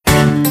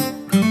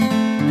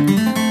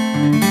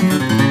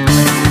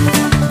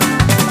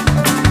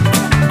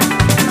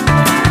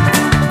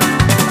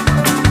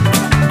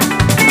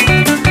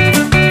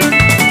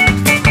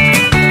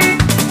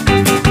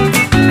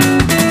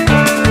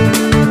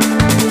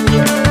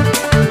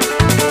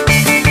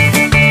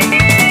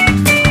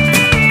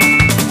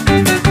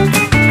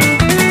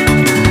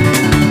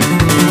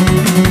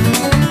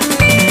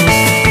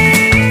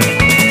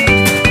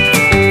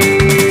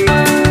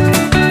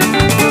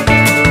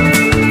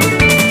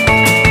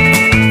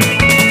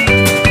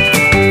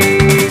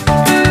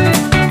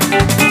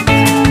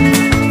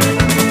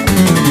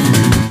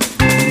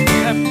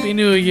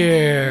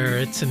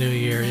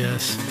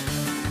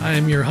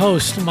I'm your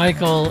host,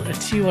 Michael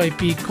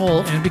TYP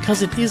Cole, and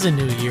because it is a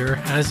new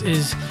year, as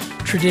is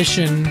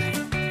tradition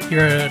here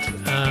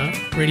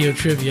at Radio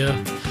Trivia,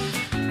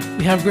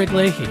 we have Greg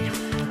Leahy.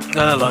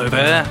 Hello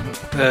there.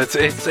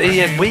 It's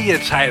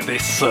weird how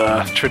this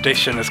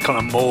tradition has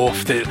kind of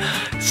morphed. It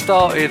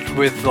started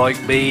with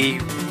like me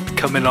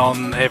coming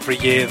on every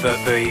year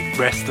that the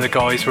rest of the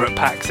guys were at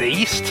PAX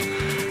East.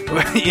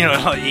 You know,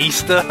 like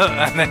Easter,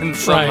 and then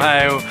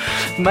somehow,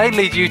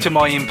 mainly due to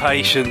my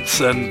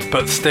impatience,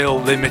 but still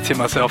limiting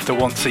myself to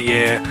once a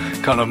year,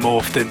 kind of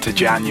morphed into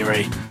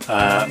January.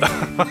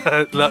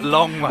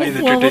 Long may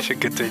the tradition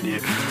continue.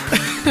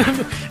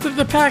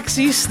 The PAX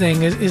East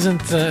thing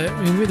isn't. I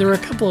mean, there were a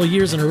couple of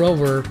years in a row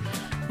where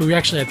we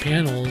actually had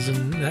panels,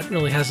 and that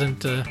really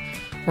hasn't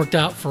worked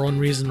out for one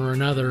reason or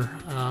another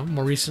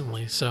more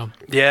recently. So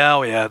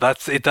yeah,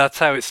 that's it. That's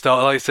how it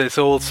started. Like I said, it's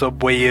all some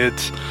weird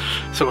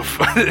sort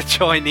of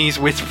Chinese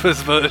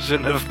whispers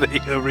version of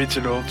the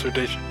original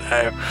tradition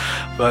now.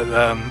 But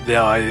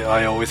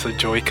I always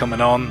enjoy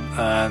coming on,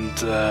 and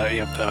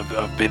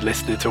I've been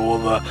listening to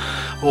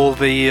all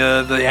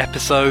the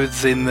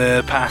episodes in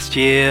the past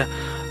year.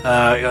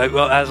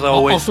 As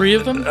always, all three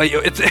of them.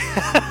 It's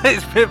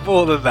a bit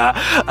more than that.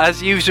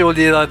 As usual,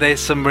 there's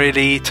some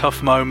really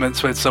tough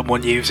moments when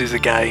someone uses a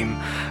game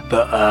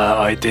that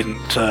I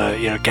didn't,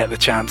 get the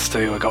chance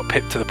to. I got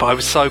pipped to the punch. I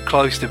was so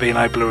close to being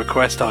able to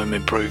request home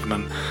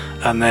improvement,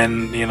 and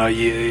then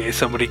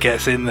somebody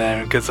gets in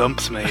there and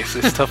gazumps me.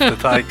 It's tough to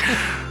take.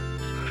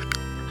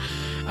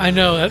 I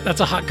know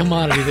that's a hot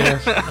commodity there.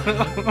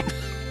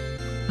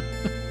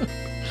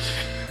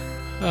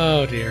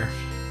 Oh dear,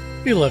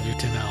 we love you,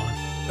 Tim Allen.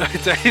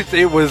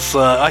 It was.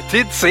 I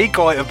did see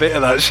quite a bit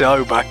of that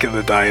show back in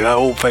the day. That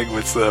whole thing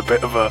was a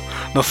bit of a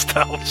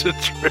nostalgia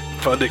trip,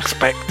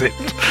 unexpected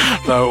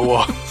though it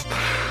was.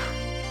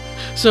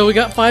 So we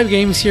got 5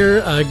 games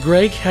here.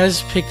 Greg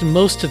has picked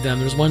most of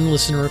them. There's one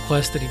listener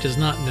request that he does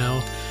not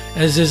know,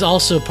 as is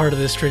also part of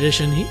this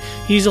tradition.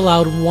 He's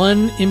allowed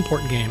one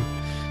import game.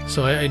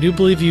 So I do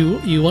believe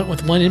you went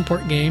with one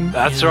import game.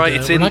 That's right.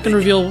 We're not going to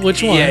reveal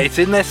which one. Yeah, it's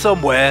in there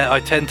somewhere. I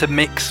tend to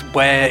mix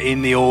where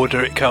in the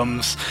order it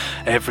comes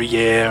every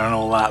year and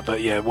all that. But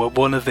yeah,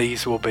 one of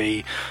these will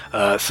be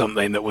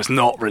something that was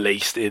not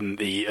released in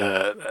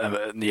the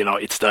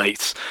United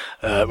States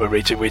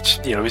originally, which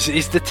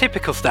is the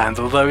typical stand.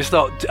 Although it's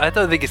not. I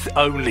don't think it's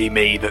only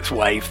me that's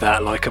waved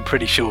that. Like I'm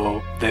pretty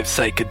sure the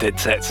Sega Dead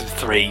Sets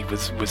 3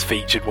 was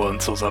featured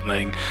once or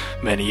something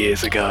many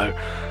years ago.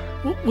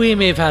 We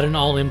may have had an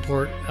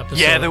all-import episode.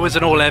 Yeah, there was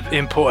an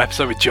all-import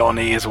episode with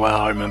Johnny as well,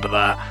 I remember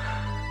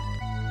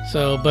that.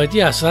 So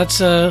that's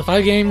 5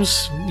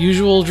 games,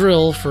 usual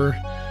drill for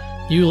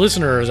you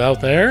listeners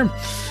out there.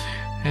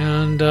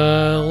 And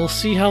we'll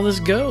see how this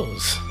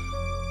goes.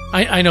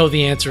 I know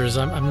the answer is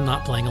I'm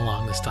not playing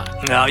along this time.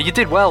 No, you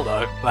did well,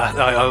 though,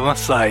 I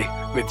must say,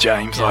 with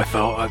James, yeah. I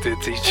thought. I did.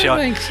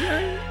 Thanks.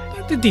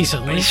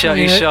 Decently.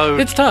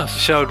 It's tough.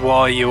 Showed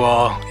why you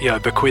are,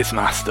 the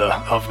quizmaster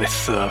of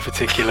this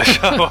particular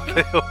show.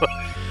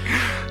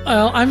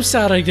 Well, I'm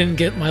sad I didn't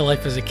get My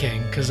Life as a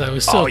King because I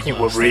was so close. You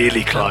were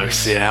really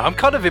close. Yeah, I'm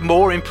kind of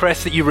more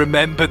impressed that you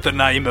remembered the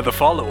name of the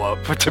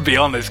follow-up. To be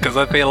honest, because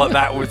I feel like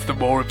that was the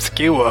more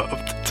obscure of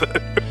the two.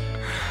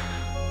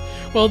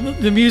 Well,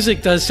 the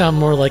music does sound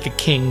more like a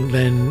king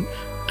than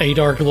a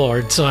Dark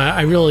Lord, so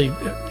I really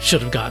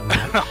should have gotten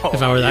that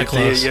if I were that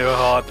close. You're a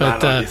hard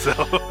man on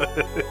yourself.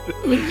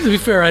 To be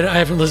fair, I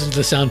haven't listened to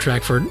the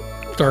soundtrack for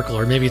Dark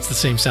Lord. Maybe it's the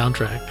same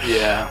soundtrack.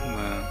 Yeah.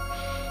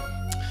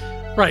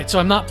 Right, so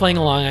I'm not playing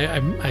along.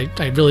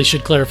 I really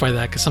should clarify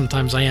that because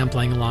sometimes I am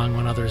playing along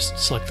when others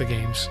select the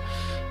games.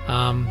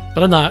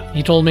 But I'm not.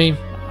 You told me.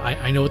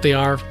 I know what they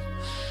are.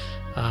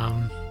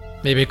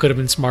 Maybe I could have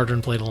been smarter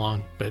and played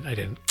along, but I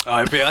didn't.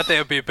 I think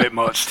it'd be a bit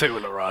much 2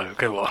 in a row.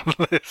 Come on.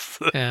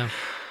 Yeah.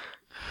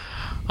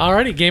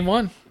 Alrighty, game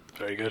 1.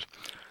 Very good.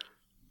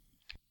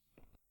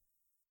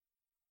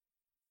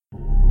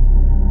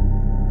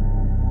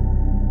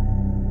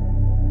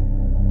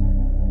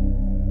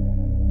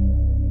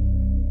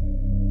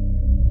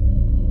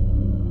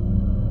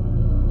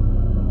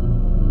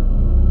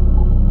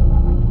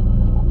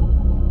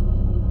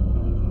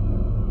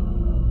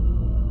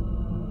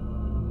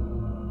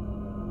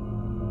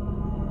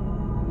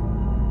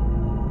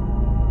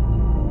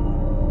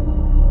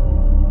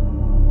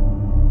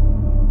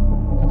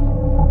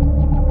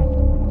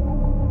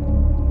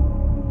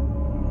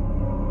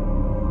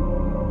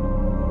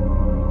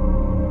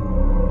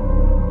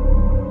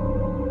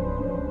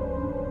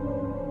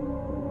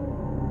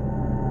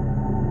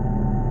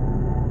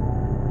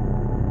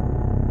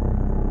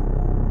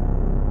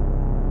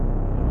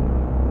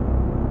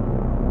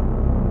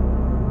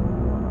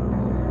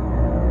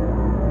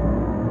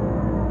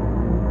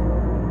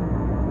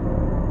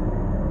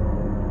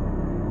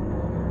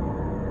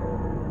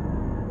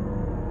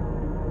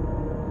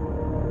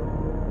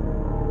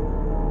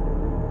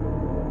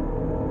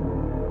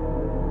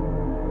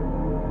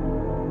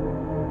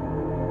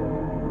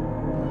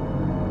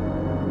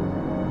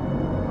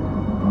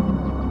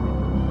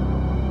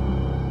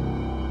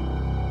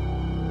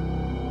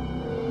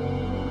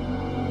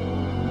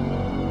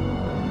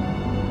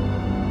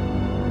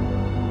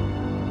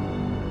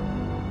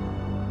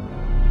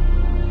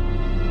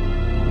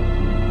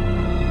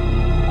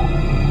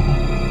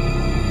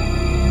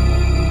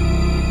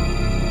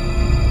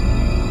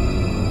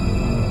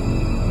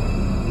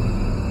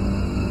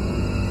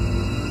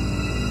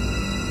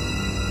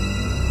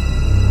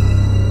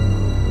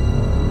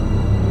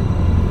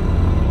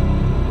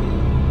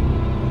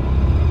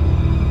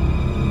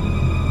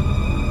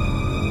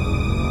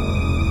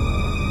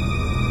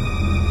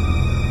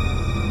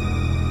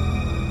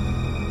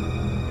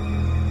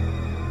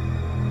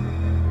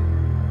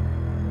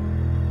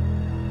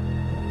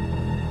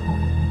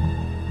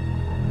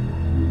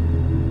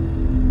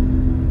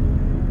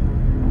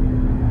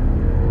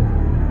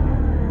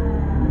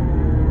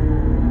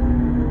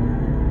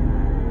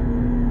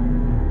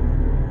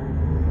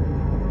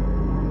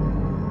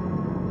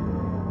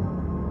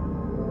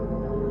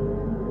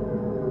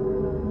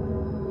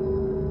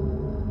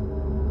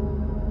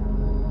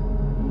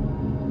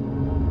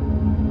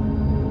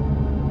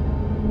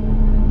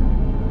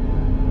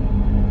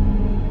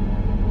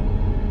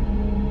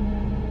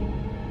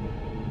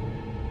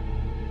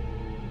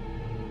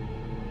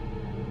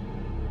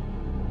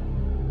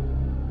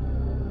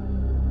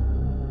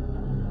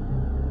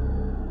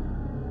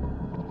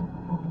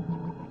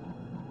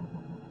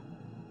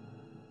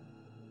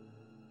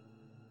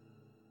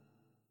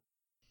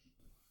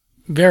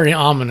 Very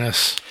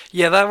ominous.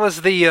 Yeah, that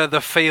was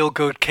the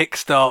feel-good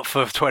kickstart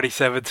for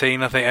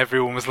 2017. I think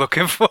everyone was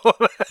looking for.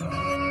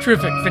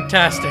 Terrific,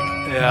 fantastic.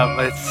 Yeah,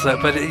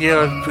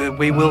 but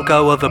we will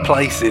go other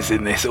places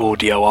in this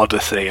audio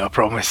odyssey. I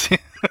promise you.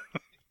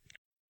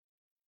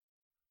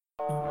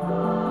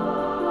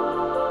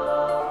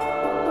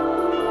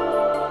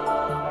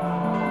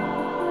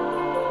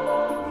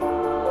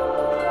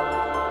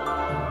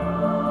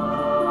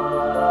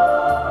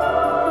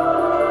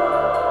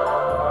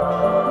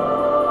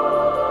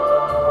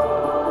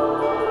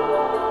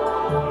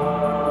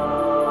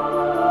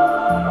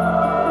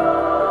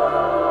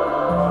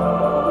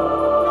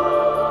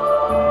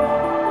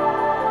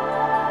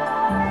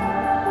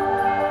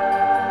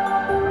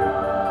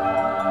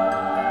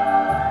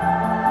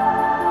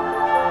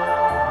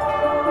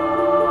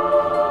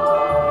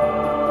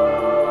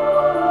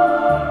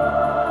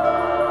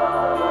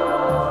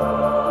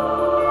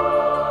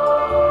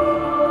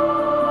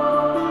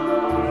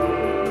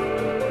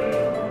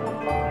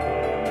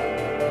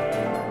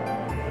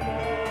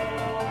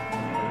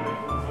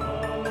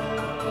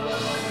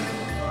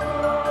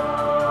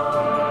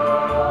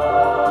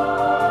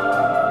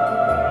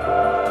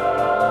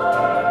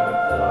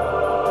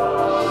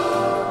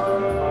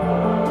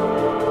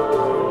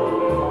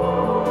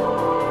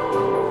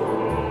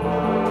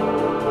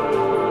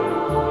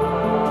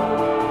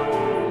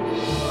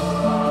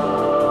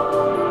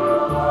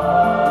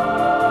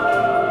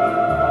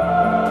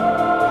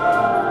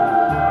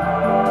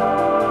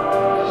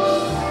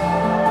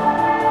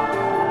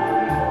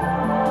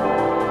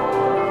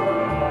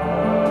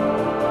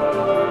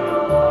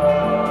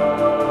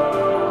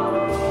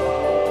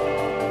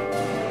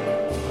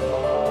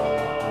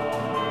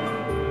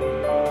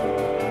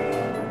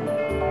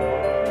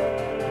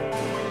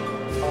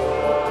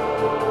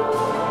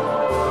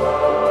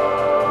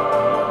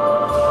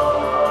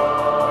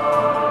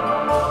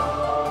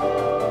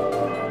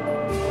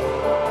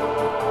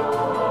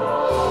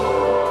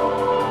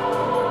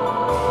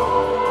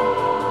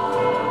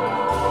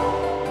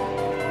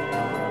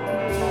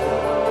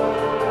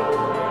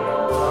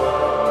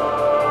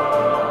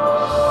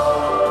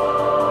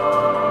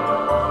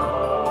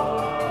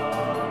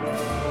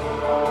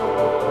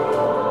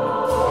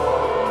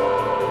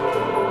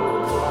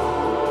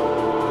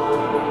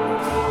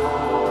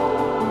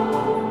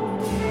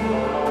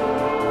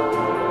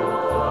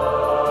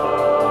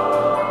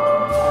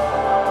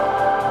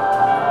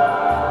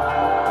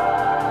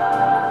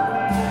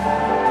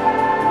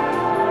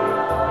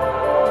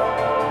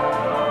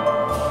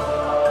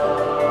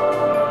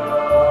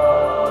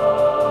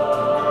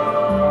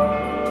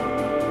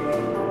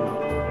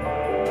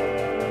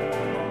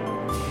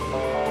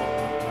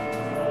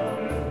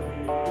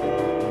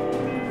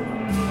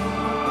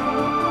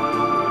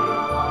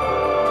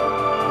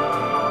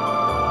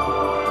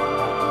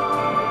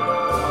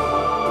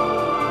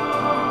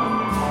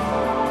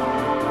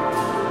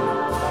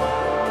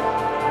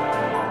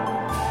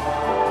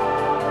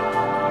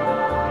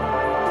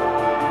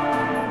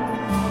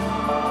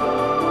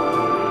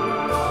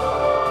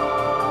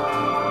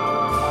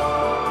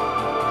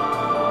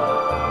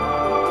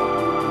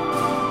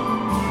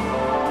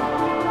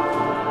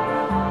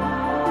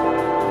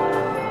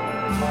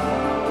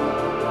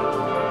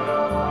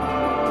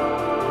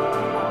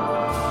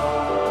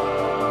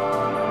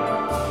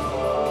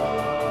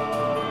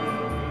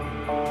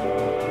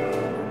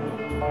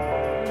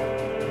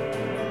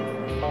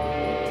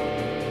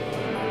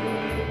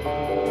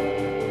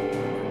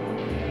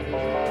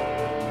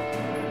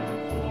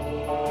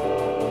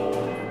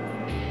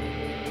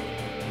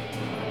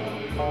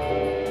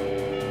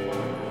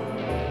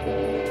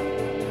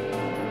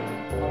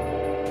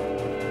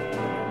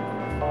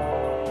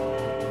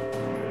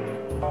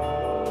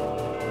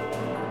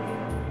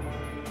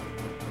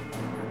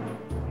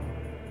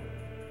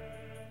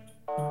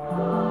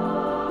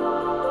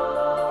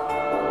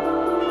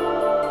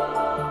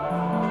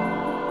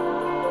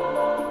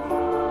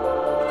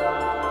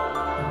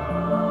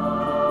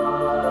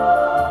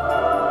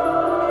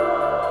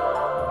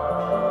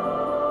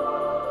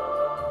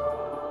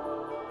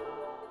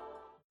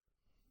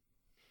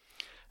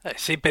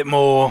 It's a bit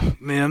more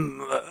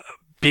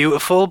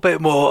beautiful, a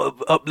bit more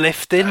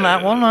uplifting,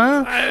 that one,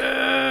 huh?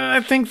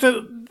 I think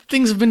that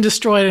things have been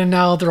destroyed and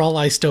now they're all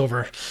iced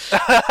over.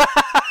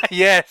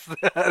 Yes,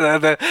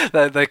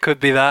 there could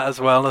be that as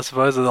well, I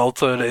suppose, an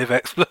alternative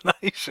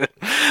explanation.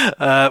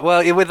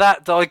 Well, with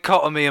that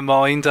dichotomy in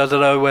mind, I don't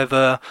know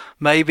whether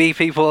maybe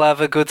people have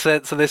a good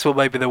sense of this or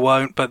maybe they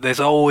won't, but there's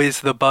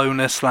always the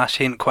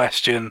bonus/hint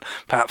question,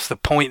 perhaps to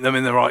point them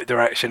in the right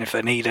direction if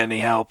they need any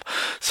help.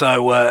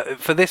 So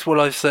for this one,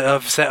 I've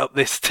set up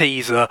this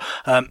teaser.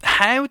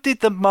 How did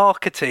the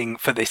marketing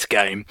for this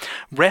game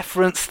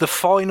reference the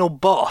final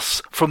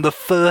boss from the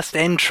first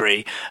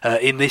entry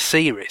in this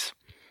series?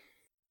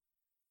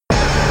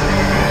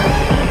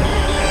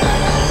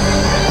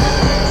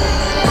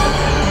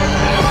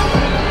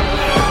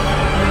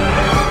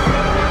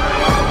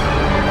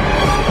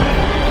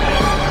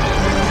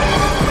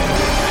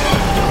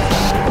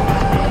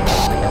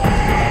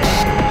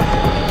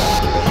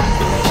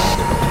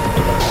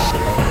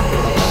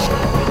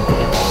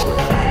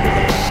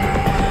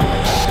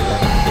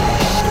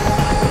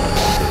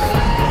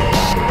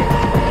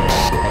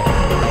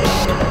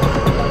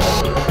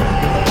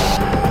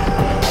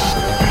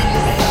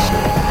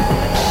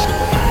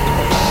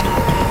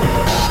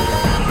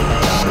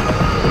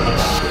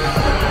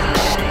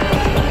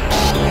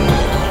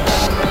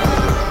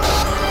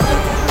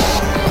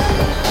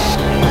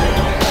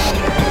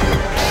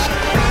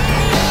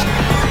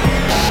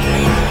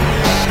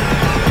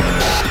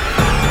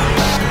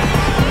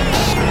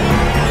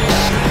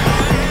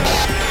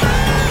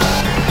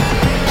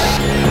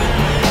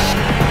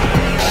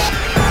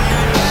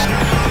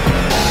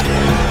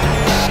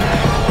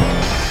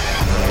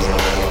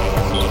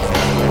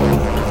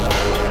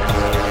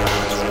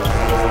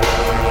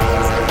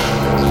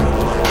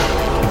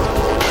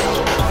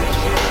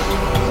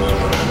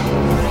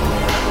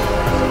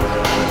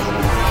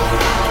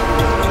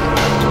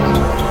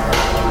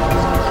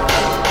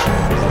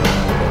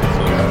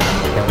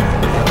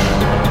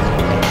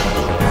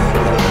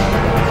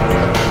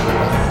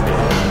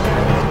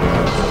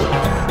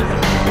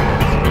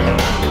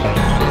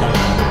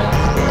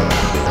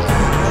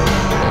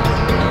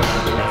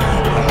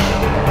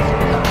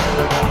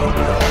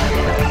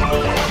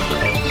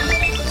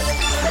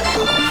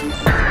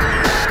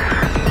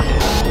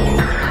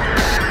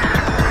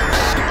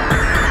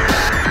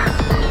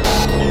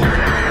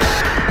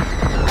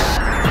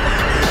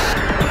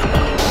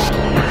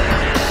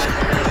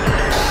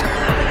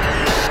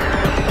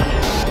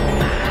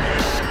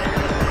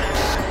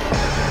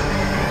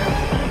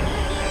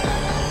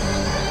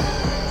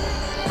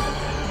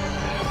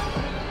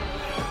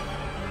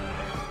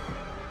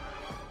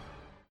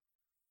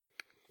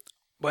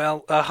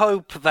 Well, I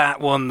hope that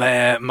one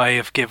there may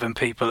have given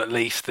people at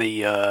least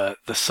the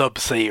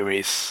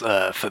sub-series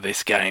for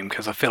this game,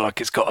 because I feel like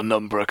it's got a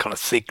number of kind of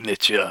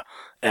signature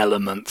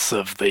elements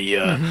of the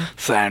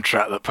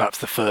soundtrack that perhaps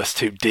the first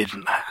two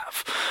didn't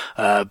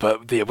have.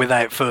 But yeah,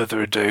 without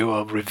further ado,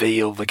 I'll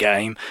reveal the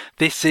game.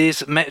 This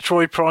is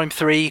Metroid Prime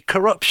 3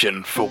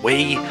 Corruption for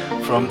Wii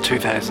from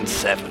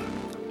 2007.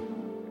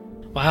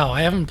 Wow,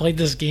 I haven't played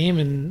this game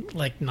in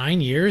like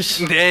 9 years.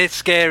 Yeah, it's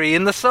scary.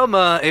 In the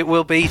summer, it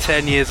will be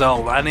 10 years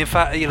old. And in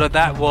fact,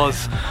 that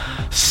was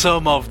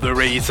some of the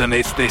reason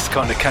this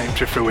kind of came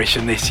to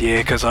fruition this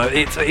year, because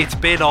it's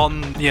been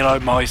on,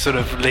 my sort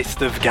of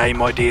list of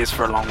game ideas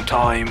for a long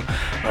time.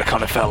 I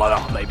kind of felt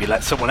like, maybe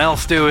let someone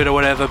else do it or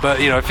whatever. But,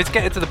 if it's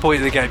getting to the point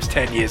that the game's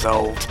 10 years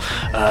old,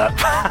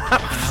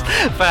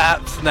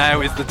 perhaps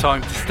now is the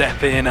time to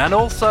step in. And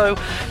also,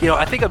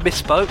 I think I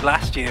misspoke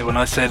last year when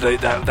I said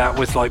that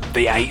was like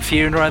the 8th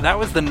year in a row. That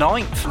was the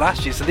 9th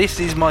last year, so this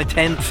is my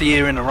 10th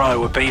year in a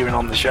row appearing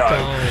on the show.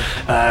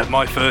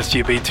 My first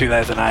year being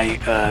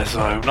 2008,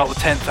 so not the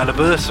 10th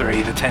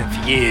anniversary, the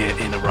 10th year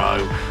in a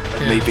row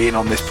of me being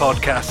on this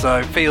podcast, so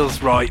it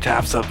feels right to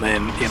have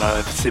something, of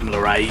a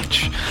similar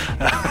age.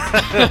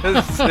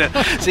 So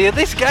yeah,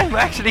 this game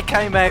actually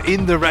came out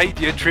in the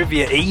Radio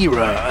Trivia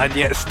era, and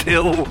yet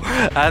still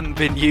hadn't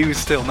been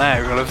used till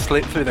now. Kind of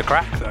slipped through the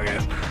cracks, I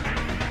guess.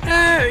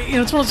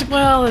 It's one of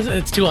those,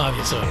 it's too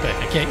obvious, so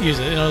I can't use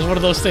it. It was one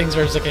of those things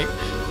where it's like,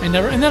 I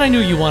never, and then I knew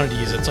you wanted to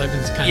use it, so I've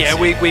been kind of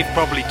we've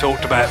probably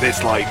talked about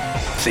this like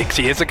 6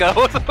 years ago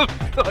or something.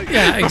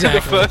 Yeah, exactly.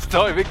 The first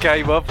time it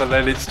came up, and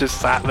then it's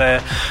just sat there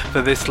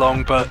for this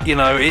long. But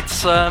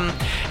it's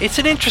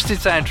an interesting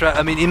soundtrack.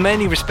 I mean, in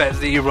many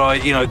respects, you're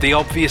right. The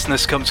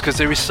obviousness comes because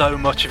there is so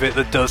much of it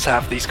that does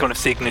have these kind of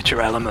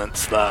signature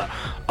elements that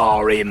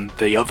are in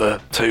the other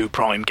two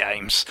Prime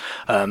games,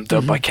 done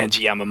by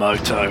Kenji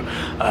Yamamoto.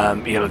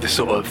 The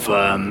sort of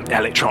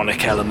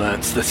electronic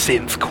elements, the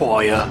synth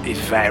choir is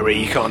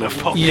very kind of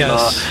popular,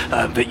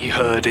 that you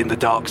heard in the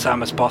Dark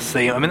Samus boss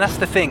theme. I mean, that's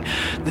the thing.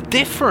 The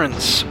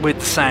difference with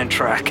the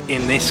soundtrack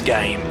in this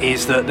game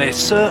is that there's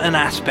certain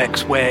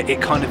aspects where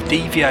it kind of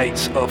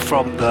deviates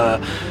from the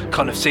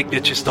kind of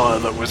signature style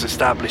that was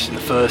established in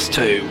the first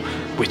two,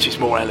 which is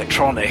more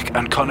electronic,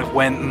 and kind of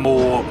went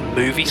more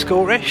movie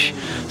score-ish.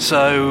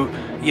 So,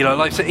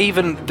 so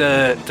even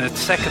the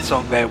second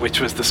song there,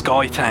 which was the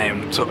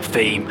Skytown sort of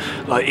theme,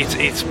 like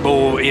it's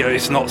more,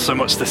 it's not so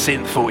much the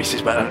synth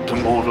voices, but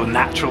more of a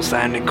natural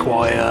sounding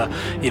choir,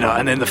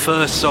 and then the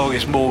first song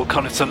is more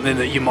kind of something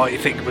that you might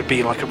think would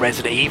be like a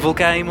Resident Evil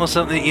game or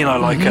something,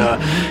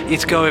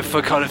 it's going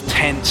for kind of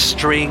tense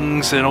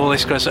strings and all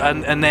this kind of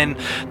stuff. And then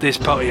this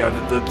part,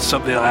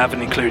 something I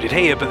haven't included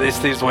here, but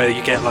this is where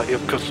you get, like,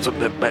 because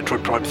the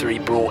Metroid Prime 3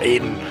 brought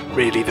in,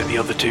 really, that the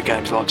other two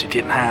games largely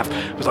didn't have,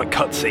 was like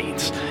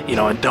cutscenes,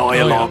 and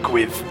dialogue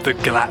with the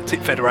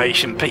Galactic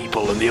Federation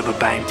people and the other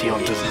bounty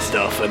hunters and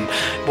stuff. And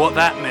what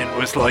that meant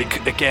was,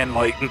 like, again,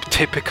 like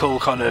typical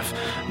kind of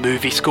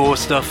movie score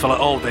stuff for,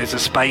 like, there's a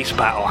space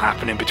battle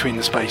happening between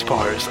the space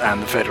pirates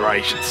and the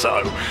Federation,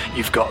 so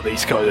you've got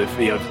these kind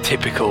of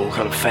typical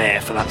kind of fare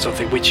for that sort of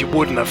thing, which you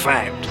wouldn't have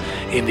found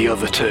in the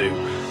other two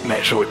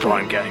Metroid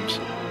Prime games.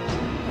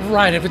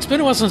 Right, if it's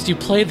been a while since you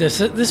played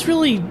this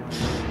really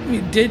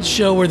did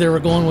show where they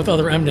were going with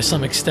Other M to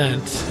some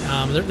extent.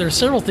 There are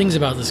several things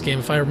about this game,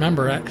 if I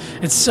remember.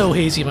 It's so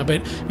hazy in my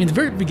brain. I mean, the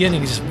very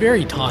beginning is just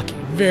very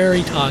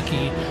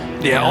talky.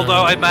 Yeah,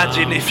 although I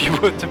imagine if you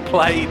were to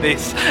play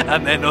this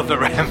and then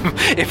Other M,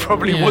 it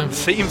probably wouldn't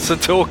seem so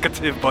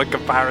talkative by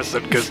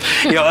comparison, because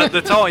at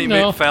the time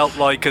it felt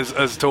like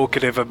as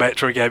talkative a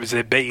Metroid game as it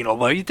had been,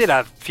 although you did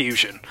have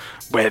Fusion,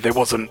 where there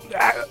wasn't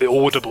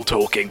audible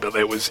talking, but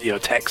there was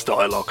text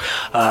dialogue.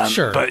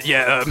 Sure. But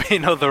yeah, I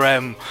mean, Other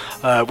M,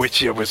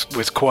 which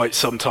was quite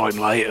some time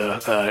later,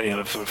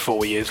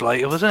 4 years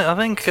later, was it? I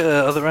think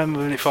Other M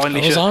when it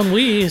finally. It was on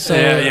Wii, so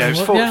it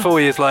was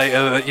 4 years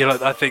later.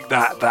 I think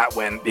that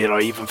went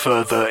even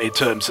further in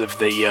terms of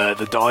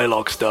the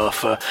dialogue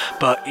stuff.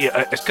 But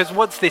because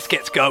once this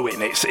gets going,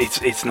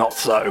 it's not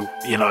so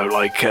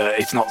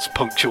it's not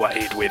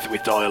punctuated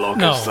with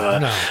dialogue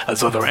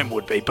as Other M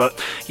would be.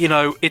 But in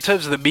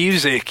terms of the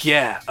music,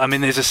 I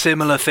mean, there's a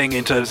similar thing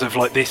in terms of,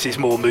 like, this is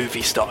more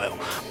movie style,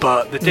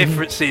 but the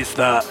difference is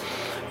that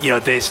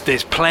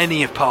there's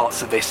plenty of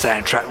parts of this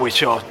soundtrack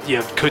which are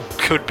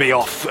could be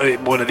off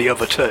one of the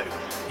other two.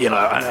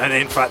 And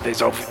in fact,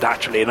 there's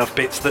naturally enough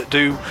bits that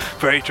do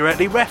very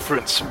directly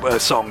reference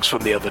songs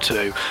from the other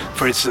two.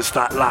 For instance,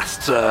 that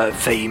last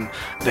theme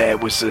there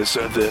was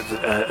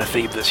a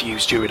theme that's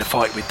used during a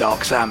fight with Dark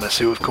Samus,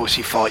 who, of course,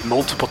 you fight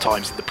multiple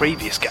times in the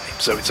previous game.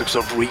 So it's a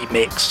sort of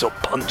remixed, sort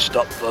of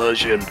punched-up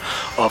version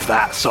of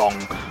that song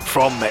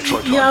from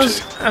Metroid Prime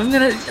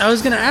 2. I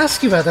was gonna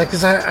ask you about that,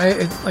 because I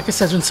like I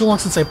said, it's been so long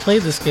since I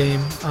played this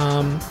game.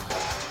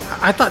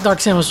 I thought Dark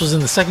Samus was in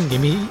the second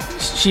game.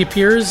 She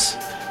appears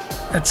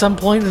at some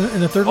point in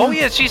the third one? Oh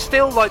yeah, she's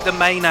still like the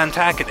main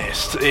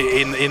antagonist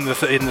in the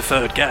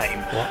third game.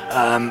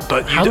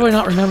 But how do I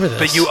not remember this?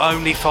 But you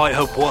only fight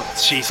her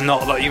once. She's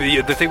not like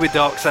the thing with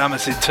Dark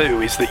Samus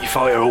 2 is that you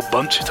fight her a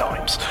bunch of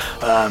times.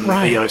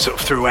 Right. You know, sort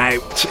of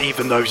throughout,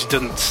 even though she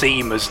doesn't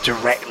seem as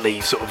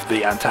directly sort of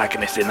the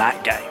antagonist in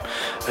that game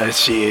as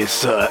she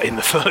is in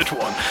the third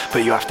one.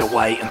 But you have to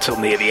wait until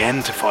near the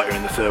end to fight her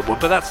in the third one.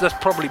 But that's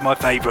probably my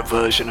favourite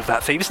version of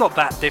that theme. It's not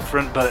that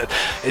different, but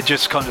it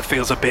just kind of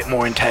feels a bit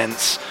more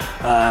intense.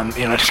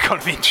 You know, just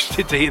kind of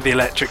interested to hear the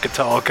electric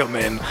guitar come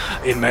in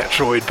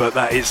Metroid, but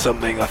that is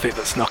something I think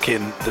that snuck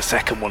in the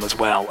second one as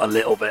well a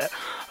little bit.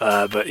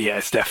 But yeah,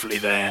 it's definitely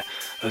there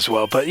as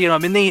well. But you know, I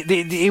mean,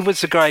 it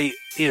was a great.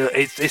 You know,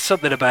 it's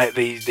something about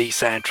these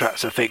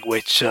soundtracks, I think,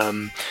 which.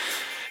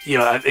 You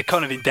know, it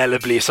kind of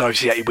indelibly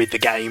associated with the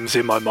games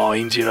in my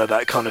mind, you know,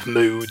 that kind of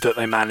mood that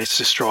they managed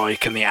to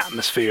strike and the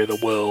atmosphere of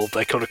the world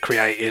they kind of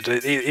created.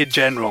 In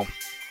general,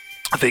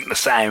 I think the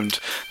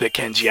sound that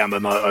Kenji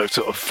Yamamoto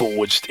sort of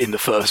forged in the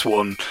first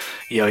one,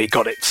 you know, he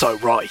got it so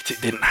right, it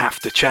didn't have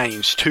to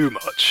change too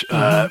much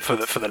for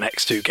the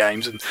next two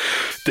games, and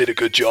did a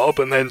good job.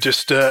 And then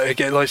just,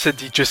 again, like I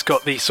said, you just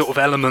got these sort of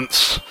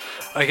elements,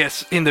 I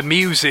guess, in the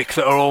music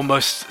that are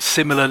almost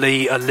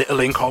similarly a little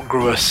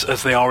incongruous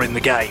as they are in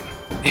the game.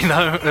 You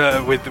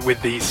know,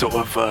 with these sort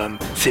of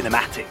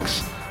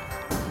cinematics.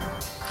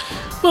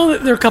 Well,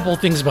 there are a couple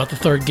of things about the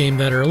third game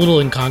that are a little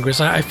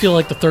incongruous. I feel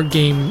like the third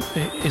game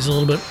is a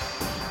little bit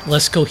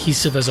less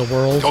cohesive as a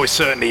world. Oh, it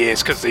certainly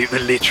is, because they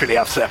literally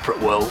have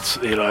separate worlds,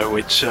 you know,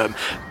 which,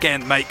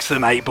 again, makes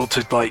them able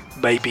to, like,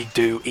 maybe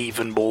do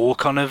even more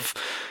kind of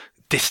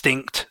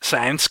distinct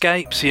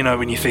soundscapes, you know,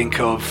 when you think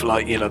of,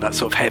 like, you know, that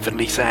sort of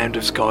heavenly sound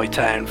of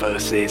Skytown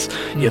versus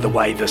you know, the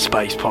way the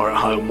Space Pirate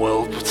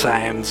homeworld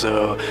sounds,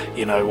 or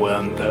you know,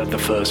 the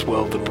first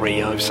world, the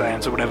Brio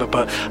sounds or whatever.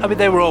 But I mean,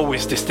 they were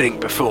always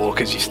distinct before,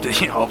 because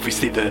you know,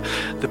 obviously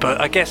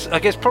but I guess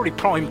probably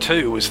Prime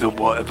 2 was the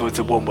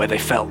one where they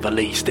felt the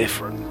least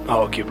different,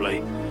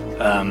 arguably.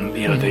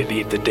 You know,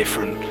 the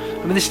different.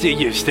 I mean,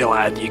 you still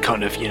had your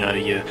kind of, you know,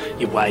 your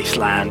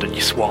wasteland and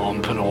your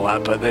swamp and all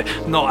that, but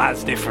they're not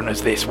as different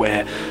as this,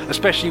 where,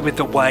 especially with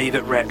the way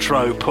that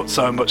Retro put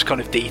so much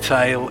kind of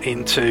detail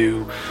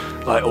into,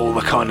 like, all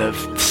the kind of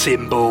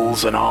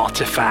symbols and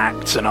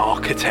artifacts and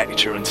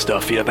architecture and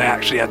stuff, you know, they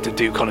actually had to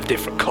do kind of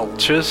different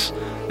cultures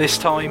this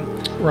time.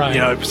 Right.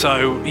 You know,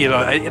 so, you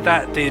know,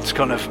 that did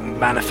kind of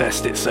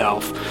manifest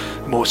itself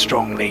more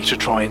strongly to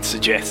try and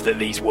suggest that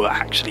these were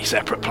actually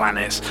separate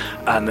planets,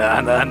 and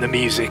the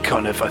music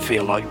kind of, I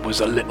feel like,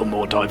 was a little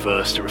more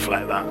diverse to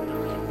reflect that.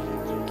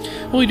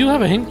 Well, we do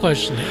have a hint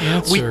question to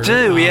answer. We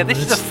do, yeah. This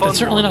is a fun It's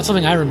certainly not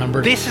something I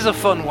remember. This is a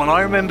fun one.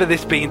 I remember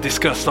this being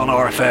discussed on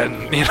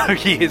RFN, you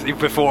know, years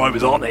before I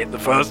was on it the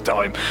first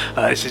time.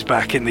 This is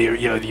back in the,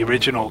 you know, the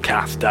original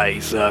cast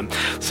days.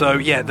 So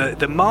yeah,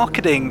 the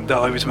marketing that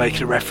I was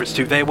making a reference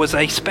to, there was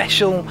a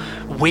special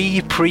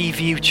Wii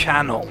preview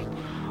channel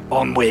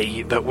on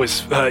Wii that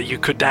was you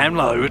could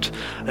download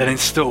and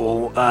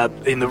install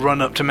in the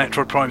run-up to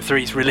Metroid Prime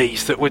 3's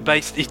release, that would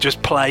basically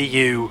just play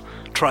you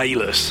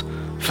trailers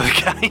for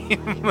the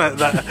game.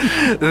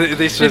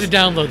 This was, to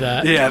download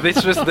that. Yeah,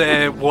 this was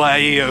their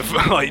way of,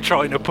 like,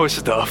 trying to push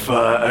stuff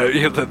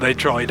that they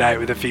tried out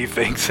with a few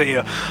things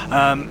here.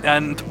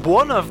 And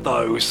one of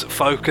those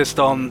focused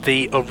on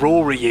the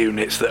Aurora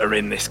units that are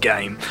in this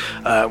game,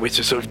 which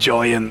are sort of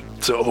giant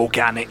sort of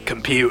organic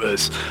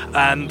computers.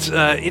 And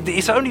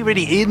it's only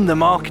really in the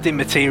marketing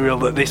material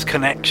that this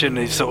connection,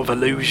 is sort of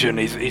illusion,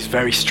 is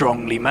very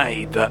strongly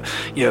made. That,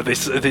 you know,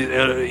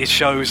 it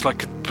shows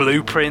like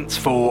blueprints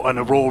for an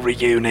Aurora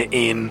unit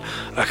in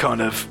a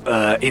kind of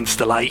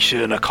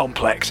installation, a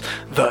complex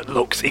that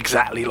looks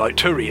exactly like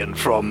Turian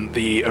from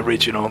the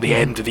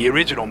end of the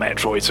original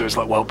Metroid. So it's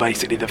like, well,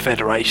 basically the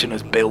Federation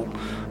has built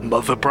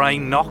Mother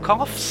Brain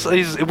knockoffs.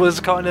 It was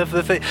kind of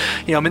the thing.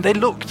 You know, I mean, they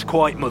looked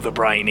quite Mother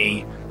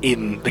Brainy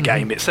in the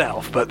game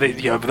itself, but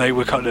they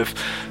were kind of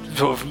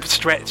sort of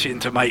stretching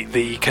to make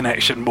the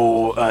connection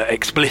more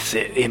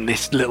explicit in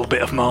this little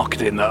bit of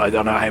marketing that I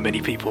don't know how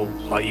many people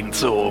like even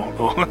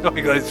saw. I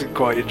think that's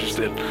quite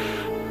interesting.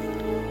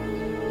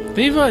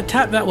 They've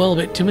tapped that well a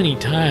bit too many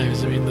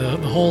times. I mean, the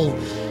whole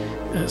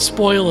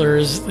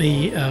spoilers,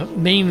 the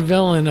main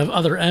villain of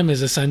Other M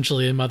is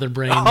essentially a Mother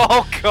Brain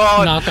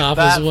knockoff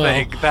as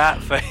well. That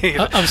thing.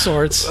 Of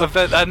sorts.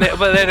 But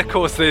then, of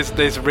course,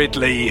 there's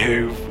Ridley,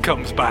 who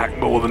comes back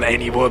more than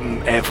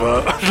anyone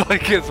ever,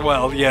 like, as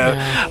well.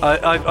 Yeah.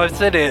 I've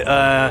said it.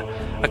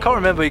 I can't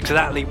remember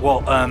exactly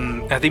what.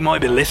 I think it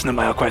might be a listener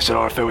mail question,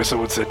 or if there was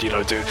someone said, you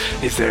know,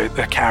 is there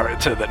a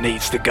character that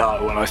needs to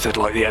go? And I said,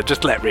 like, yeah,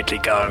 just let Ridley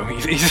go.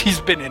 He's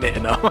been in it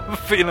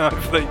enough, you know.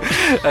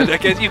 And I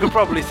guess you could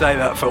probably say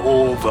that for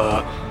all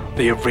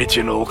the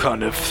original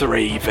kind of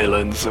three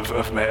villains of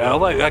Metroid.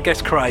 Although I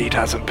guess Kraid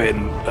hasn't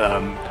been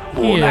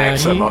worn out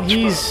so much.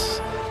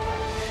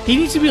 He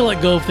needs to be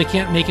let go if they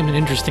can't make him an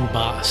interesting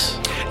boss.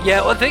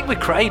 Yeah, well, I think with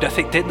Kraid,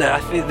 didn't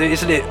they?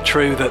 Isn't it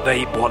true that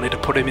they wanted to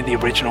put him in the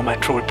original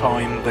Metroid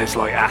Prime? There's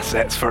like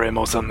assets for him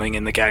or something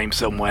in the game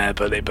somewhere,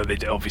 but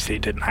obviously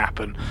it didn't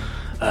happen.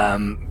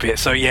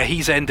 So yeah,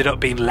 he's ended up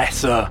being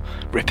lesser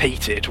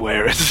repeated,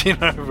 whereas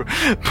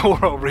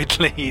poor old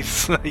Ridley,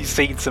 he's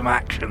seen some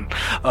action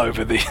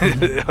over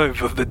the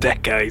over the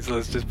decades.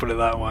 Let's just put it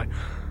that way.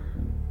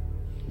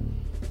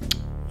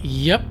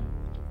 Yep.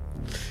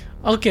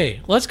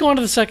 Okay, let's go on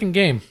to the second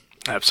game.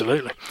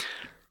 Absolutely.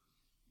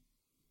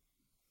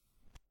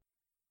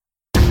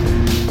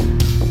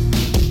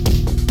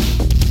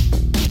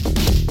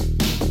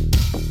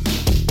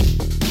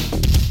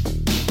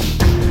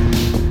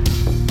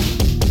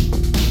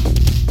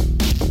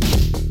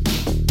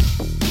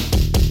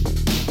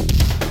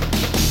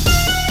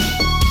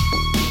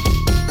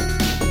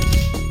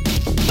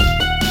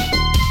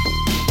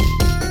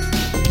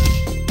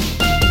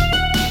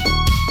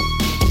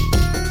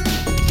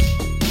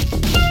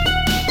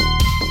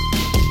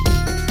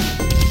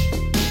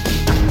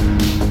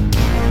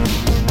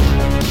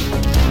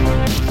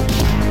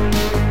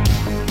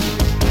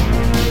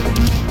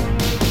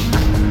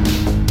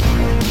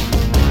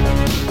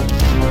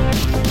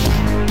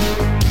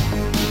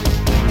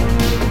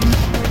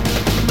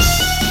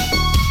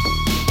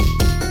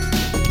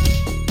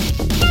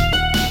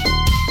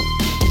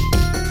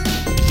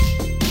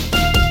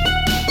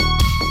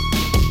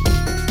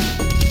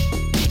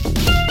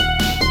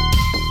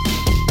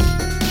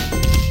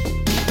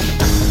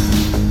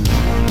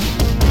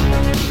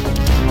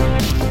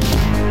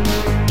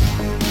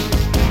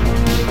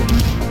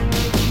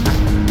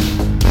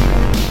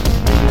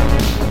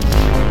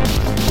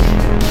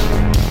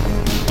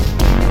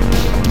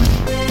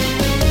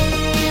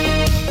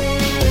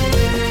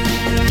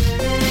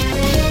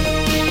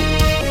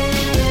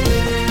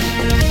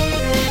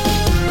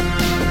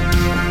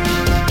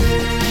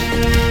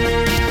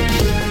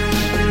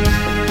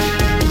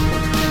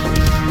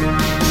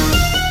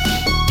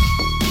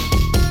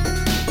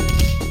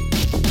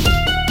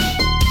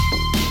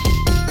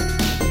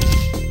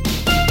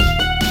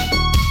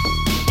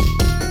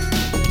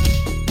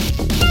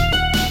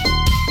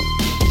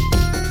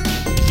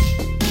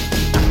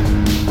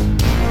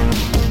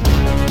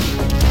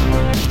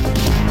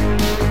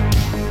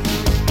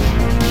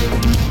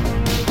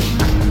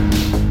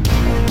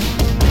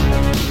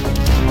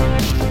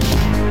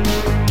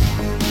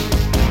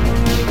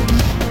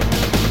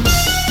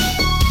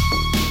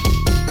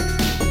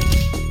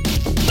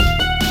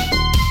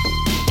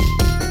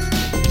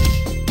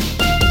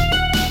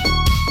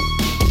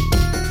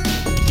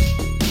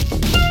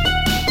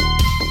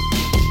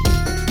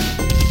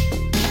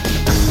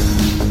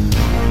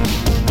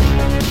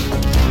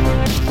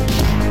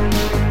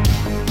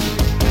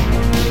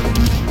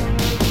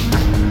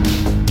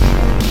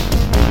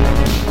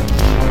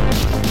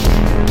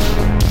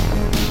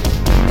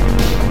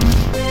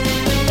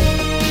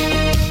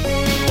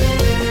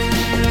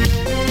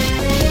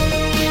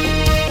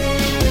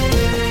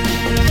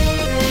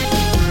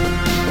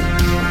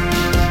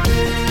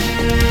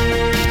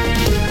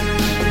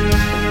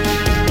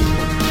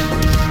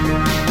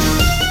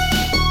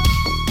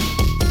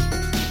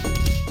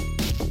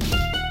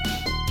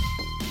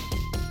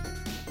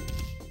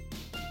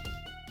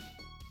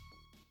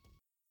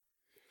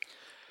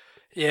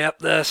 Yep,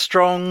 the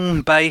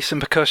strong bass and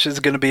percussion is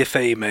going to be a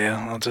theme here.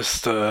 I'll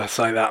just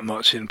say that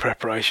much in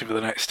preparation for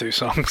the next two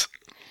songs.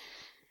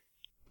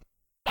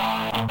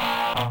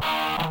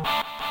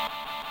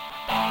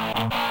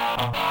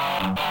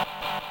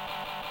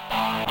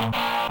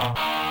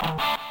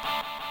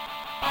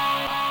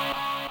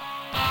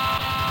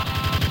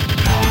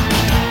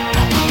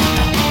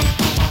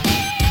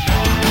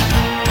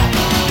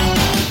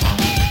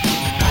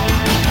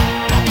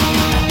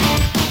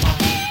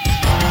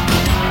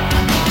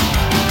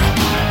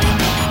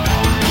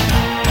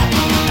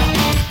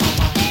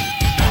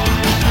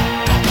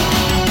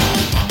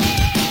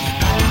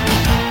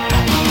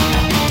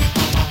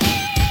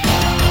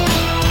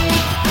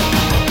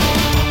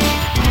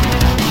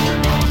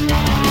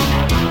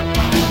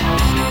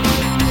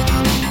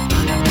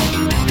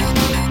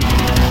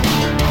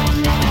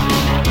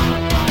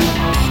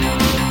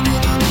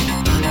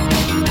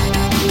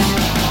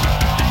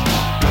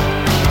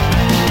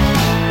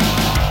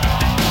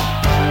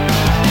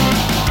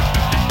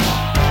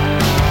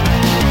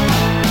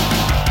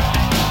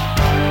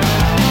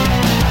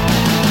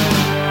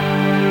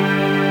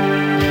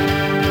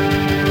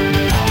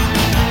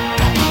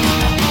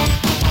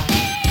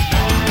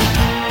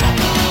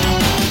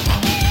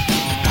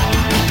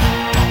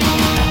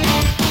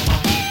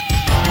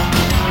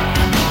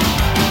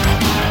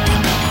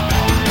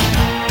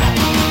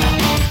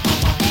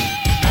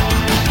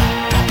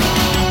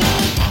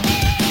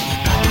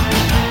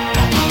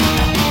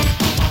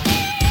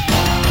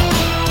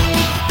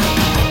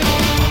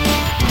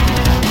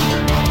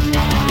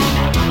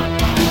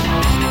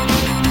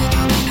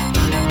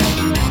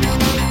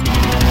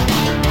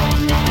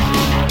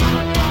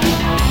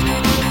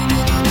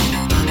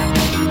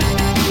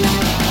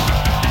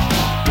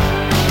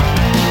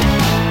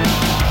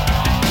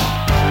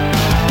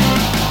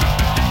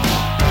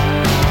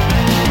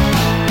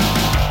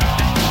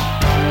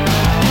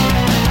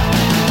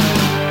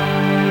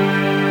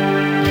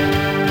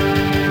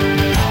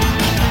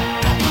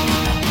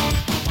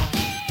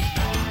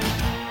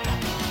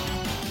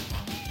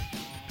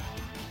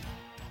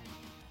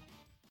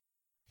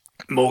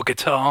 more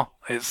guitar.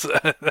 It's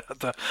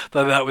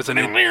that was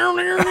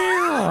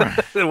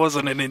there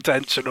wasn't an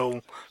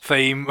intentional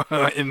theme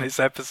in this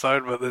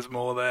episode, but there's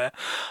more there.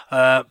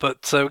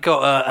 But so we've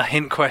got a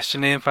hint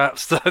question here.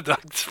 Perhaps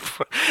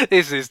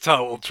this is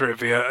total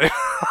trivia.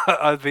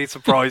 I'd be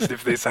surprised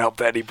if this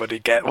helped anybody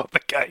get what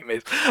the game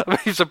is.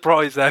 I'd be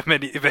surprised how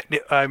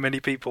many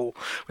people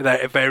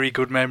without very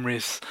good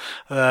memories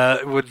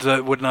would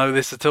know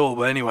this at all.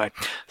 But anyway,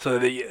 so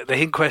the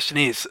hint question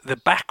is: the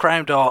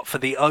background art for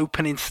the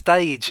opening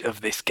stage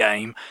of this game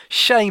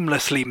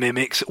shamelessly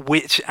mimics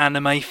which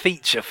anime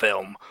feature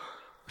film?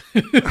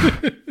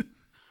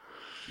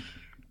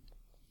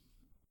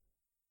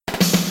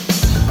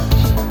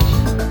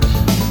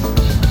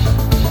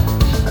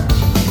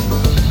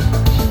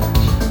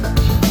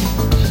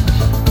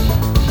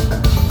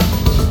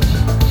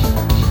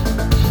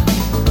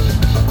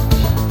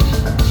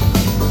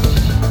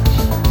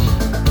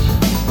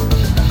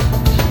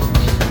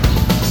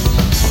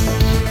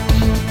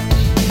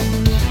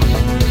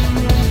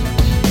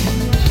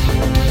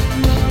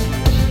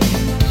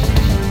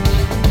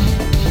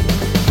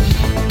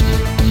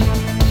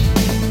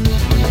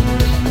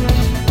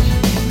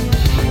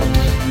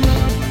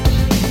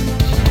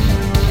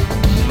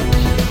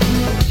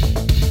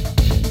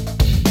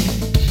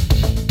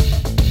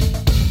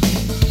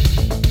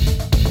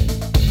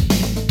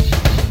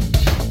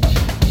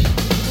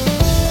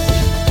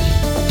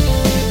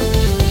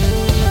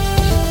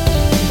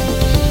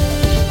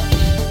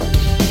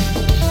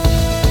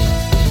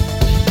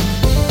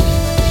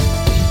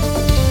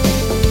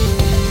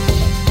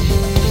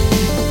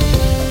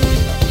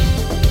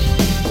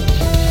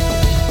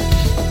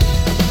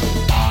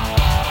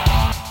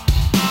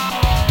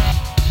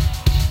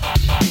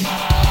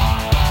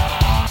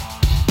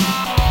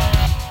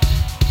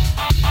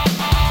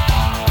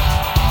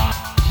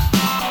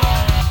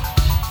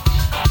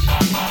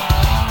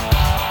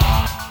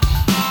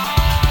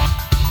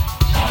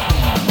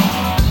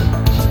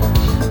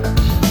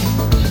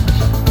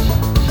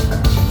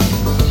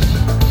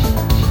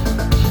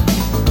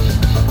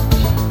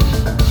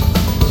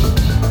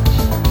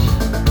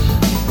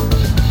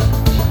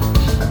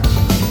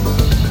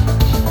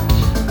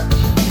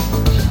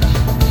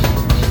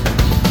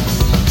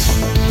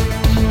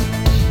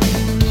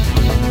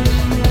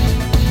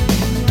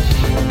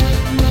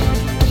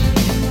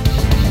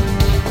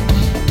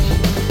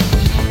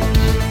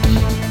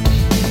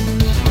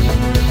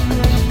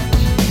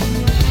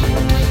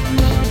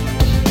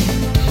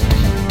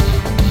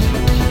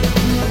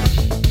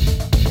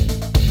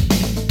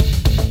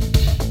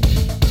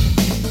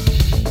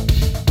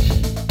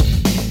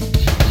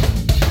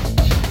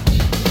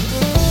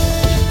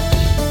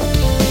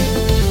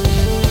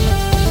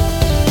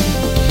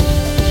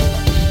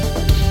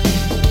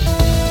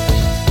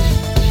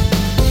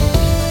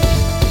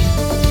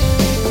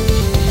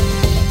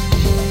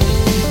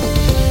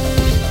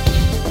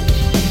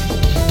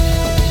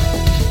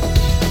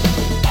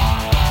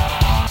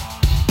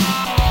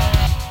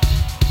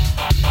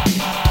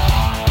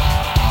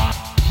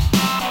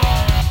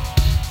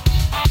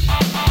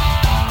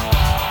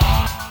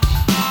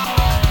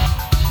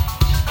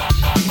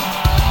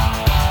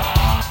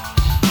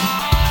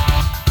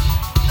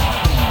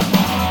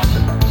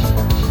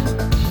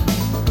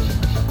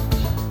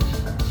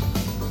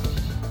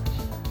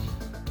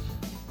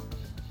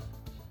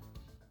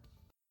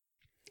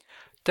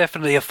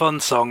 Definitely a fun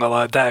song, although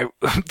I doubt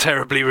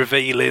terribly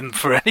revealing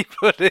for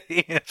anybody.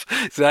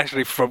 It's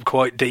actually from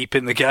quite deep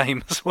in the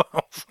game as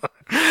well. So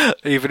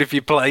even if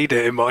you played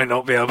it, it might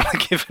not be able to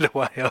give it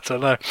away. I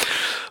don't know.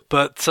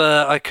 But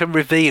I can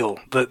reveal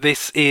that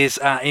this is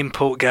our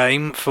import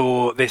game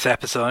for this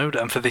episode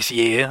and for this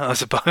year, I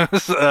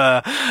suppose.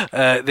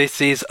 This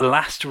is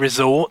Last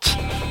Resort,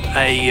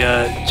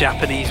 a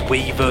Japanese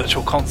Wii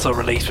Virtual Console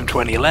release from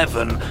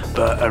 2011,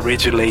 but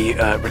originally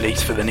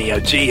released for the Neo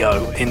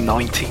Geo in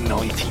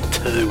 1992.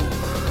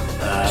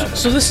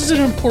 So this is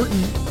an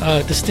important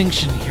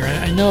distinction here.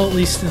 I know at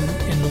least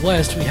in the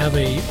West we have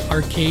a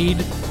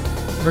arcade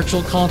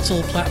virtual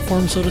console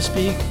platform, so to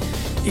speak.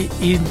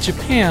 In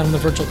Japan, the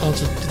virtual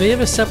console, do they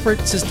have a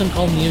separate system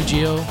called Neo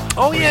Geo?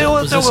 Oh yeah,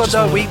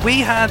 no. We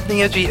had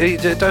Neo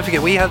Geo. Don't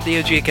forget, we had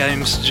Neo Geo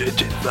games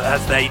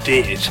as they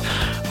did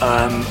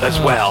as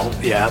well.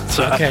 Yeah.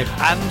 So okay.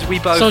 And we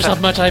both. So it's not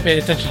much I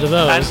paid attention to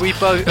those. And we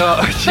both.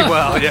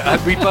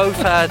 And we both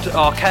had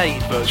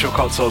arcade virtual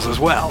consoles as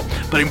well.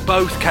 But in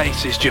both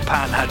cases,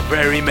 Japan had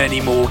very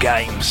many more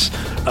games.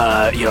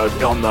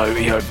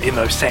 In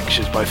those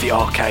sections, both the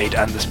arcade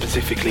and the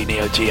specifically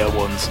Neo Geo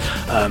ones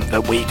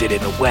that we did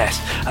in the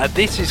West.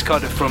 This is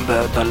kind of from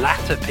the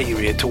latter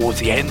period towards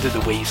the end of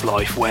the Wii's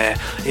life, where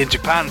in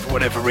Japan, for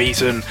whatever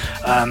reason,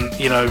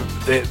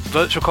 the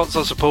virtual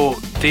console support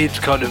did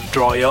kind of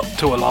dry up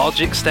to a large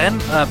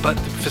extent, but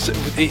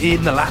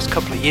in the last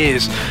couple of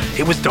years,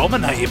 it was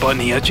dominated by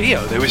Neo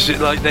Geo. There was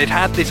they'd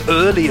had this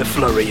earlier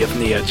flurry of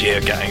Neo Geo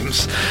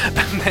games,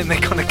 and then they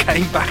kind of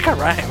came back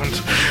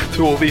around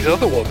to all these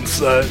other ones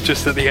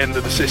just at the end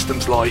of the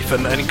system's life,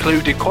 and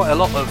included quite a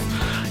lot of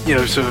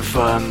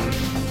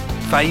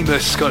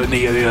famous kind of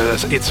Neo,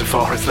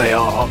 insofar as they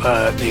are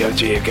Neo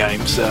Geo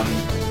games.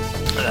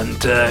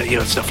 And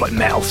stuff like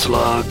Metal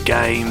Slug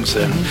games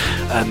and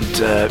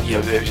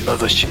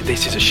other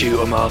this is a shoot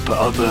 'em up, but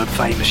other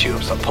famous shoot 'em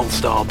ups like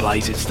Polestar,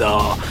 Blazing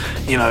Star,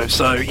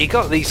 so you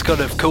got these kind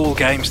of cool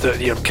games that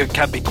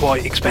can be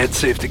quite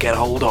expensive to get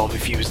hold of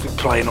if you was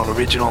playing on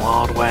original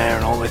hardware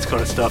and all this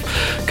kind of stuff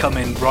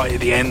coming right at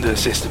the end of the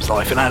system's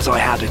life. And as I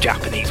had a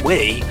Japanese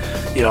Wii,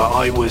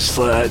 I was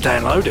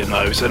downloading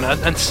those,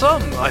 and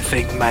some I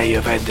think may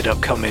have ended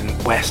up coming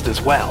west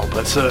as well,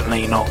 but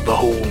certainly not the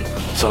whole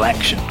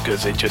selection,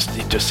 because it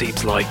just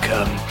seems like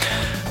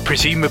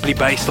presumably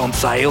based on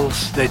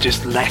sales they're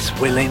just less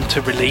willing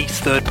to release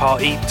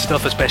third-party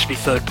stuff, especially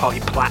third-party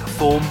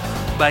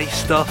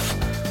platform-based stuff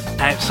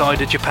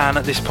outside of Japan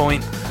at this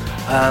point.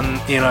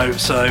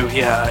 So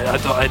yeah, I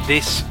thought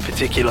this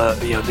particular,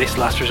 this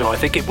last result, I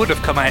think it would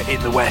have come out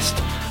in the West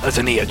as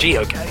a Neo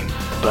Geo game,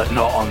 but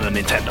not on the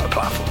Nintendo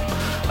platform.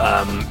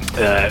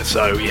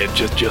 So yeah,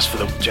 just for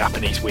the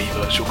Japanese Wii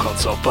Virtual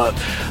Console. But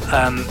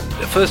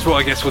first of all,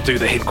 I guess we'll do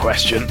the hint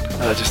question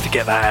just to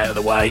get that out of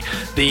the way.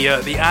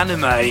 The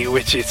anime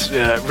which is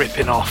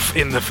ripping off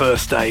in the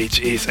first stage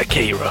is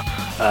Akira,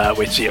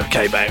 which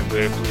came out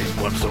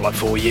like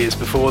 4 years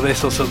before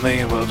this or something,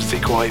 and obviously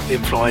quite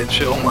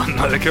influential and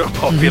got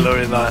popular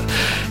in that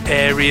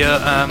area.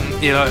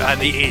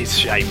 And it is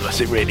shameless.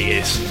 It really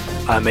is.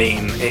 I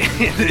mean,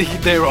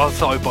 there are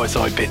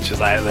side-by-side pictures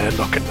out there.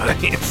 Look at that.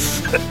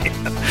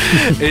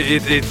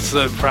 It's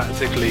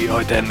practically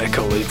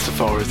identical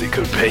insofar as it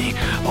could be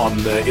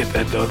on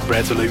the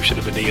resolution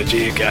of a Neo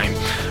Geo game.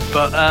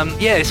 But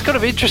it's kind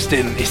of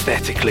interesting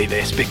aesthetically,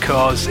 this,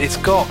 because it's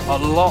got a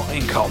lot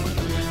in common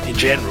in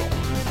general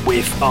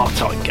with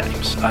R-Type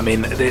games. I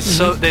mean, there is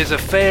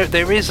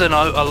a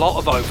lot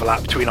of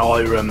overlap between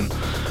IREM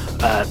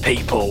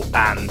people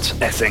and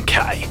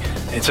SNK.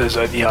 In terms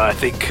of, I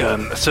think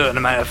a certain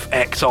amount of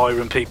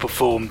ex-IREM people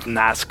formed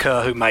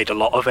Nazca, who made a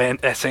lot of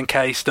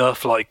SNK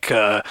stuff, like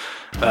the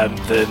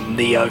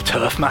Neo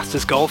Turf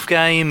Masters golf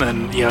game,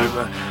 and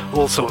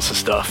all sorts of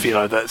stuff.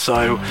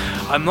 So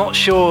I'm not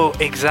sure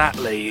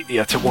exactly,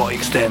 to what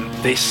extent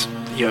this,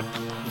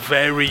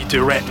 very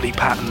directly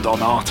patterned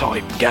on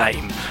R-Type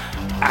game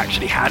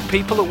actually had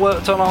people that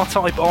worked on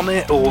R-Type on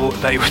it, or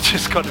they were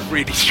just kind of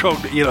really strong,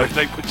 they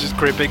were just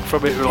gripping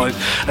from it like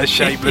as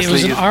shamelessly. It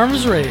was an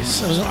arms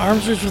race. It was an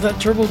arms race with that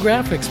Turbo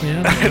Graphics,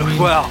 man. I mean,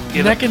 well,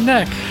 neck and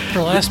neck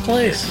for last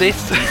place.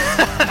 This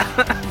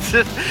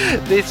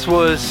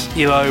was,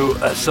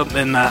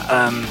 something that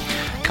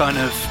kind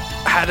of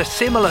had a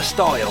similar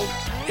style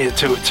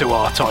to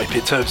R-Type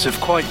in terms of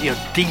quite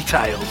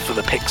detailed for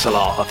the pixel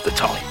art of the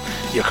time.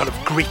 Kind of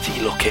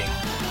gritty looking,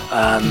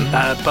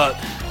 but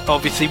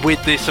obviously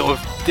with this sort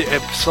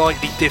of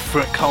slightly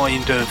different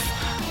kind of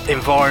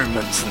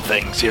environments and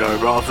things,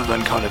 rather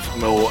than kind of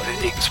more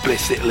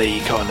explicitly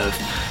kind of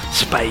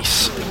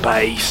space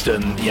based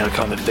and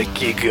kind of the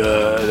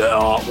Giga the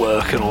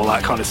artwork and all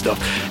that kind of stuff.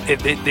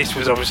 This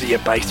was obviously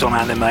based on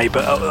anime,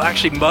 but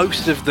actually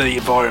most of the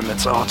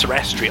environments are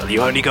terrestrial.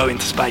 You only go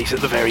into space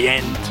at the very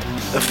end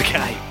of the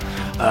game.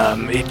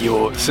 In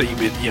your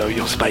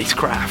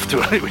spacecraft,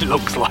 it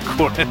looks like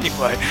one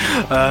anyway.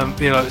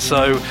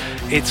 So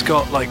it's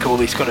got like all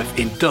these kind of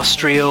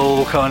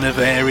industrial kind of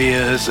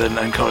areas and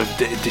kind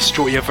of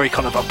destroy a very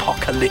kind of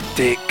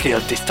apocalyptic,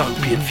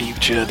 dystopian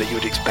future that you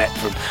would expect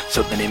from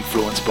something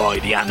influenced by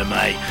the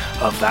anime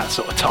of that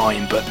sort of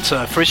time. But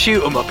for a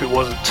shoot 'em up, it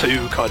wasn't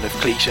too kind of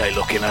cliche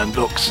looking, and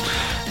looks.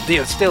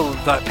 Still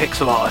that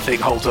pixel art I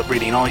think holds up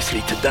really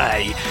nicely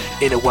today,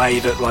 in a way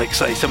that, like,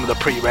 say, some of the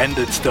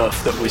pre-rendered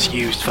stuff that was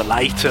used for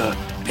later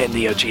in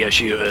Neo Geo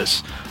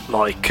shooters,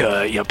 like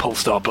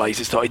Polestar,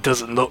 Blazing Star, it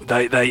doesn't look.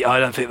 I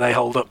don't think they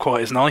hold up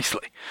quite as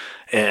nicely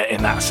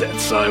in that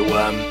sense. So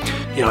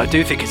I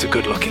do think it's a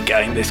good-looking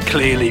game. There's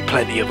clearly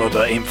plenty of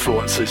other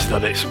influences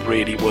that it's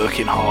really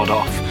working hard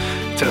off.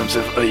 In terms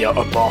of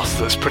a boss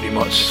that's pretty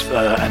much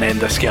an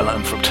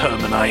endoskeleton from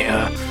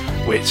Terminator,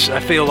 which I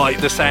feel like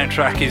the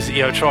soundtrack is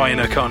trying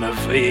to kind of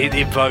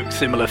evoke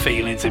similar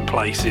feelings in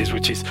places,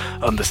 which is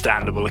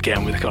understandable,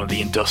 again, with kind of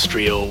the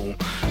industrial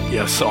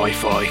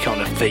sci-fi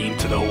kind of theme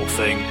to the whole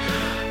thing.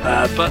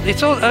 But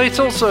it's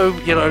also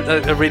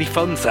a really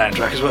fun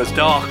soundtrack as well. As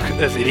dark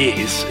as it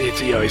is,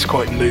 it's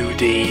quite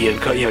moody,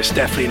 and it's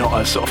definitely not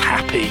as sort of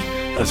happy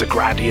as a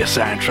Gradius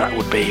soundtrack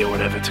would be, or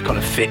whatever, to kind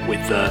of fit with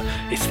the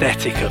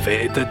aesthetic of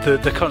it. The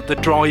kind of the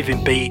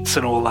driving beats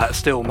and all that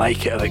still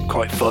make it, I think,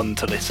 quite fun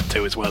to listen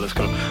to, as well as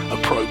kind of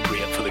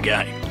appropriate for the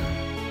game.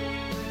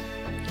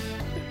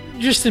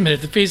 Just a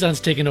minute, the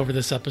Phazon's taking over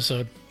this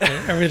episode.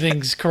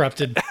 Everything's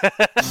corrupted.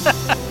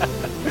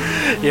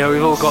 Yeah,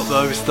 we've all got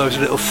those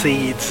little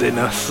seeds in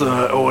us,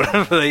 or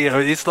whatever.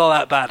 It's not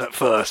that bad at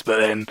first,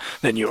 but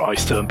then your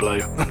eyes turn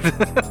blue.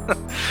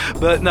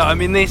 But no, I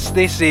mean, this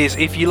is,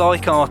 if you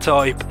like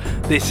R-Type,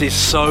 this is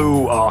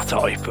so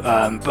R-Type.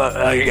 But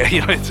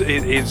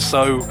it's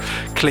so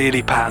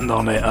clearly patterned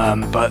on it.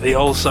 But it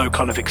also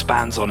kind of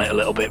expands on it a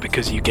little bit,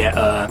 because you get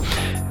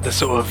the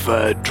sort of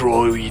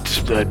droid,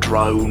 the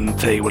drone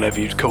thing, whatever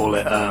you'd call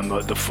it.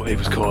 It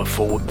was called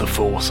the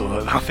Force,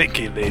 or I think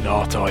in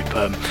R-Type.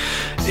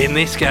 In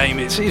this game,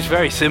 it's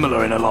very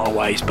similar in a lot of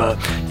ways, but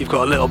you've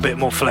got a little bit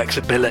more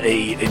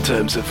flexibility in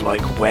terms of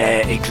like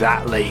where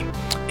exactly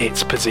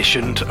it's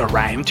positioned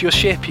around your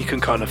ship. You can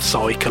kind of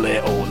cycle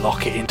it or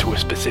lock it into a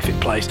specific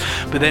place,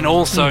 but then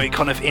also it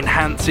kind of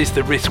enhances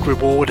the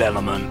risk-reward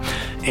element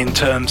in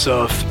terms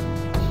of,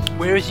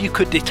 whereas you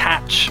could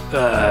detach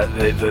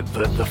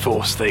the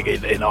Force thing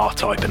in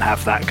R-Type and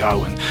have that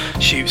go and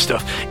shoot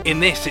stuff, in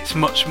this it's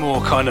much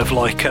more kind of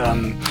like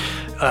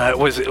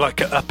was it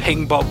like a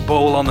ping pong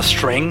ball on a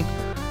string?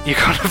 You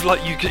kind of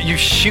like you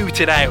shoot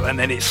it out and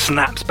then it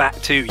snaps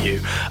back to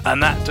you,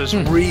 and that does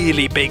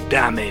really big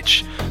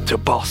damage to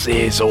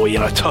bosses or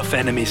tough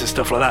enemies and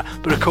stuff like that.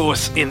 But of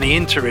course, in the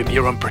interim,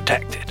 you're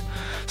unprotected.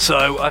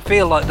 So I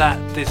feel like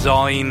that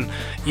design,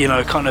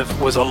 kind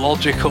of was a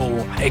logical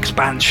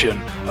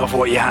expansion of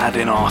what you had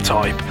in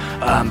R-Type,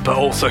 but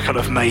also kind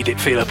of made it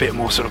feel a bit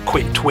more sort of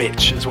quick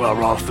twitch as well,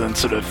 rather than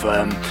sort of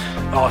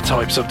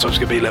R-Type sometimes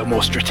can be a little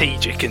more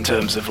strategic in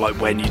terms of like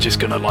when you're just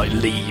going to like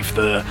leave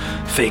the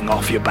thing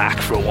off your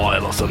back for a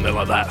while or something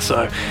like that.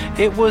 So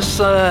it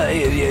was,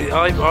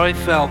 I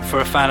felt for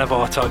a fan of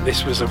R-Type,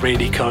 this was a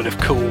really kind of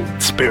cool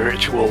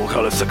spiritual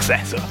kind of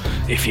successor,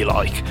 if you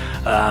like,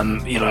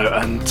 and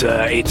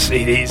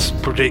it is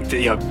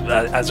predicted,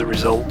 as a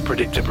result,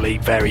 predictably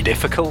very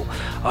difficult.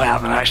 I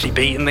haven't actually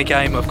beaten the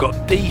game. I've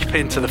got deep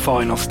into the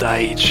final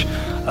stage,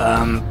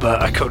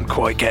 but I couldn't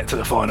quite get to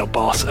the final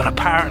boss, and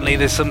apparently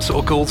there's some sort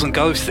of ghouls and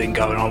ghosts thing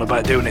going on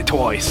about doing it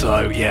twice,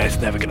 so yeah, it's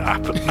never gonna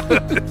happen.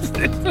 It's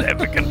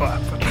never gonna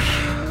happen.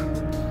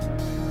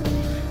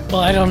 Well,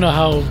 I don't know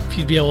how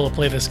you'd be able to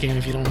play this game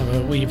if you don't have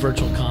a Wii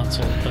Virtual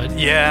Console, but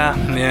yeah.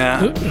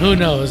 Who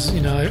knows?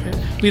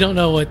 We don't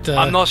know what.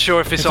 I'm not sure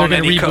if it's on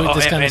any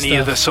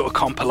of the sort of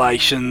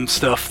compilation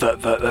stuff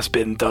that's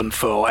been done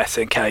for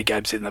SNK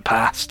games in the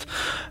past.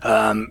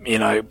 But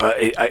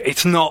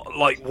it's not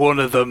like one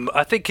of them.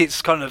 I think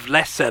it's kind of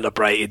less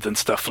celebrated than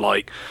stuff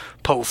like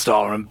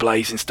Polestar and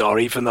Blazing Star,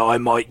 even though I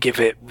might give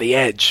it the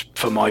edge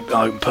for my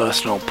own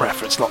personal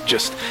preference, not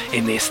just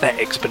in the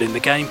aesthetics but in the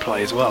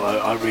gameplay as well.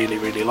 I really,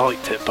 really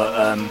liked it, but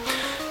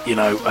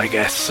I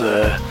guess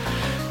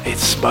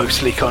it's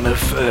mostly kind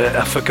of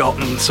a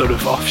forgotten sort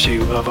of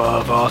offshoot of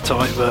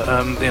R-Type, but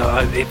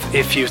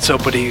if you're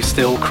somebody who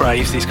still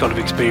craves these kind of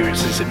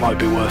experiences, it might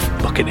be worth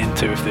looking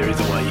into if there is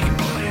a way you can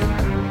play it.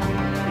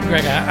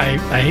 Greg,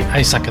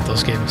 I suck at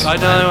those games. I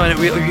know, and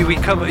we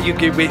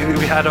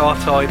had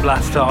R-Type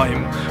last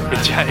time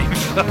with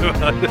James.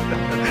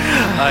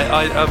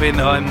 I mean,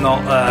 I'm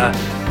not.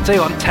 I tell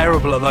you, I'm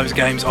terrible at those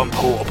games on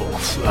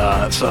portables.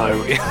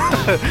 So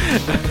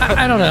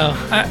I don't know.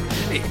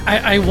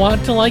 I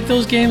want to like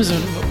those games,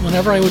 and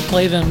whenever I would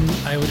play them,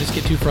 I would just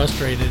get too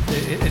frustrated.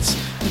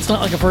 It's not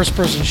like a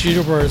first-person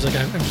shooter where it's like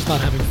I'm just not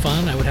having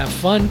fun. I would have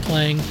fun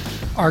playing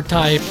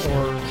R-Type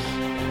or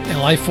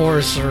Life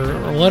Force or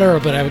whatever,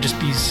 but I would just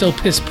be so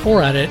piss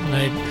poor at it,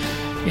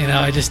 and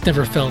I just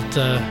never felt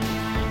the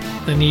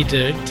need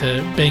to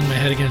bang my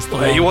head against the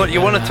wall.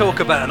 You want to talk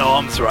about an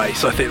arms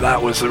race? I think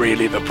that was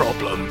really the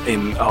problem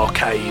in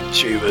arcade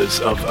shooters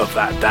of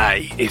that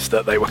day, is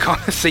that they were kind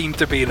of seemed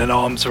to be in an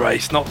arms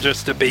race, not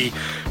just to be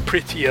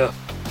prettier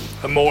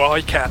and more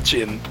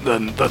eye-catching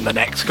than the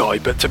next guy,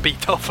 but to be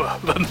tougher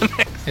than the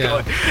next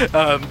guy.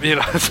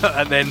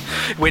 And then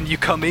when you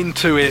come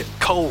into it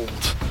cold,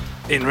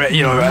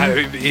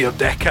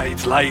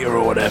 decades later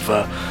or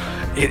whatever,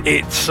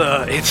 it's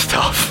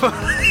tough.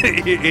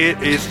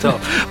 It is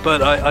tough,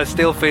 but I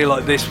still feel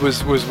like this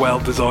was well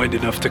designed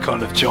enough to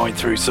kind of shine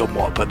through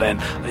somewhat. But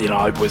then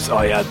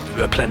I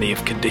had plenty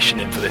of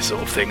conditioning for this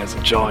sort of thing as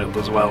a child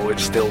as well, which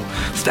still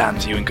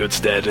stands you in good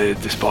stead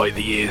despite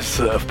the years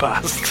that have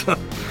passed.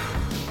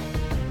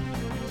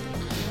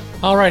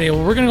 Alrighty,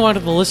 well, we're going to go on to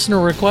the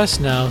listener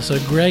request now. So,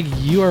 Greg,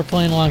 you are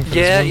playing along for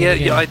this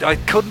Yeah. I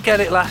couldn't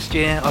get it last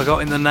year. I got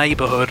in the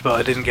neighbourhood, but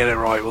I didn't get it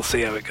right. We'll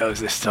see how it goes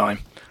this time.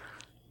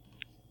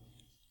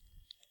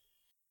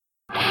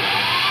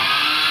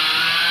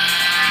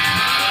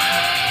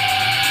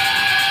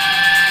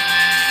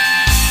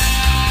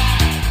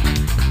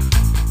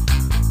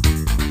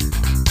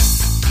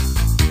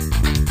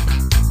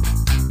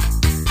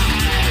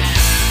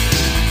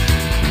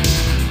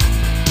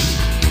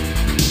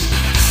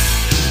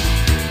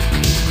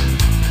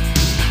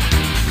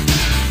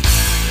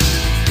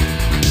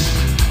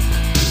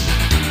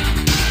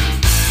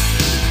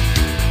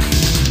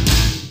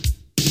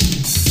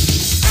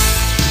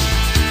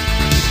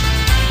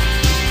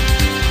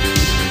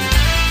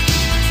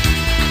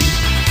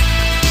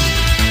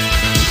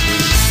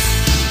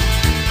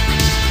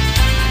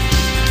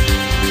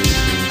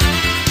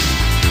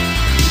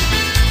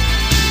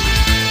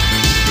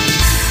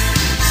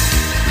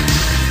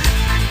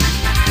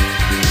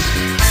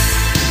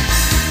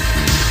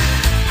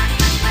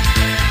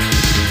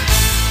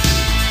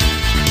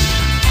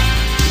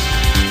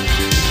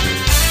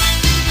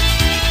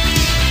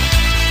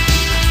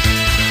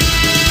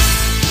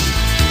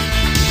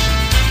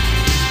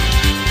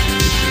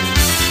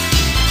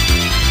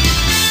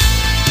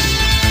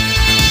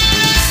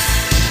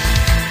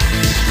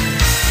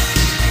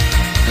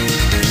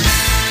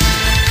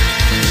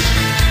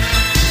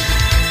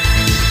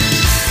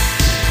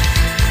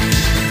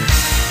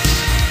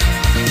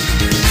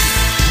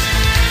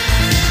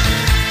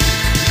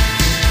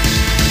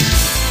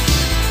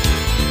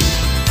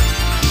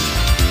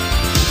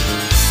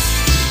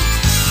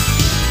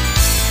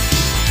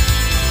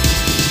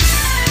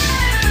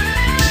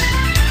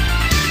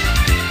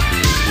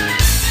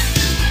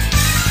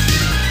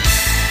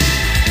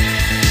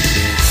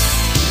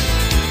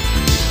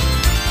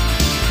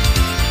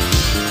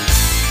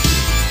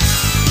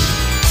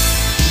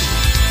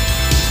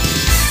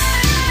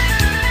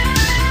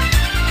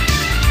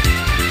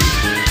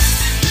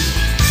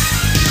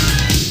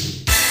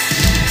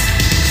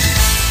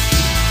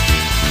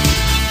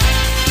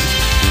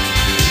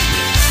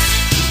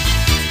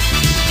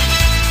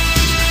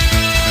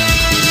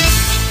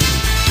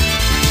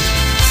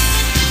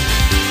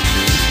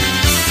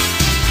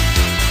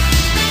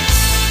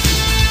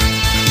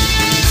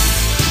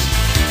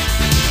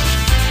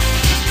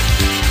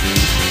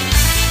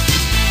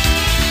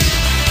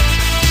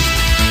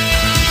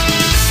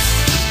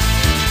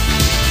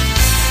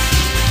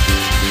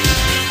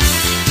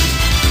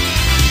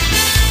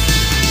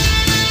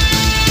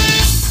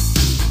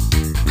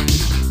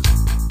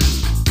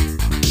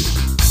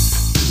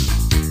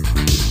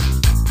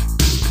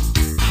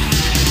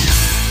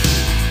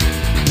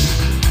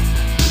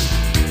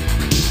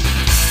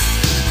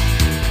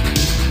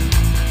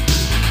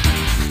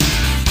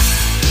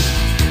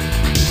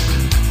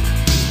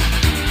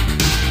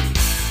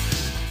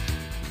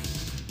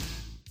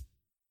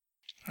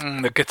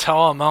 The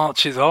guitar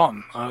marches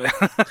on.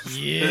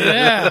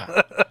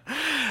 Yeah.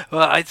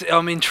 Well,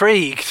 I'm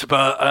intrigued,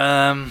 but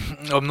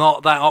I'm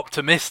not that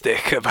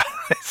optimistic about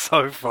it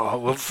so far.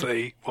 We'll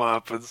see what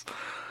happens.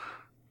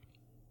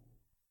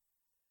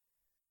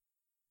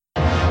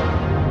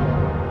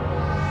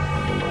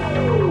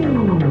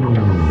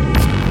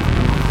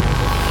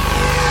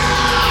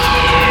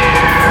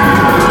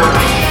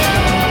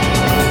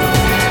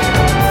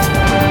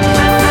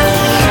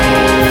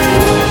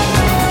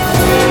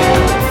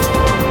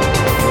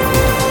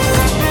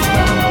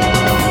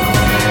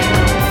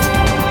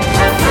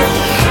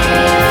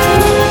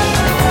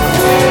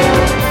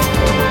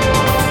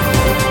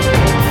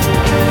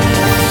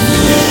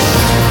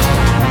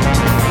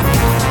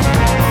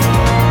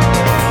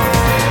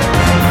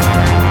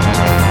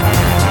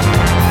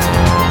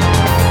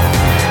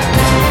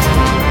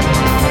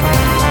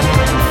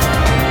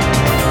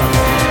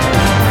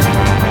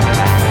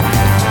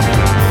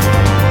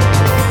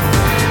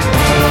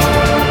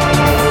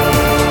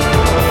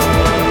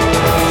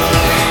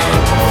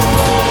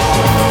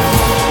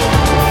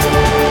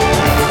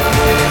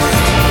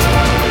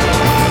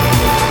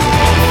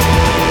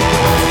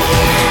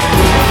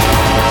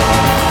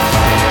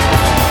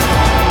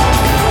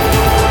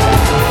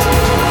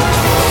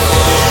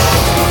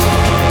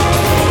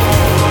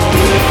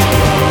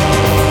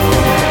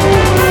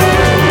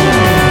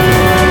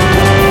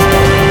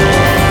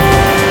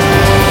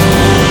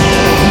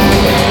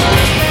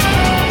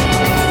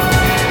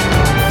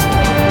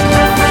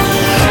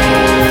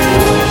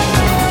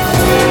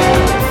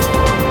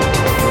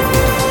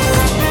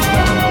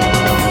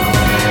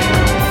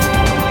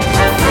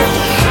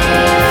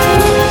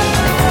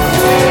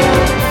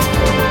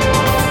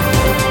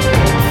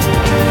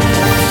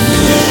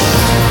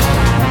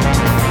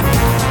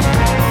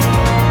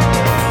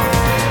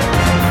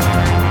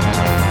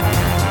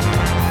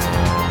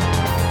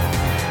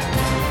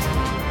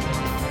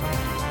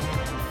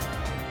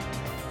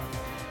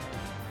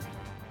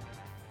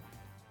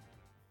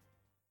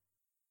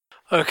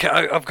 Okay,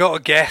 I've got a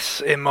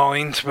guess in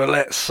mind, but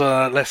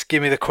let's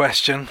give me the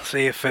question.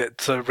 See if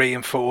it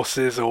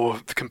reinforces or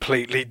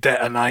completely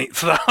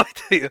detonates that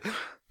idea.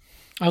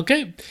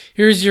 Okay,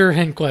 here's your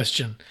hint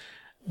question.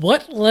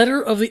 What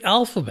letter of the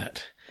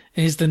alphabet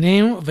is the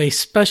name of a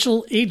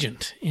special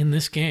agent in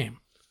this game?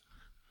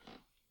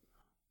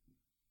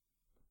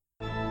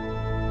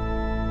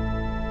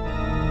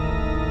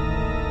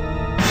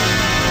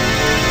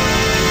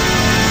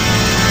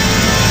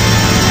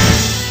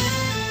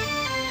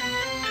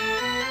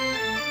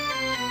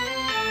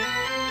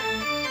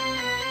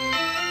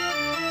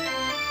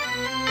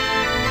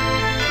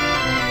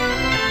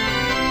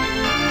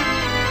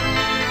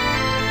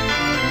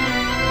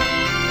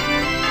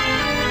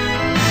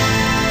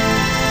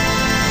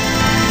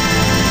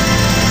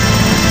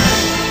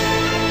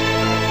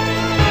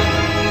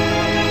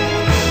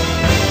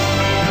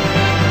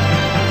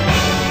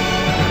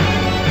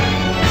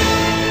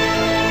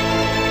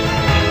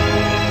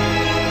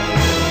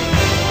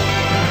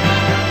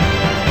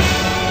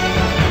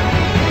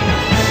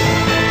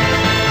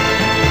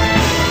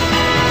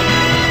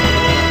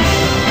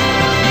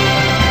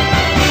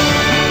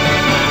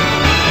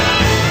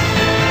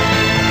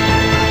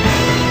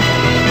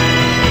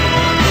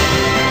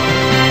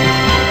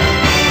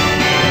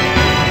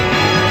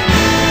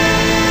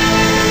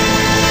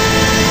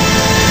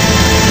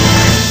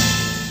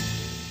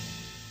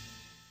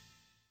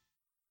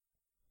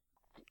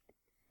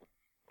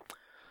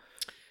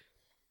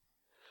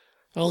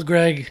 Well,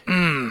 Greg.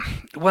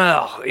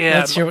 Well, yeah.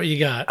 Let's hear what you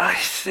got. I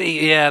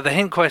see. Yeah, the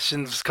hint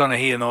question's kind of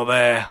here nor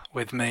there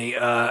with me.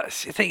 The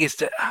thing is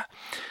that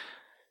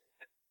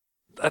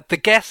the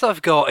guess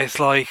I've got is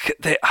like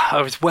that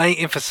I was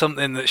waiting for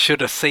something that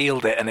should have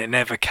sealed it and it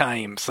never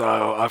came,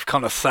 so I've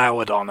kind of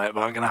soured on it,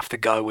 but I'm going to have to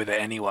go with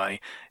it anyway.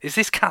 Is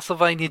this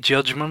Castlevania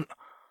Judgment?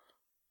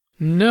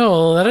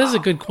 No, that is a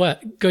good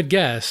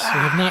guess. We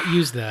have not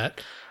used that.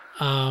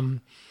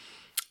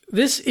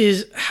 This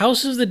is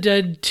House of the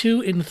Dead 2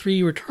 and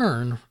 3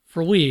 Return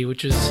for Wii,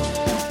 which is,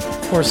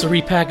 of course, a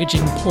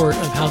repackaging port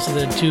of House of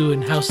the Dead 2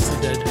 and House of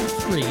the Dead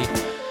 3.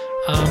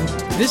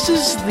 This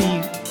is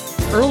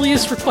the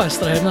earliest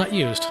request that I have not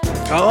used.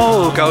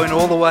 Going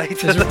all the way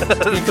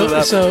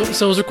to So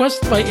it was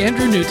requested by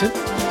Andrew Newton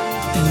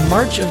in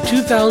March of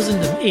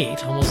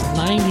 2008, almost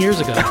 9 years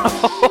ago.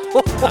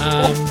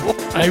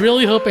 I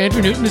really hope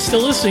Andrew Newton is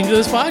still listening to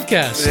this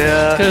podcast.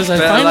 Yeah, because I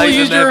finally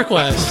used your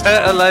request.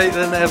 Better late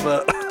than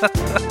ever.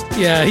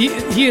 Yeah,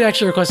 he had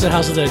actually requested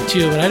House of the Dead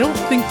 2, but I don't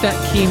think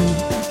that came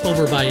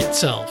over by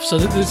itself. So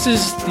this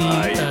is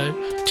the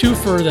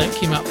twofer that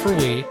came out for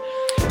Wii.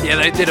 Yeah,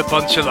 they did a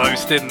bunch of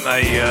those, didn't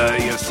they?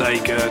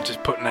 Sega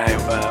just putting out,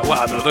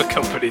 and other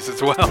companies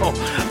as well.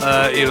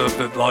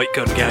 The light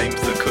gun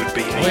games that could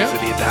be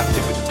easily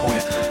adapted with the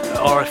point.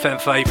 RFM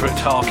favourite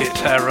Target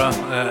Terror,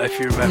 if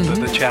you remember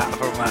the chat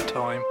from that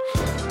time.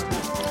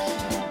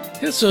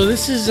 Yeah, so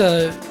this is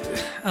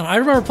I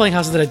remember playing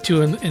House of the Dead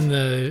 2 in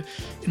the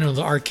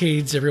the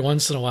arcades every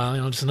once in a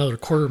while. Just another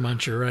quarter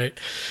muncher, right?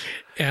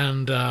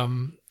 And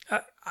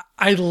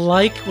I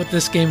like what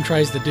this game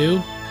tries to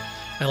do.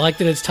 I like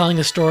that it's telling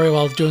a story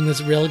while doing this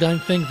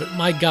railgun thing, but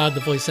my god, the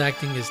voice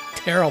acting is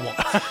terrible.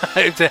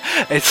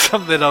 It's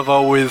something I've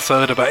always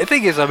heard about. The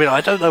thing is, I mean,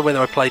 I don't know whether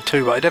I played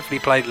 2, but I definitely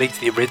played at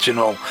least the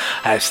original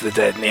House of the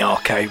Dead in the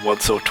arcade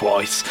once or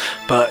twice.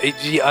 But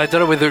I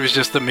don't know whether it was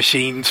just the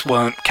machines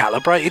weren't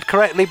calibrated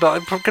correctly,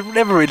 but I could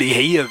never really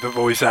hear the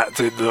voice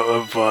acting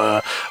of,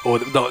 I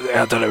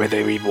don't know whether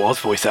it even was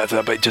voice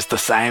acting, but just the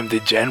sound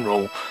in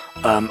general.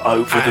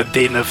 Over the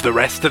din of the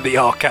rest of the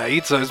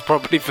arcade, so it's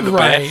probably for the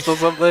best or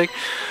something.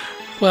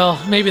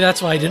 Well, maybe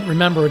that's why I didn't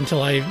remember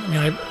until I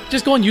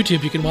just go on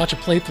YouTube. You can watch a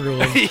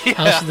playthrough of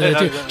House of the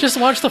Dead 2. Just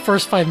watch the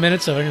first 5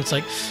 minutes of it, and it's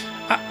like,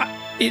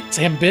 it's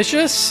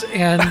ambitious,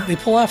 and they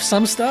pull off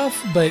some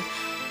stuff, but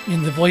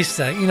in the voice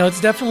set, it's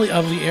definitely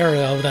of the era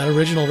of that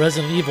original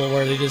Resident Evil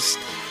where they just...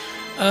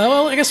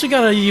 well, I guess we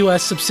got a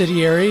U.S.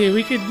 subsidiary.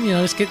 We could,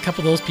 just get a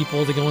couple of those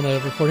people to go in a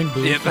recording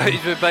booth.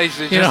 Yeah,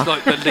 basically just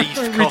like the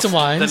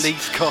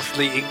least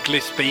costly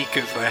English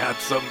speakers they had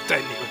some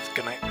tenuous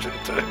connection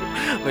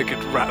to. They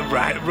could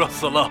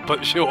rustle up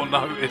at short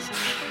notice.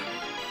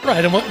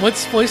 Right, and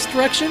what's voice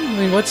direction? I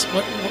mean,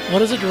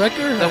 what is a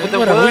director? The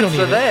words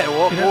are there.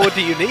 What more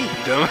do you need?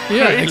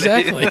 Yeah,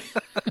 exactly.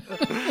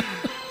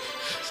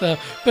 So,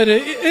 but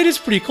it is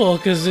pretty cool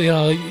because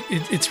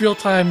it's real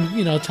time.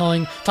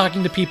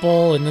 Talking to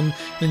people, and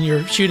then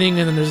you're shooting,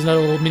 and then there's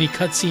another little mini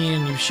cutscene,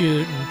 and you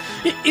shoot, and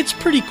it's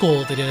pretty cool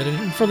what they did.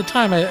 And for the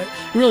time, it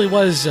really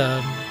was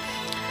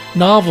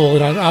novel,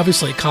 and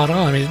obviously it caught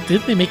on. I mean,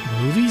 didn't they make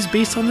movies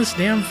based on this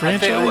damn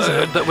franchise?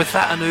 Was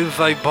that an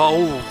Uwe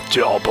Boll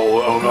job,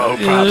 or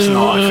perhaps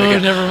not? I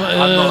forget. Never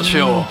mind.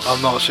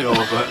 I'm not sure,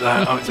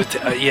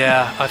 but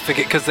yeah, I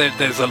forget because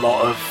there's a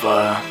lot of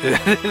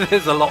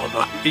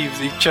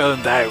he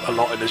churned out a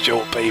lot in a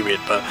short period,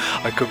 but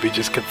I could be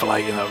just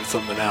conflating that with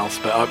something else.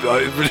 But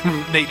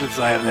needless to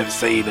say, I've never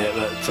seen it.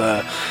 But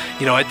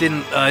I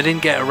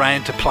didn't get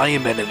around to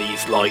playing many of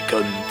these light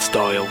gun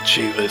style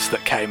shooters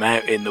that came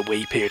out in the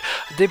Wii period.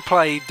 I did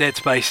play Dead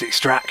Space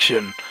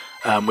Extraction,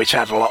 which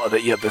had a lot of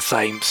the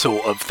same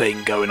sort of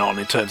thing going on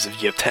in terms of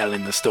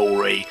telling the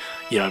story,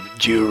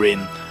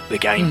 during the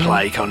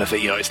gameplay kind of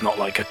thing. It's not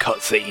like a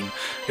cutscene.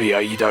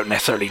 You don't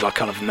necessarily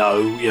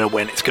know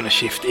when it's going to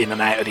shift in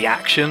and out of the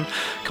action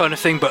kind of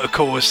thing. But of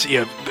course,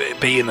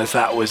 being as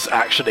that was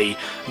actually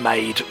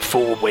made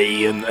for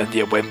Wii,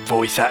 and when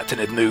voice acting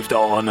had moved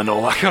on and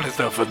all that kind of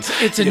stuff, and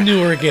it's a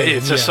newer game.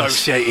 It's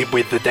associated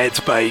with the Dead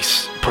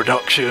Space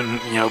production,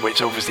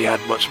 which obviously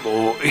had much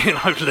more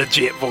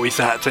legit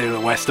voice acting,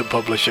 a Western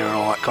publisher and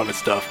all that kind of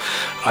stuff.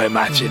 I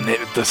imagine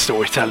the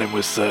storytelling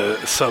was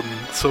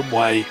some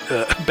way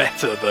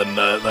better than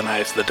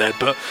House of the Dead,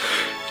 but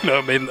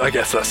I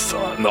guess that's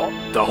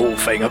not the whole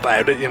thing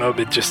about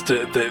it. Just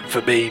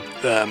for me,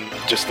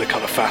 just the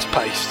kind of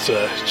fast-paced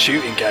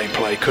shooting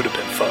gameplay could have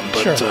been fun,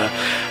 but sure.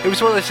 It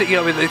was one of those things,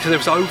 because there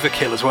was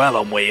Overkill as well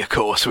on Wii, of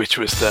course, which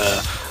was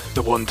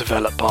the one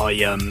developed by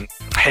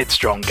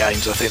Headstrong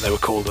Games, I think they were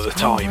called at the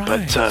time,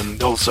 but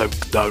also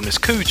known as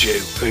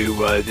Kuju,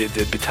 who did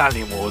the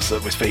Battalion Wars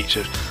that was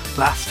featured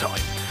last time.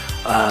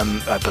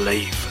 I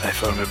believe,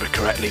 if I remember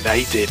correctly,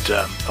 they did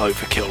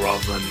Overkill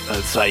rather than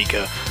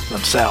Sega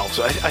themselves.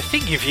 I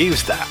think you've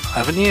used that,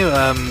 haven't you?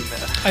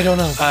 I don't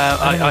know.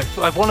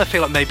 I want to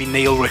feel like maybe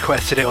Neil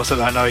requested it or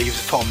something. I know he was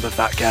fond of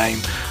that game,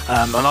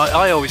 and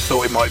I always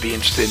thought it might be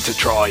interesting to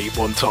try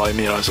one time,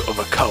 sort of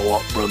a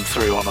co-op run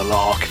through on a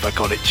lark if I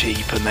got it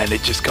cheap, and then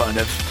it just kind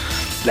of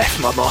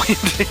left my mind,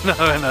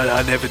 and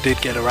I never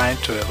did get around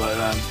to it.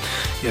 But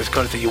it's the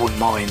kind of thing you wouldn't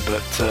mind,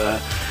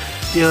 but.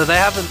 They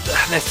haven't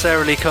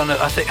necessarily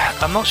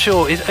I'm not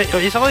sure.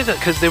 It's either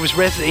because there was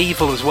Resident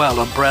Evil as well,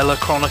 Umbrella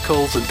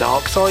Chronicles and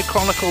Darkside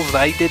Chronicles.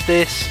 They did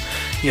this.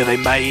 They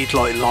made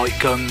light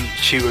gun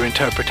shooter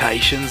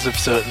interpretations of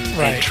certain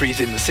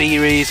entries in the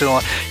series, and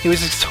all. It was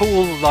this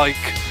whole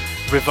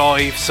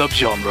revived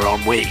subgenre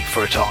on Wii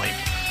for a time.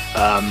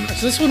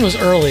 So this one was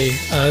early.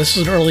 This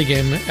was an early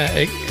game.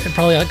 It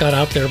probably got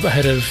out there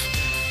ahead of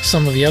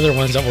some of the other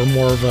ones that were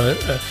more of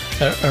a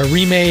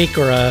remake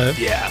or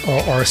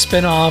a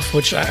spin-off,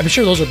 which I'm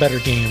sure those are better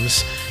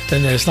games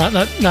than this. Not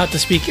to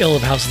speak ill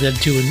of House of the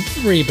Dead 2 and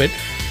 3, but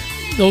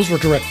those were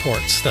direct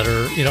ports that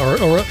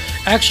are, or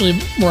actually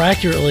more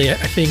accurately, I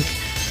think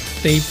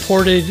they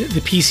ported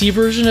the PC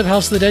version of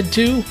House of the Dead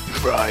 2 to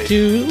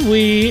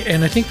Wii,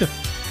 and I think the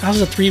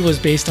House of the 3 was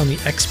based on the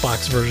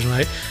Xbox version.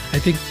 I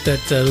think that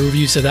the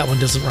review said that one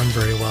doesn't run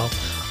very well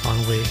on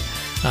Wii.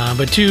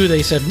 But 2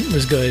 they said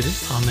was good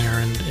on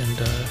there,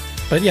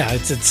 but yeah,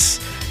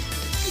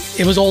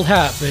 it was old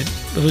hat, but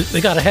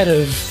they got ahead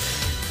of.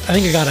 I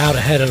think it got out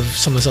ahead of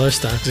some of this other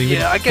stuff. I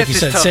guess like you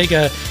said,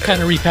 Sega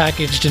kind of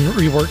repackaged and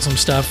reworked some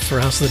stuff for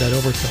House of the Dead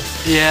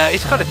Overkill. Yeah,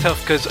 it's kind of tough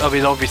because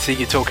obviously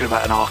you're talking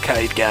about an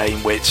arcade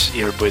game which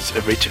was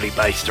originally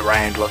based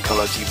around,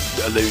 as you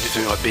alluded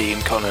to,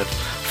 being kind of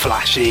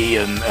flashy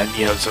and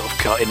sort of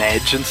cutting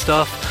edge and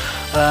stuff.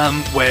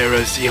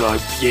 Whereas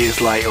years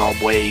later on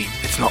Wii,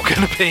 it's not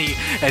going to be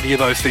any of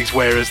those things.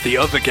 Whereas the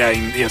other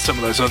game, some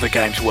of those other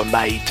games were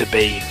made to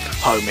be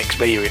home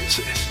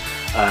experiences.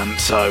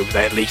 So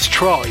they at least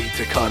tried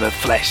to kind of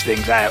flesh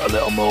things out a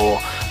little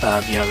more.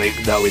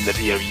 Knowing that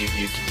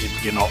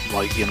you're not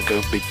like going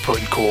to be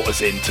putting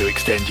quarters in to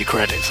extend your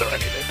credits or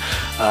anything.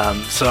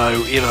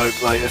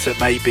 Like I said,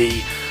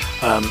 maybe.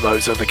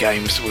 Those other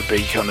games would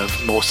be kind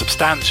of more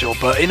substantial,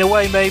 but in a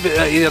way, maybe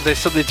there's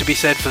something to be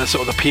said for the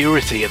sort of the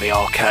purity of the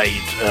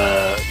arcade,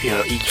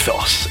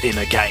 ethos in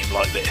a game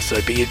like this. So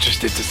I'd be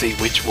interested to see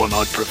which one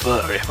I'd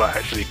prefer if I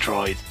actually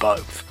tried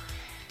both.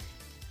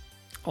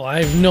 Well,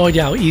 I have no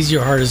idea how easy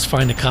or hard it is to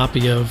find a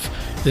copy of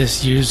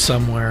this used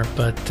somewhere,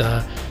 but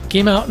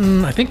came out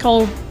in I think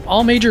all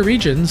major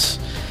regions.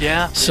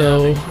 Yeah.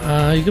 So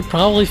you could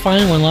probably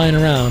find one lying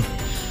around.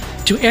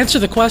 To answer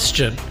the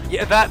question.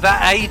 Yeah,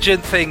 that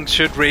agent thing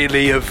should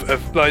really have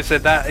like I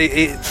said, that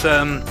it's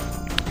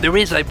there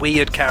is a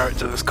weird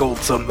character that's called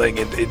something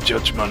in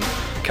Judgment,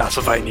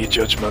 Castlevania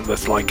Judgment,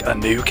 that's like a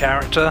new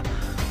character.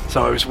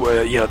 So I was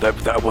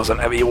that wasn't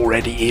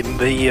already in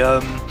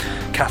the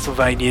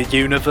Castlevania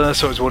universe.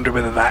 So I was wondering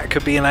whether that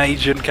could be an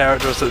agent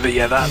character or something. But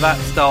yeah, that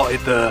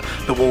started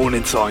the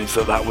warning signs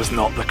that was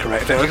not the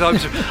correct thing.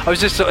 I was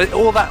just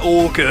all that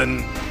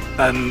organ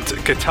and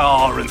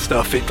guitar and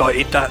stuff,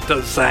 that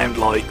does sound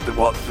like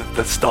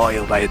the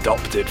style they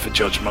adopted for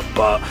Judgment,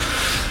 but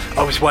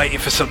I was waiting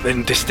for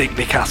something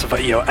distinctly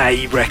Castlevania,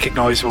 a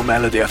recognisable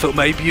melody. I thought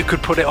maybe you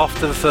could put it off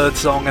to the third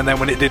song, and then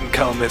when it didn't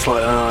come, it's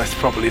like, oh, it's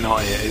probably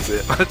not it, is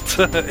it? But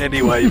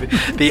anyway,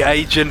 the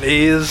agent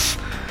is...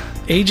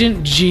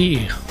 Agent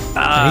G.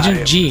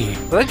 Agent G.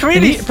 Well,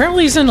 really...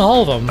 apparently he's in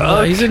all of them.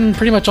 Okay. He's in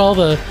pretty much all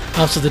the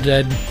House of the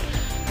Dead,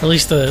 or at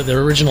least the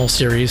original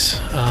series.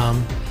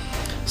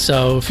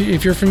 So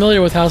if you're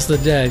familiar with House of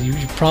the Dead,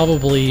 you've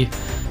probably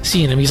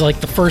seen him. He's like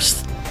the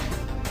first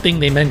thing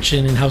they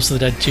mention in House of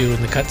the Dead 2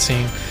 in the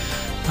cutscene.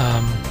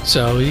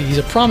 So he's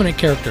a prominent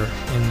character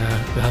in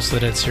the House of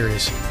the Dead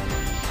series.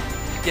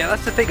 Yeah,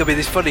 that's the thing. I mean,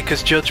 it's funny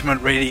because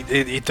Judgment really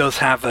it does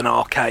have an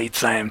arcade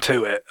sound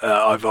to it.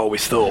 I've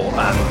always thought,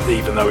 and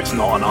even though it's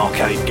not an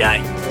arcade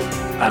game,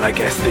 and I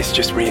guess this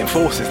just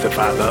reinforces the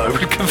fact that I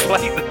would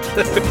conflate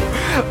the two.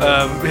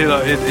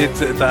 It's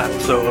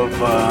that sort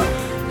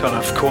of. Kind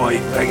of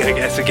quite, I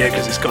guess again,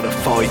 because it's got to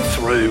fight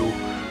through,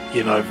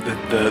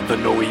 the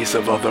noise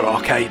of other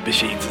arcade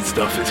machines and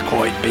stuff. It's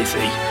quite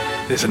busy,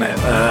 isn't it?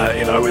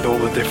 With all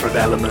the different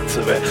elements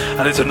of it. And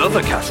there's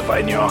another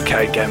Castlevania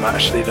arcade game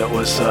actually that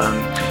was, I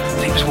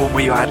think it was one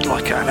where you had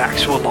like an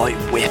actual like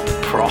whip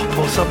prop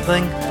or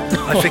something.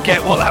 I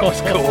forget what that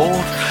was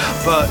called,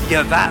 but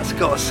yeah, that's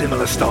got a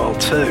similar style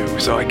too.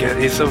 So I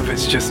guess some of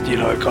it's just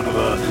kind of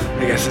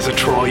I guess it's a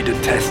tried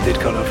and tested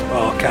kind of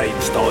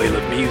arcade style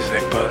of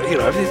music. But it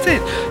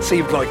did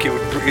seem like it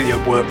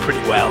would work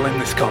pretty well in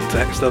this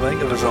context. I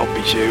think of a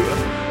zombie shooter.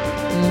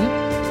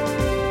 Mm-hmm.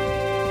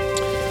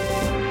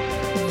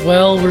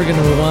 Well, we're going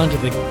to move on to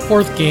the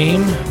fourth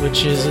game,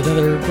 which is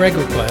another Greg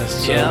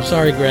request. So, yeah.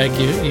 Sorry, Greg,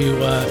 you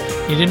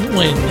didn't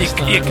win this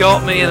time. You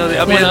got me.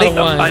 I mean,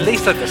 at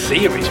least I had the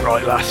series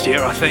right last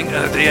year, I think.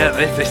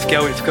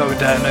 It's going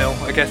downhill.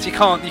 I guess you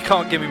can't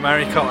give me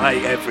Mario Kart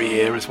 8 every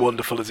year, as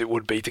wonderful as it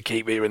would be to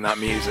keep hearing that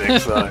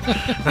music. So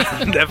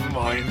never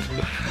mind.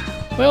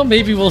 Well,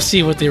 maybe we'll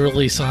see what they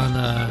release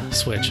on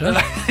Switch.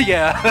 Huh?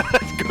 Yeah,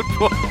 that's a good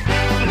point.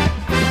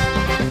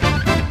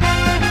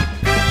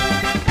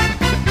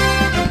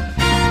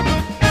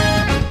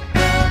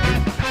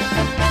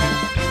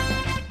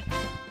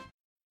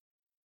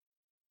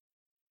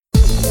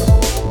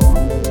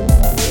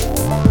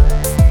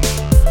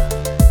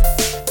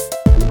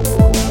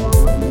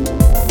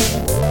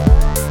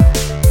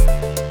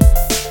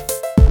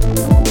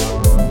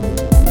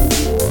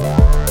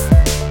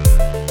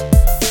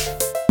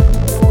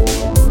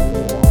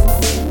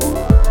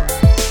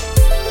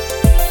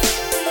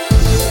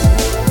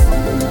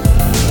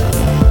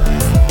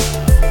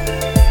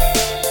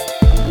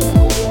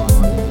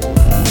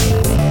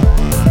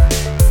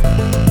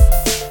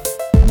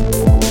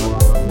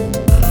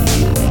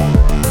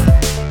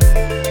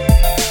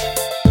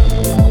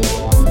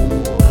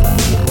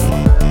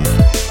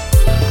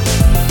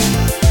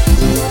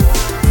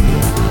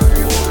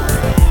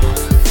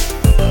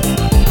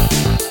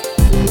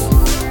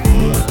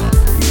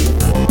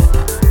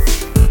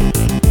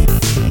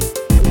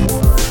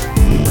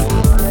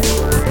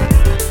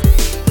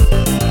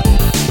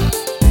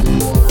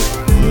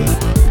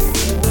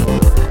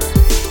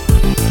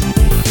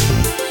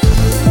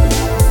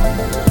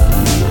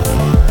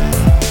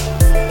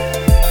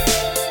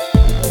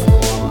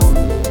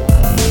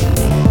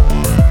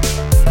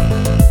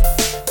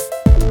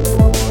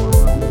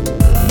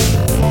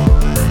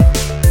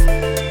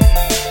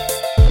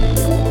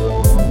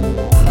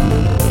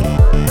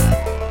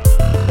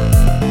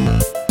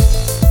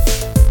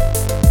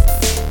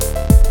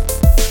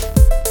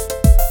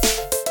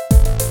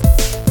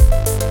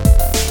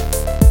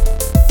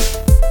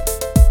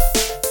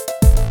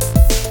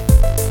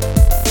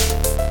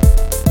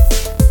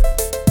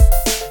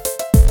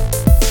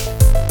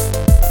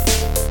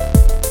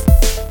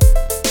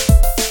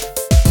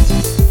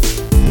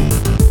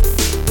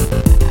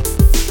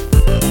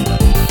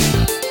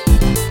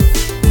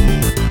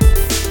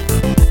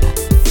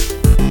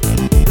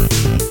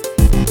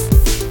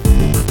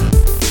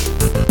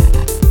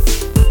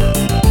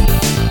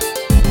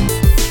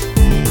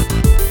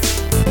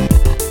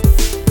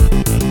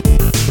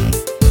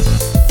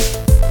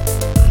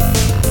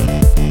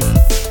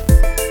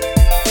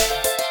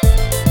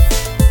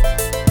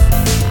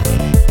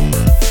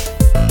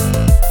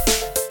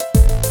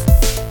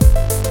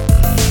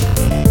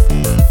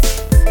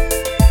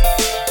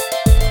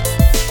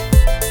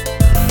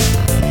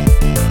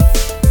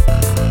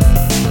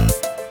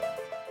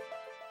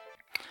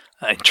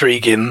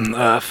 intriguing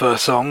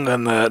first song,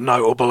 and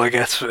notable, I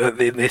guess,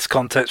 in this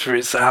context for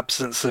its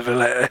absence of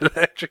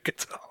electric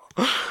guitar.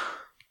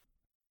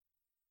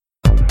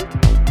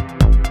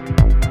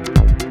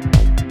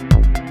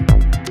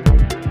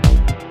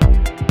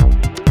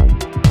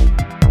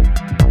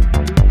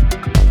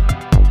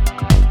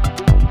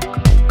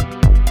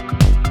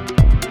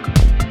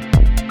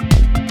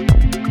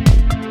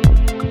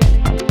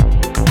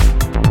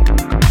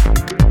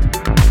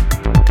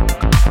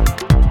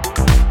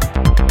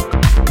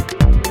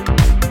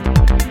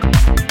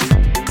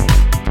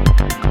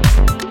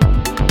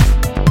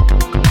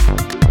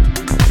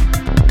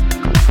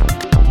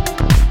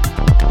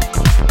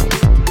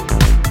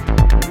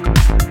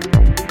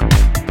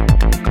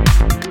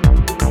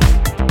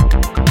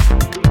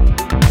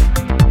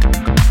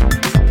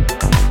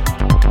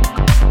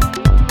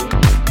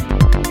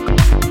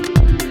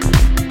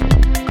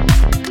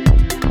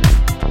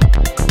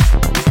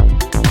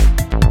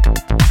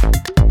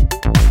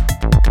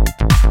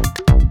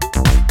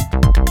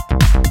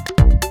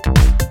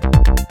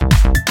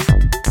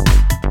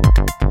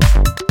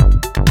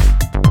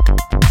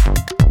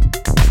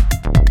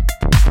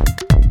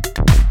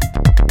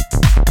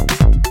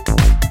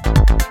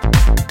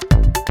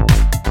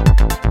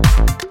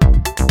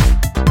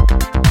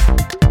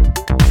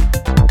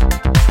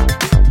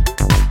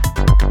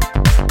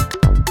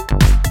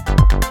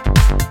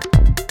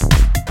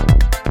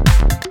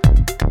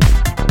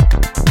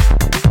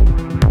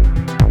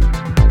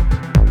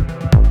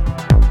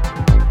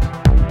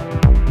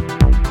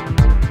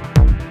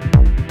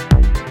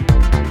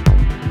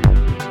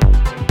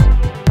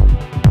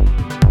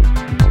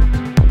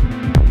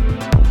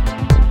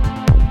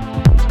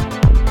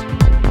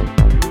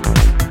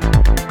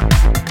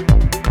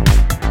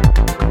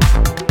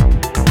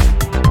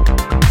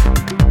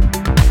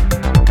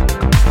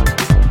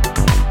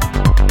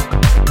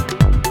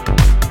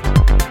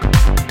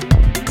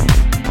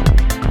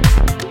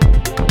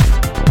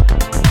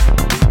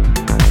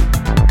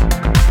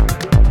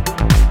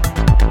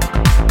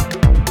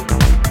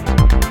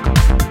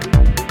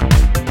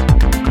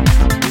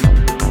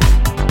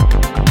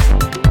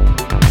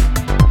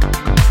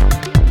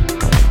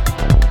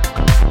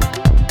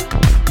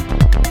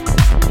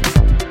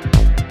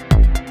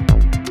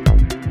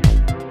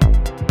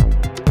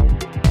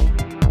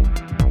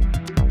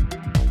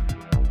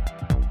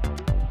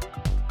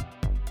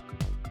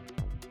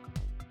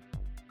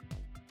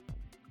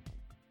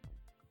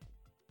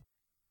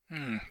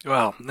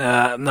 Well,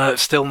 no,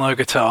 still no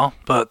guitar,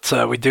 but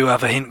we do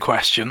have a hint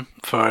question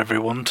for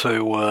everyone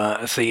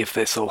to see if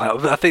this will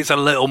help. I think it's a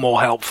little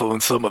more helpful than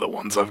some of the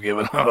ones I've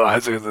given,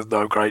 otherwise there's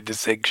no great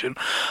distinction.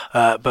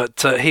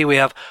 But here we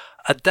have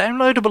a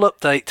downloadable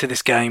update to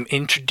this game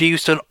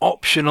introduced an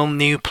optional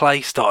new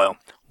playstyle.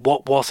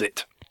 What was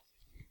it?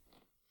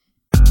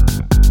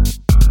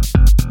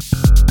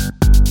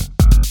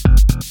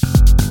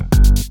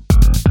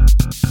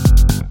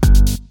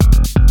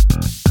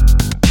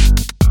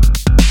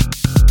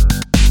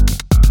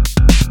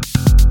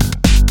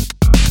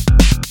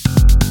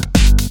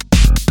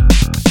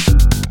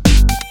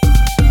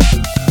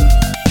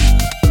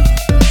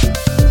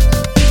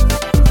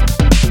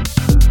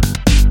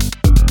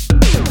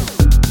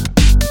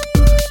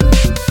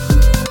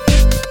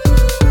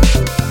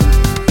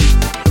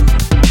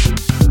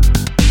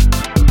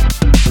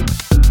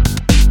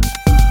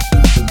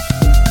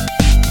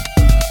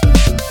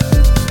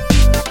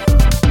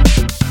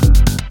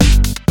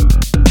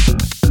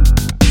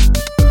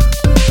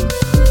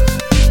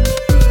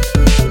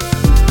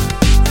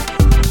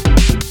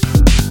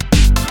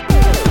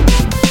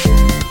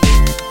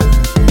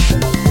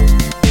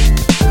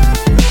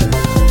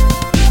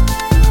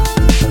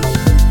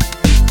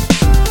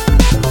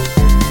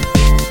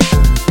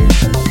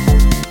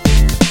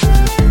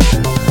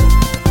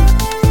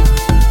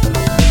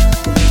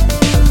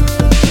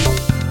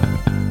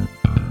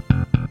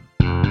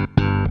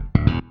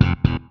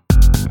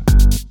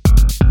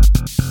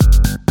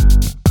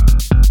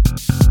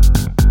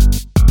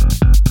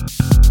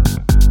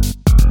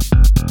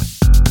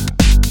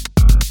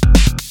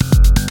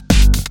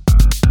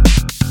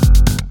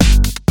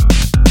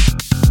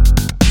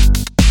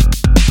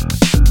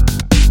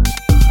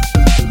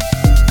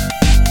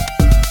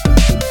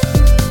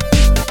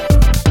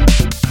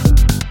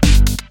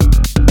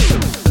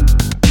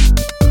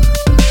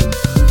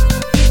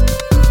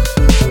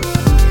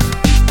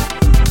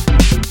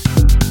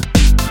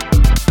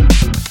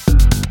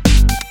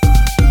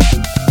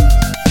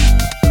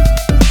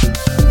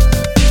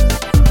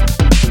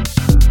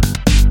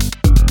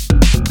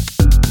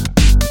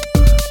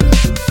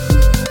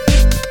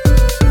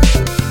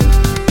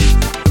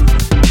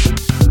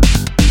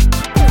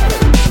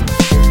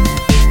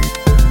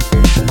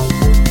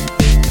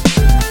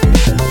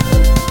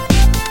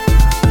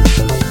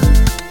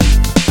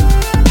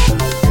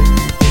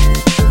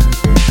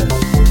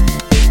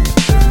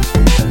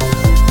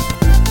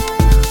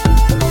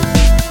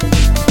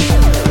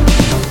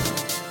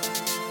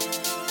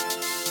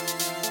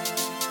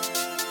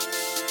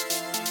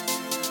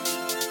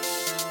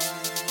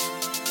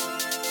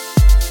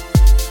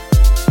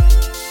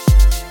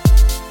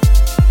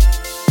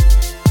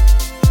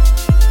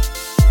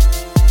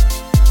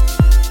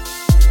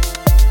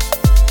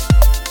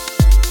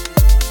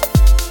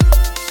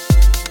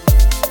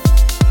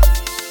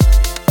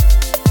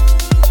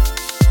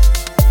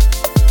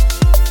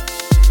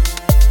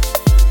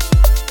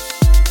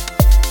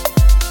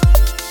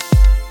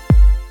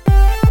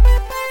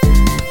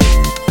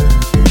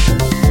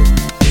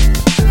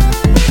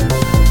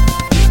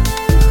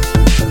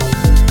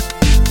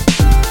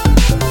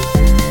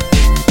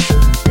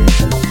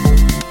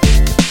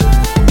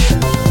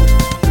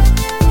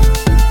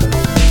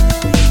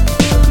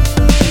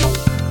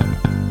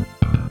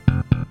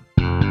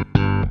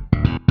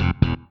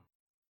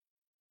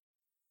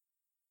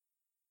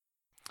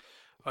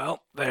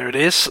 there it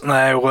is.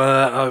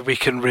 Now we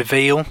can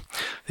reveal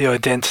the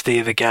identity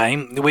of the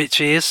game,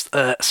 which is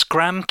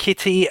Scram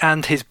Kitty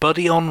and His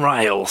Buddy on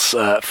Rails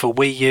for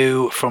Wii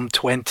U from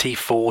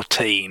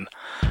 2014.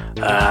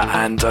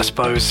 And I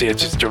suppose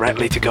just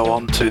directly to go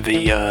on to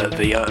the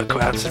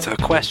answer to the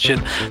question,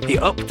 the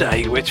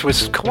update, which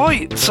was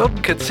quite some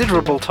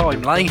considerable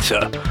time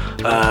later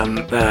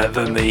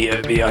than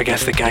the I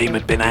guess the game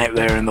had been out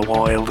there in the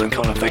wild, and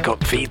kind of they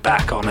got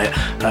feedback on it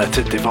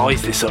to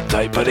devise this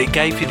update, but it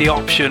gave you the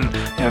option,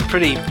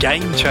 pretty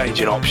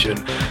game-changing option,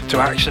 to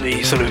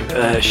actually sort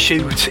of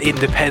shoot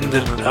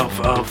independent of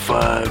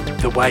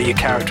the way your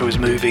character was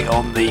moving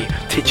on the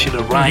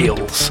titular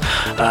rails.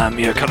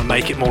 Kind of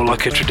make it more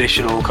like a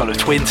traditional kind of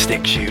twin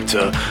stick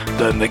shooter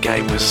than the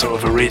game was sort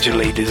of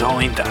originally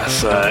designed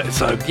as. That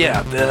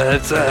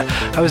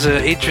was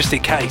an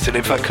interesting case, and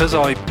in fact, because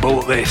I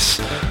bought this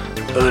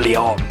early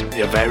on,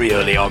 very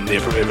early on,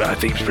 I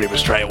think pretty much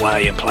straight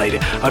away, and played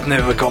it, I've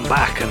never gone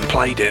back and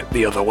played it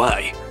the other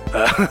way.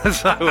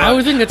 I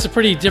would think it's a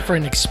pretty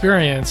different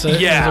experience.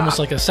 It's almost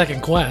like a second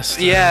quest.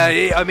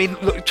 Yeah, I mean,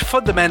 look,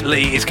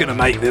 fundamentally, it's going to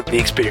make the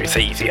experience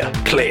easier.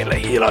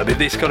 Clearly,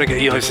 this got to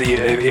get. See,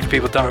 if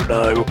people don't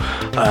know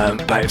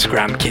about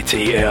Scram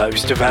Kitty, it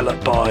was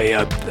developed by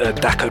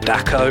Dako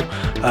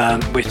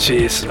Dako, which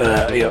is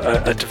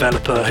a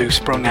developer who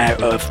sprung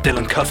out of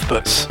Dylan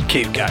Cuthbert's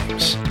Cube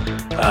Games.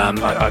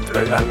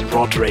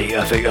 Rodri,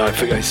 I think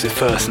it's the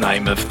first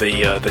name of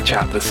the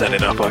chap that set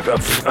it up. I'm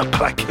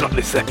blanking on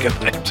his second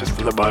name just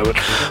at the moment,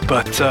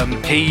 but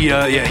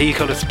he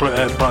kind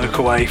of broke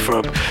away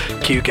from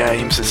Q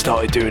Games and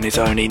started doing his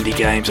own indie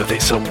games. I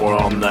think some were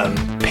on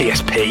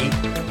PSP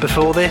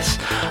before this,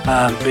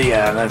 and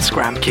then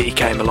Scram Kitty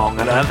came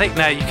along, and I think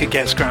now you could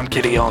get Scram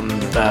Kitty on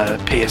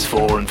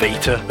PS4 and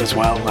Vita as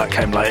well. That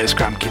came later,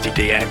 Scram Kitty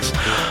DX,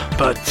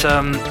 but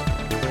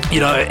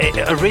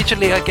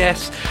originally, I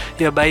guess,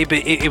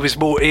 maybe it was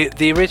more.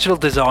 The original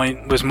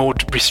design was more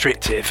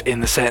restrictive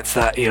in the sense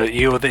that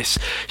you're this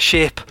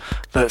ship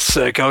that's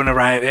going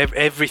around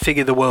everything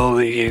in the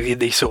world in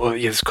these sort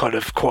of kind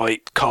of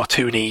quite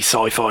cartoony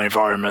sci-fi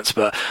environments,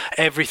 but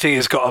everything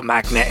has got a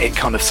magnetic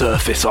kind of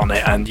surface on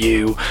it, and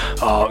you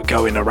are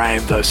going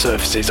around those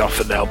surfaces.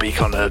 Often they'll be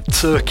kind of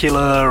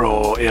circular,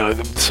 or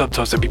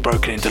sometimes they'll be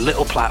broken into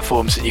little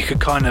platforms that you could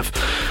kind of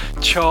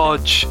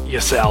charge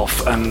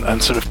yourself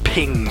and sort of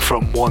ping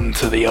from one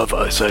to the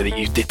other, so that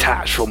you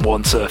detach from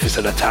one surface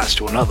and attach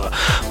to another.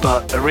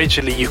 But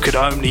originally you could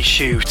only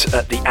shoot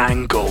at the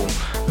angle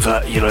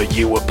that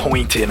you were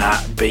pointing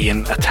at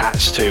being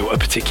attached to a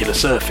particular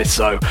surface.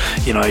 So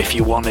if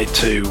you wanted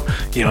to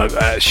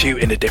shoot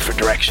in a different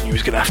direction, you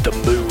was going to have to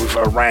move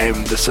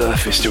around the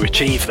surface to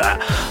achieve that.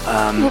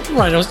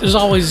 Right, it was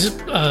always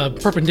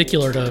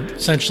perpendicular to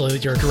essentially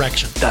your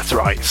direction. That's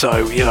right.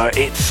 So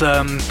it's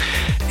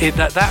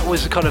that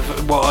was kind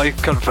of what I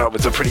kind of felt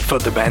was a pretty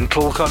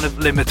fundamental kind of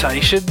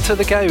limitation to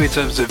the game in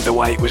terms of the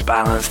way it was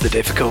balanced, the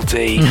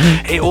difficulty.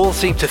 It all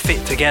seemed to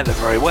fit together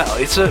very well.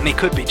 It certainly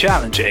could be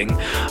challenging,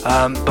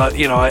 but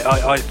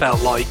I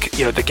felt like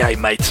the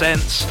game made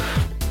sense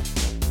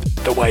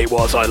the way it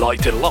was. I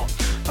liked it a lot.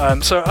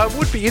 So I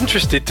would be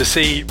interested to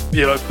see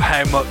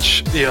how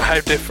much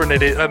how different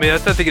it is. I mean, I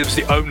don't think it was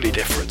the only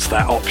difference,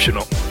 that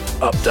optional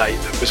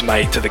update that was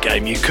made to the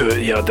game. You could,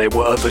 there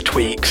were other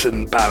tweaks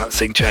and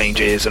balancing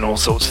changes and all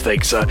sorts of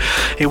things. So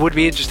it would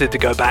be interested to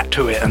go back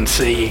to it and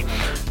see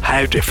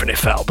how different it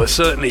felt. But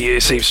certainly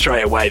it seems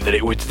straight away that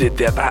it would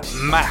that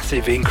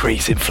massive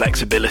increase in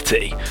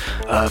flexibility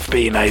of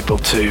being able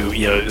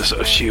to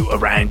sort of shoot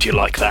around you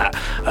like that.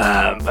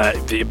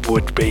 It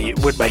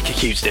would make a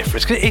huge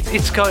difference.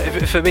 It's kind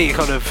of, for me, it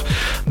kind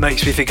of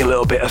makes me think a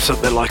little bit of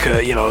something like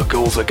a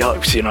Ghouls or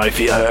Ghosts.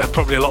 If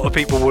probably a lot of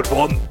people would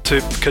want to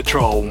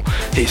control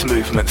his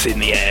movements in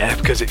the air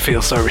because it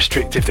feels so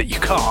restrictive that you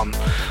can't,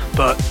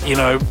 but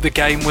the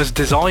game was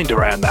designed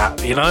around that,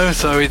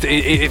 so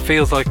it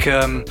feels like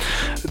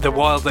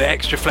the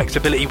extra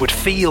flexibility would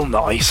feel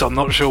nice. I'm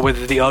not sure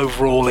whether the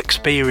overall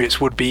experience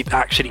would be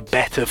actually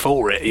better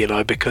for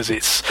it, because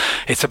it's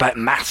about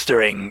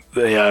mastering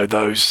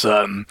those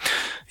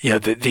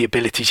the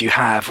abilities you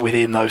have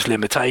within those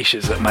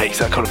limitations that makes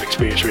that kind of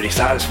experience really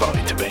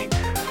satisfying to me.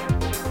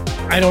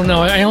 I don't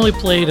know. I only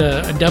played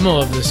a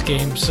demo of this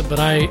game, but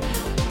I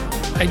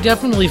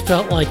definitely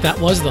felt like that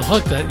was the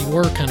hook, that you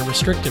were kind of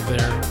restrictive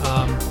there.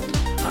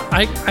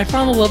 I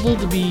found the level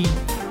to be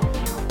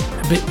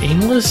a bit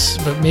aimless,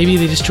 but maybe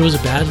they just chose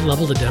a bad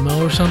level to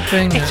demo or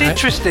something. It's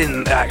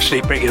interesting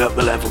actually bringing up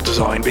the level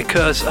design,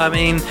 because I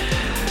mean,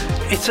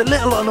 it's a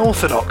little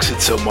unorthodox in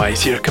some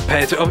ways,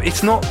 compared to.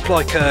 It's not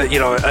like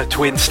a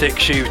twin stick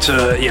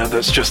shooter,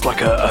 that's just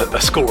like a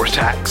score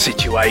attack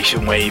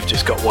situation where you've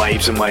just got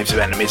waves and waves of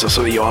enemies, or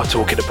so you are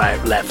talking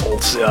about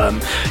levels,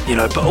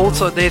 But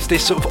also there's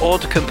this sort of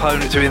odd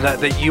component to it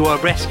that you are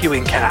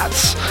rescuing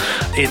cats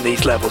in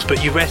these levels,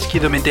 but you rescue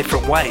them in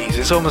different ways.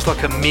 It's almost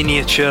like a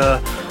miniature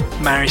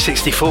Mario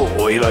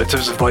 64, in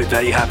terms of like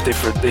they have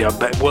different,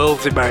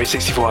 worlds in Mario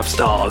 64 have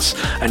stars,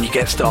 and you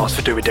get stars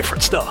for doing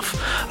different stuff.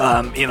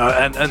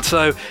 And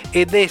so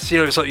in this,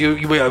 it's like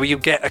you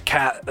get a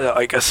cat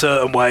like a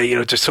certain way,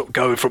 just sort of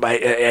going from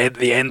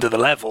the end of the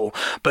level,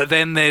 but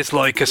then there's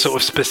like a sort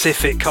of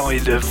specific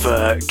kind of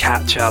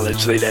cat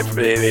challenge in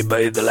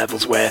the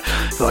levels where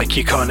like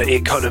it kind of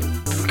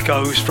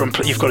goes from,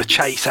 you've got to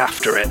chase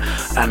after it,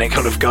 and it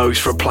kind of goes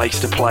from place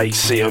to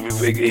place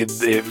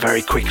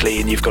very quickly,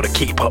 and you've got to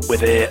keep up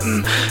with it,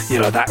 and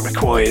that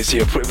requires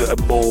a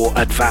more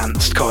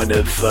advanced kind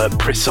of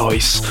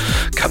precise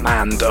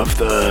command of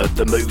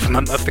the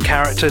movement of the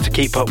character to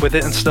keep up with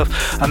it and stuff.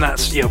 And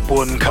that's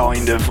one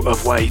kind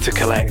of way to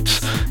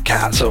collect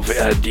cats.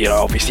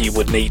 Obviously you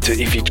would need to,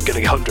 if you're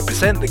going to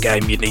 100% the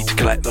game, you need to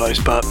collect those,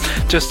 but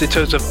just in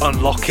terms of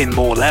unlocking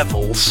more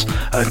levels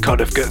and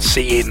kind of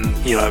seeing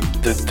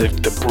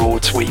the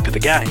broad sweep of the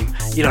game,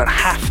 you don't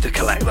have to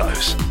collect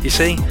those, you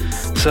see.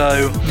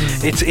 So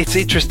it's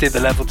interesting, the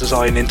level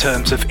design, in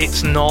terms of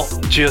it's not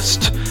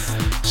just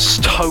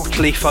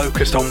totally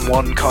focused on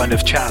one kind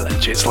of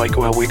challenge. It's like,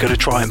 well, we're going to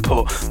try and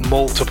put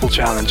multiple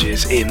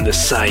challenges in the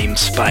same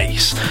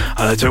space, and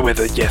I don't know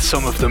whether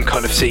some of them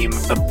kind of seem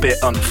a bit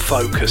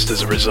unfocused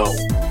as a result.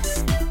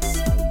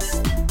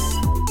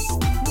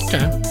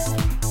 Okay,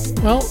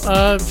 well,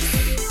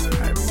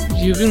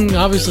 you can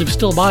obviously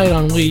still buy it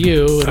on Wii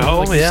U, and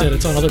like you said,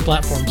 it's on other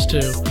platforms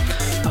too.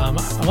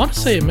 I want to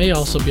say it may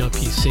also be on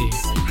PC.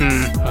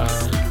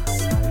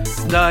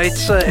 No,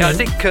 it's. I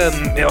think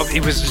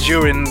it was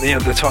during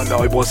the time that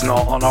I was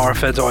not on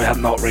RFED, so I had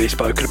not really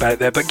spoken about it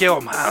there. But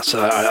Guillaume has.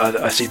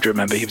 I seem to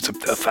remember he was a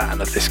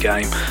fan of this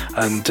game,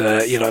 and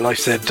like I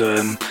said,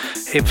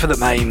 for the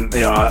main,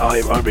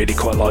 I really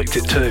quite liked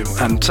it too.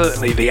 And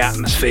certainly the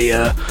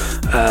atmosphere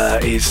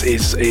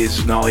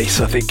is nice.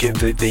 I think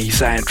the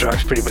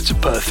soundtrack's pretty much a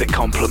perfect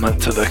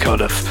complement to the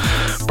kind of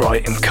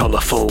bright and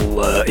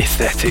colourful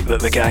aesthetic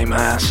that the game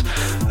has.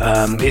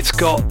 It's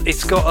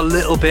got a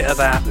little bit of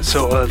that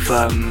sort of.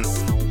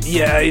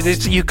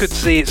 You could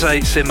see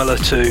it's similar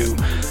to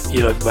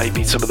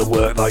maybe some of the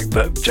work like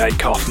that Jake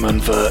Kaufman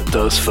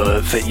does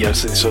for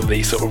sort of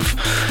these sort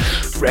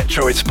of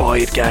retro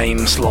inspired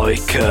games,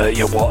 like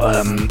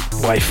what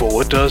Way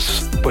Forward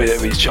does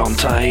with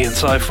Shantae and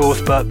so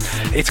forth. But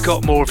it's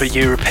got more of a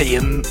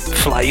European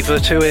flavour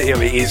to it.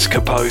 It is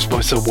composed by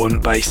someone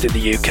based in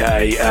the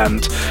UK,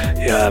 and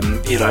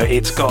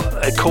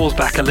it calls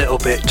back a little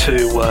bit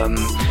to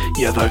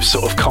those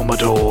sort of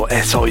Commodore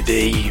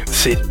SID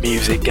synth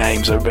music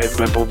games. I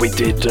remember we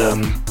did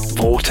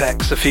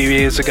Vortex a few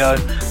years ago,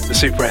 the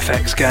Super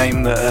FX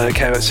game that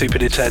came out Super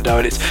Nintendo,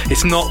 and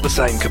it's not the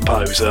same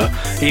composer,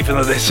 even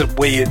though there's some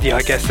weird,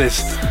 I guess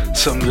there's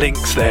some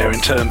links there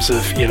in terms of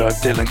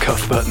Dylan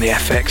Cuthbert and the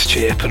FX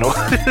chip and all.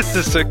 There's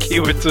a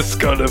circuitous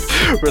kind of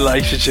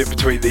relationship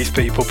between these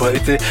people,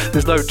 but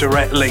there's no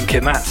direct link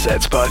in that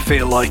sense. But I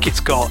feel like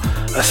it's got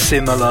a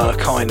similar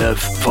kind of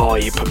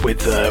vibe with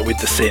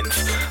the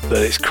synth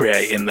that it's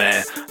creating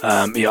there.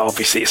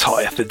 Obviously it's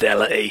higher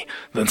fidelity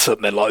than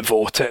something like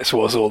Vortex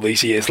was all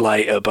these years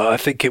later, but I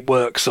think it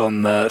works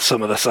on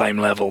some of the same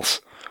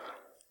levels.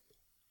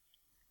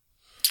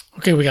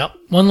 Okay, we got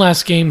one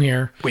last game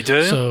here. We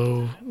do?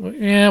 So,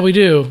 yeah, we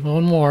do.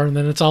 One more, and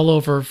then it's all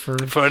over for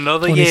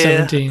another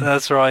 2017. Year.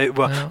 That's right.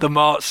 Well, the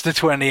March to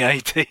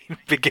 2018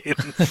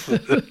 begins.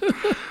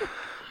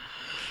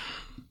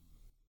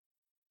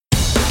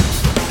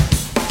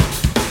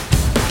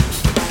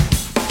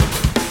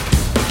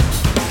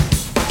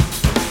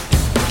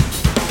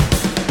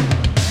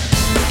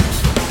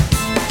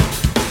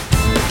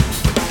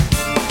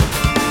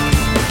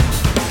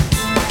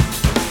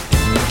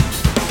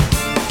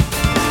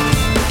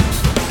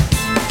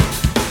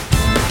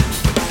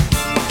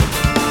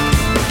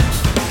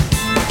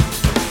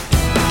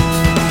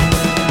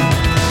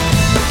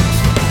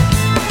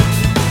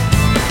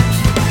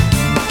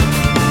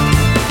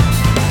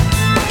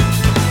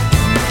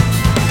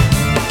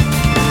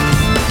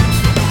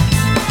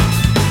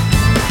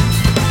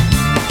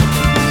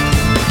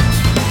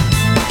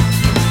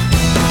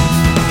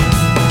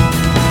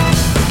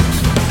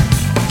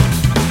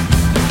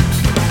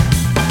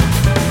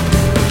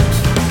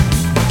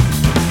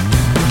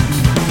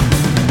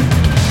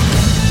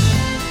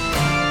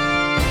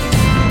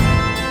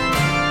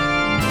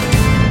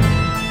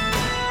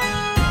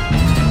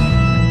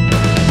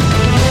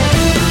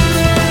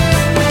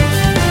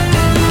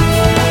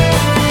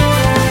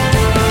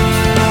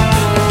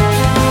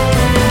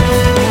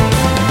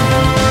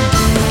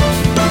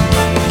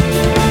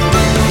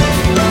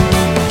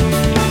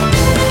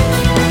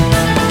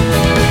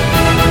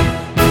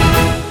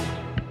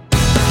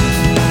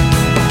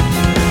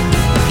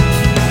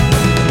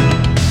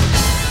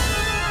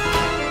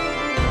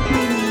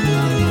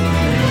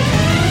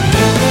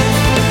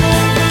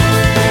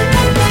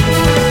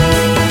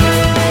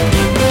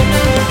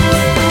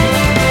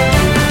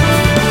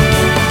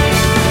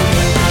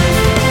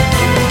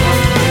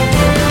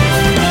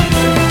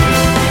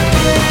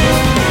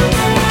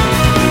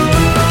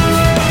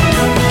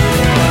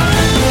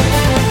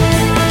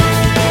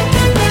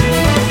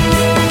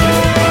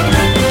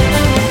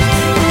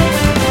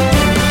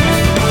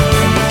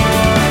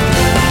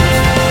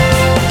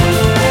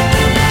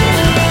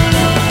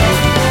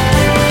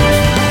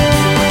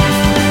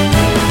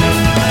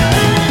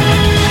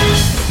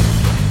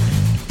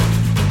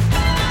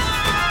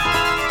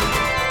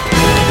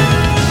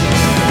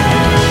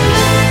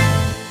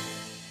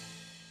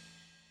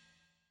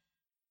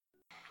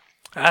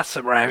 That's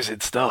some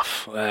rousing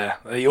stuff there.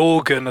 The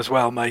organ as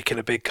well, making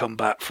a big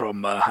comeback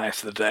from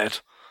House of the Dead.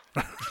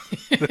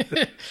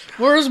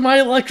 Where's my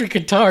electric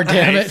guitar,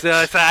 damn it?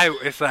 It's out,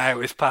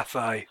 it's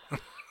passe.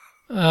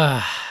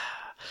 Well,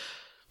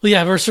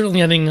 yeah, we're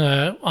certainly ending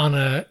on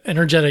an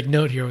energetic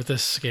note here with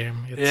this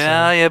game.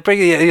 It's,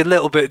 bringing it a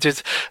little bit.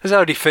 Just it's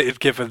only fitted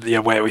given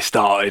where we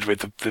started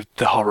with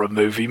the horror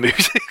movie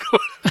music.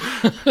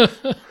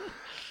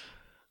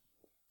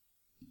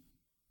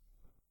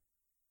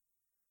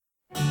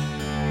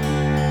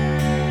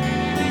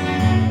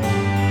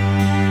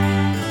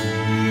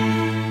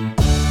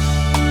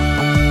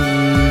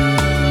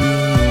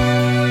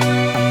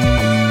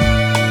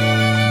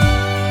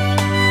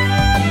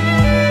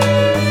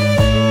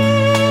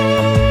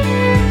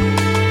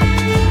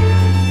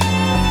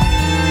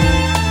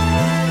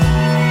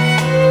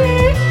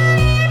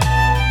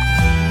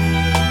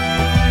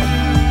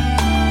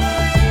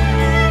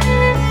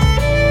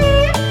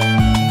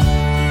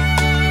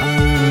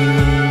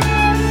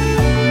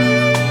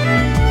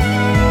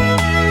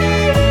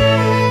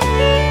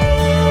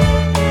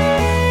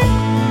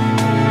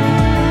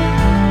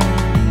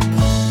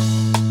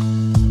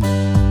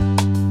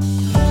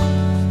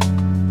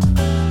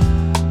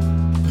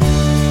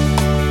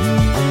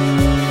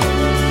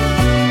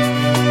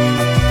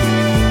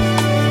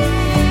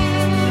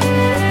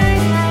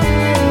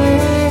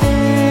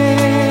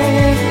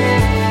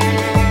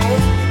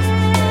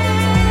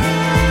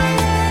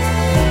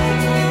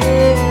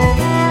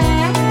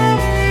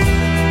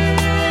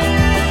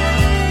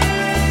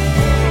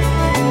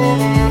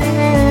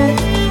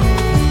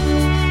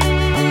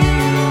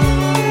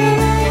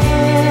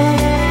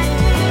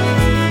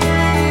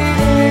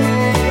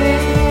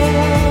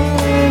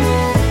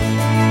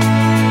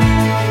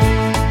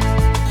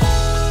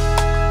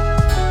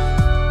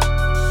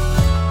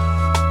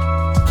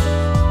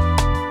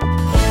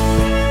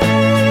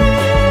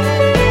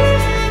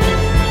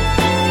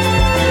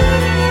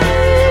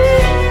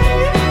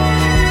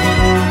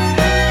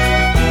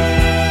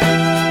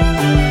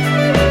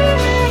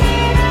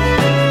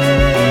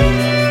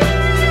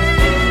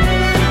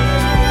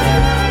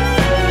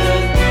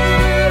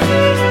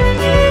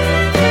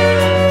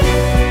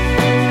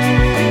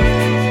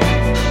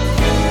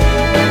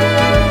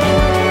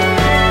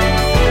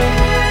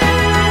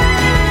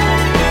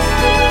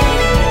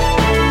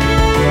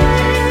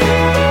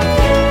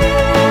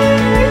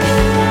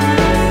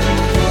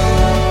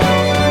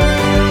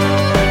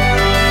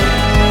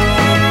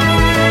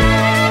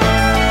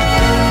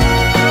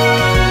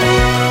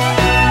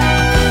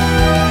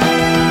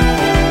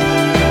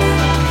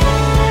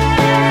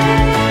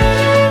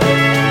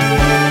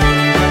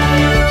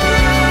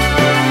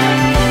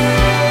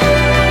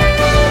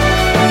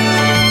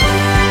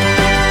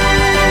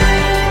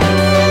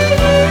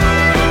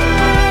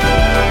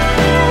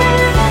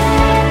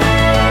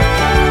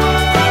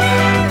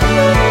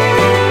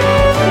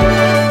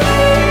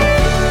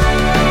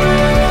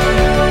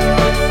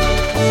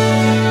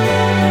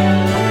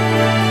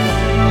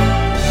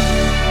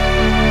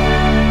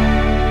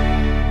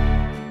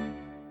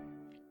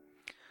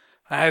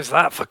 How's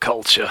that for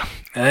culture?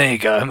 There you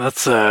go.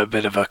 That's a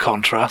bit of a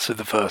contrast with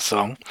the first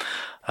song.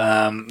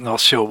 Not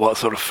sure what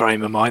sort of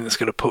frame of mind that's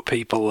going to put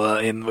people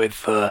in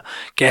with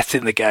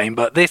getting the game,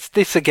 but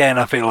this again,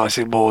 I feel like is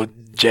a more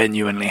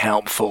genuinely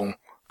helpful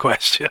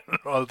question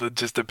rather than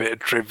just a bit of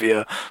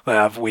trivia that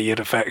I have weird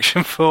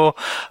affection for.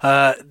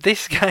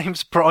 This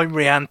game's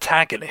primary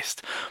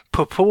antagonist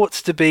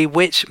purports to be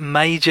which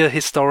major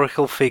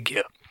historical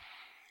figure?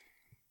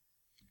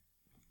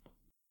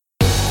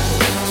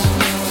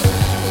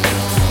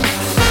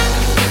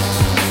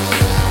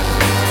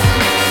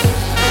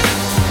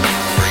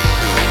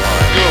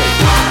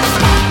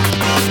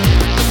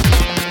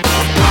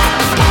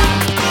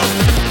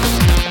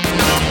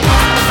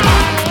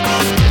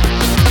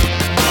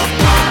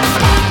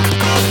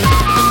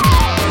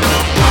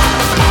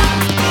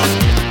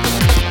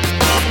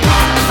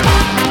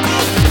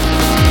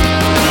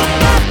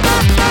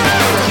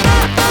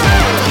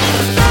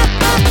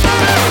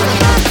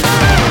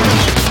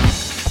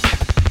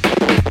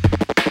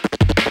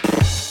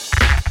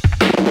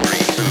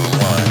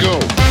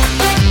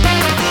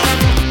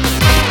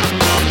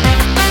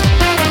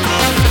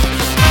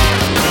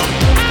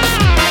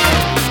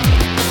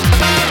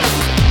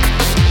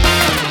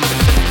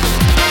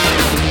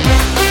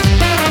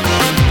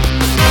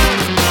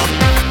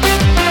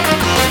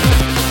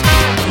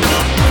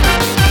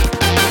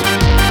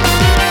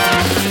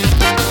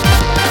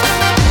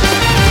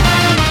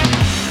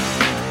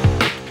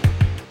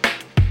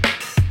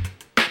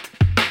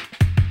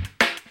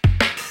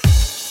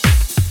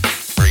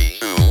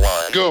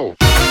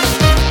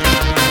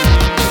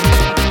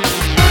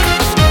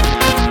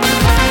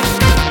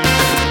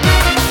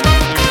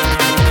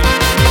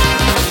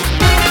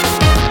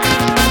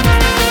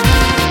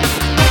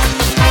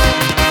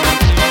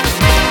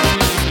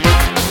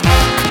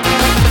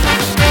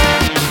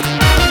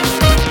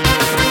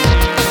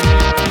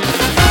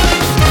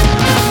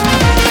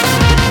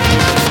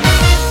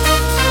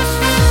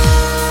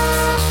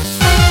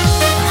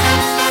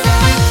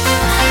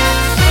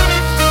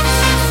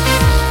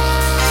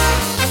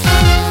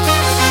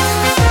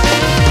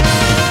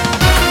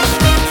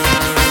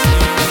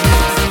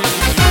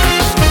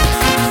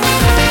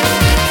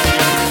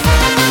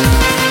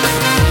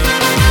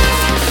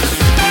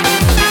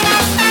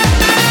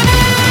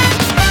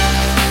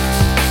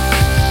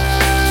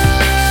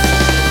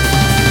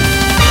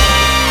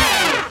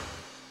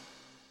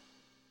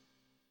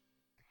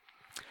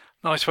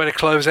 Nice way to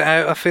close it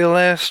out, I feel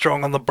there.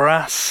 Strong on the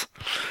brass.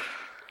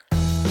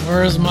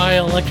 Where's my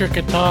electric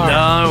guitar?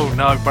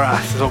 No,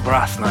 brass. It's all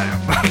brass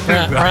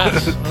now.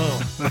 Brass.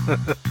 Oh.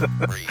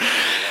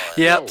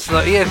 Yep,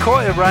 so yeah,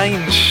 quite a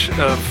range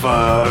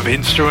of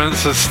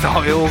instruments and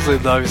styles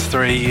in those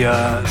three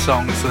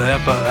songs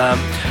there, but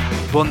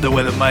wonder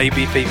whether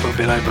maybe people have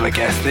been able to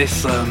guess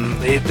this.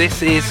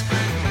 This is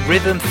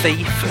Rhythm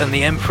Thief and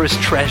the Emperor's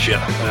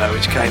Treasure,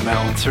 which came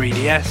out on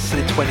 3DS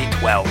in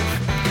 2012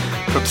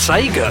 from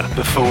Sega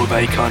before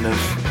they kind of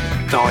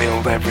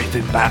dialed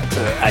everything back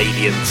to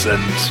Aliens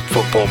and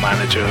Football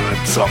Manager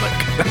and Sonic.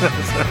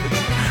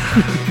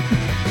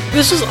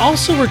 This was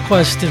also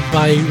requested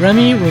by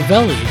Remy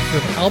Ravelli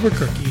from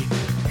Albuquerque,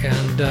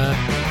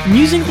 and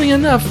musically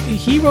enough,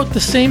 he wrote the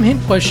same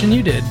hint question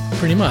you did,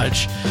 pretty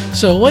much.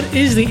 So, what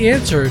is the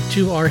answer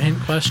to our hint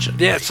question?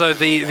 Yeah, so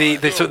the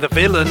sort of the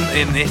villain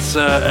in this,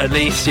 at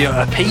least,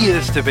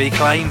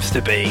 claims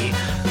to be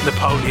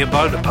Napoleon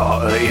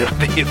Bonaparte,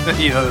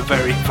 the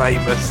very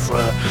famous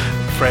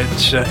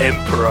French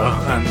emperor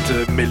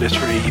and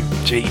military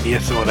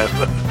genius or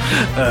whatever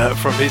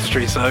from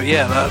history. So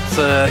yeah, that's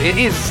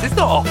it's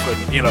not often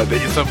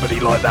that somebody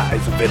like that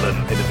is a villain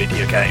in a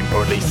video game,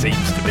 or at least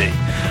seems to be.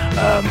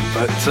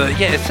 But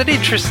yeah, it's an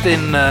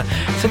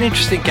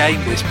interesting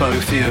game. This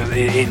both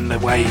in the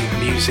way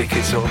music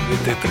is sort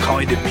of the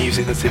kind of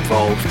music that's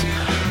involved.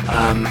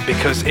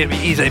 Because it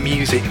is a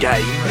music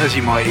game, as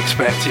you might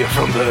expect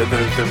from the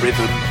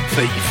Rhythm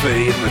Thief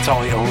in the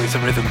title. It's a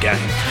rhythm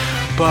game.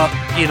 But,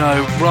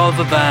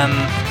 rather than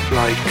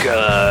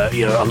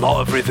a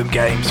lot of rhythm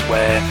games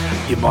where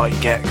you might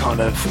get kind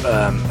of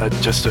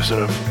just a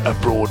sort of a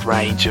broad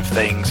range of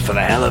things for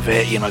the hell of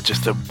it,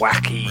 just a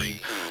wacky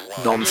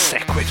non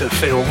sequitur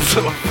filled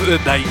sort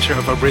of nature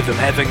of a Rhythm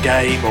Heaven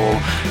game, or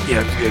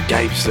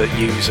games that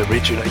use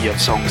original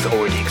songs that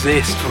already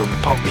exist from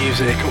pop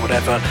music or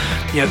whatever.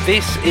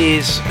 This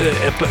is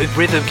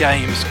rhythm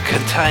games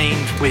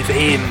contained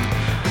within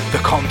the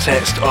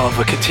context of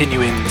a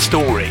continuing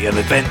story, an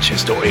adventure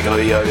story.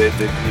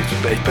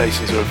 It's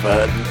basically sort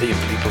of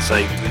people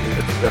say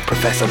a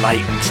Professor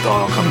Layton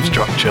style kind of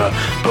structure,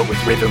 but with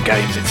rhythm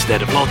games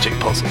instead of logic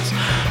puzzles.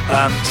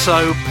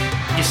 So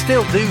you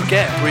still do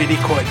get really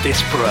quite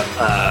disparate,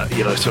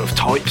 sort of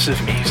types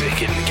of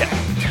music in the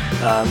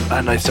game.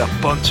 And there's a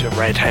bunch of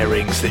red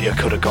herrings that you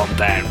could have gone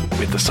down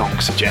with the song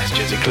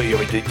suggestions, including,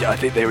 I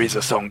think there is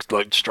a song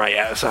like straight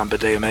out of Samba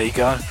de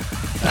Amigo.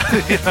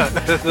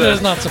 That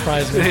does not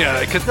surprise me.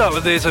 Yeah, because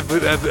there's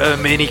a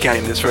mini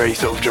game that's very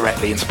sort of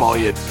directly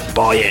inspired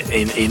by it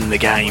in the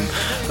game.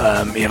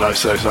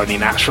 So it's only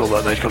natural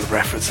that they've got to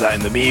reference that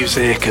in the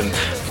music, and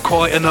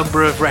quite a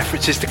number of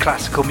references to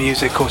classical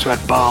music. Of course, we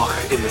had Bach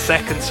in the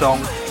second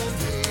song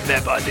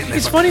there, but I didn't.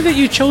 It's funny that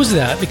you chose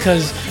that,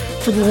 because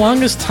for the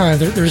longest time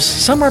there's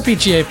some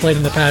RPG I played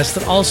in the past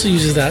that also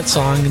uses that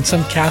song in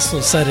some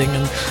castle setting,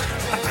 and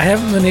I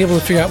haven't been able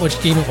to figure out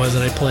which game it was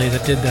that I played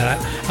that did that.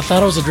 I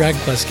thought it was a Dragon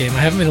Quest game. I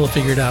haven't been able to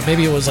figure it out.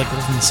 Maybe it was like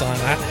Wolfen Sun.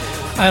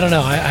 I don't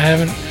know. I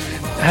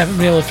haven't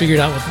been able to figure it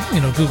out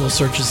with Google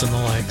searches and the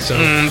like. So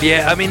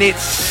yeah, I mean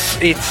it's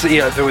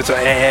there was an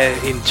Air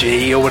in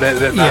G or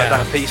whatever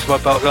that piece by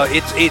Bach.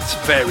 It's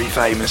very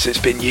famous. It's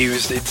been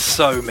used in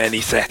so many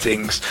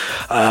settings.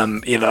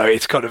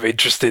 It's kind of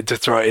interesting to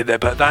throw it in there.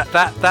 But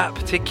that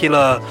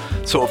particular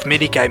sort of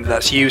mini game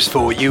that's used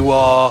for, you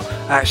are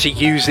actually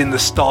using the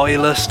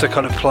stylus to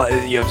kind of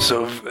play,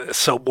 sort of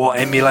somewhat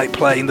emulate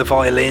playing the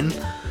violin.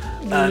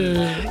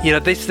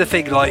 This is the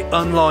thing,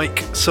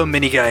 unlike some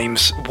mini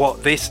games,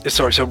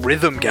 some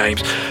rhythm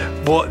games,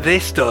 what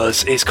this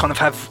does is kind of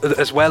have,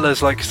 as well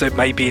as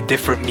maybe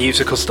different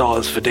musical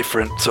styles for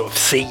different sort of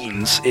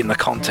scenes in the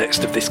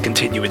context of this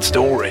continuing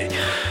story.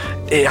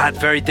 It had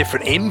very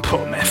different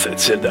input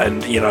methods,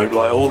 and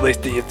all this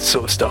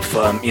sort of stuff.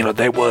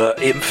 There were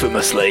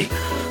infamously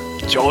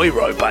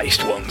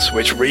gyro-based ones,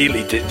 which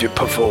really did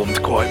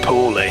performed quite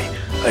poorly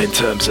in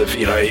terms of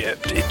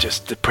it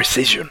just the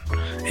precision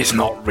is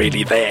not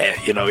really there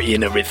in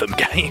a rhythm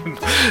game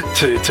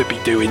to be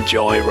doing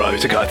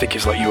gyros. I think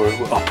it's like you were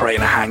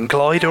operating a hang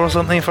glider or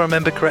something, if I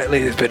remember correctly.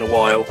 It's been a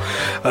while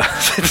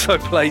since I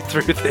played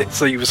through this,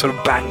 so you were sort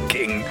of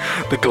banking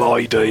the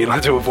glider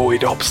to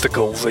avoid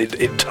obstacles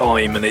in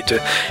time, and it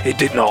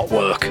did not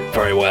work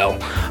very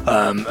well,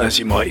 as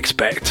you might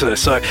expect.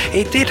 So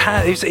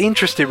it was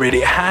interesting, really.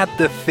 It had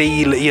the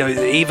feel,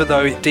 even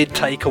though it did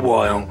take a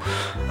while,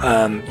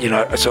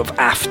 sort of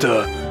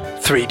after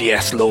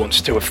 3DS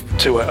launch to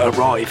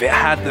arrive, it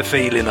had the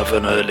feeling of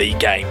an early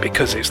game,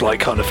 because it's like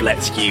kind of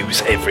let's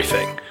use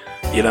everything,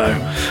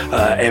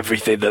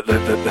 everything that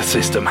the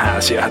system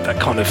has. You had that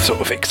kind of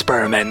sort of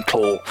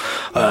experimental,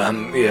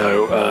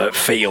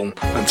 feel,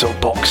 and sort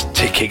of box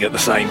ticking at the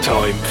same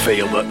time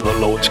feel that the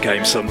launch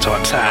games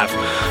sometimes have.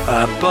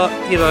 But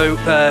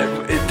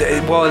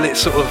while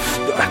it's sort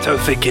of, I don't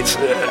think it's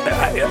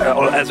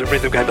as a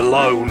rhythm game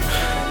alone,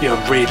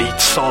 really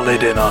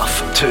solid enough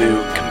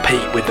to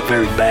compete with the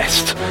very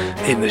best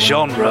in the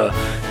genre,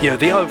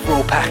 the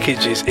overall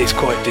package is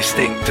quite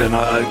distinct and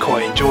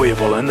quite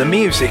enjoyable, and the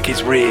music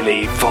is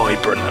really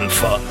vibrant and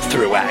fun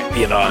throughout.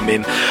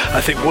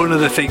 I think one of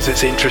the things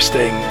that's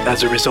interesting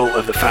as a result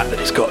of the fact that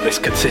it's got this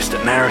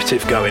consistent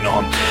narrative going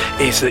on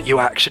is that you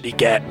actually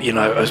get,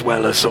 as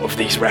well as sort of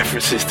these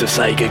references to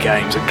Sega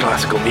games and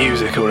classical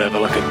music or whatever,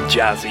 like a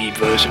jazzy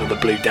version of the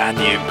Blue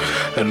Danube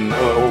and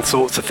all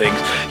sorts of things,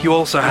 you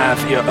also have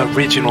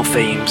original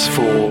themes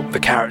for the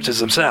characters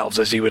themselves,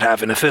 as you would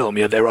have in a film.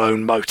 Their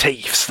own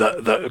motifs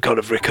that kind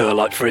of recur.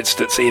 Like, for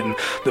instance, in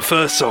the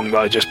first song that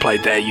I just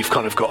played there, you've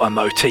kind of got a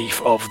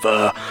motif of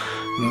the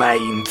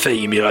main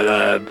theme,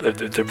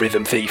 the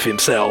rhythm thief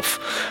himself.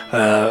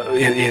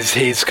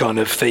 His kind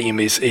of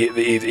theme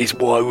is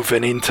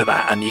woven into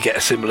that, and you get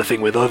a similar thing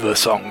with other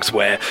songs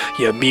where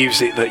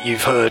music that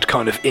you've heard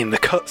kind of in the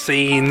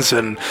cutscenes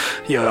and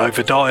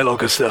over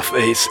dialogue and stuff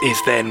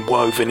is then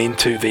woven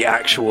into the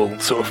actual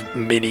sort of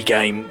mini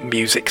game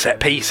music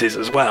set pieces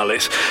as well.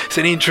 It's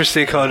an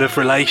interesting kind of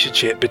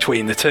relationship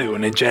between the two,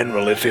 and in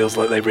general it feels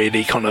like they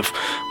really kind of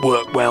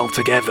work well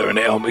together, and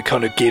it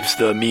kind of gives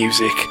the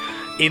music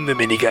in the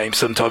minigame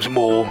sometimes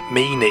more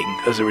meaning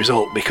as a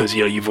result, because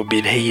you've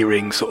been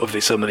hearing sort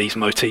of some of these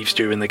motifs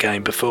during the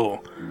game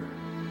before.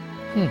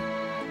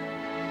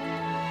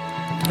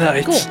 No,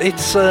 it's cool.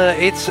 it's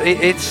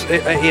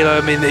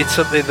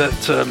something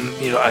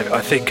that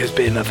I think has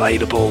been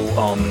available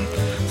on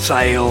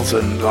sales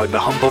and like the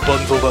Humble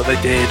Bundle that they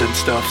did and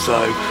stuff.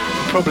 So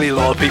probably a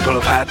lot of people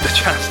have had the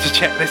chance to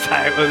check this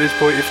out at this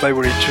point if they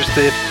were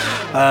interested.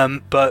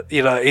 But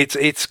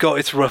it's got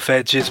its rough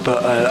edges,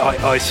 but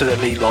I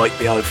certainly like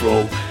the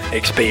overall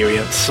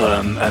experience,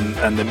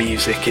 and the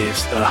music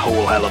is a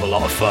whole hell of a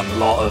lot of fun. A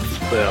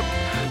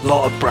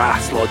lot of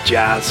brass, a lot of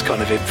jazz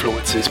kind of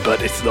influences,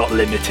 but it's not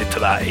limited to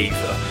that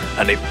either,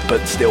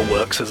 but still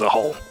works as a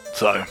whole.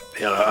 So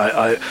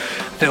I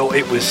felt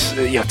it was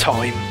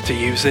time to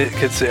use it,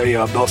 because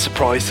I'm not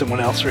surprised someone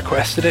else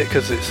requested it,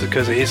 because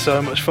it is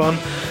so much fun.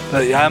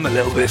 But I'm a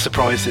little bit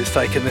surprised it's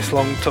taken this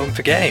long time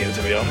to get here,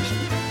 to be honest.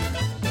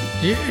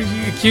 You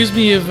accuse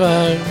me of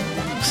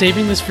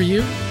saving this for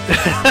you?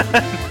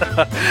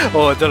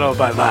 Oh, I don't know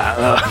about that,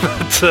 but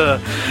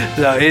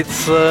no,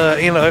 it's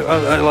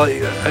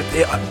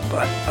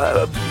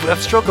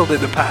I've struggled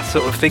in the past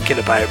sort of thinking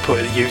about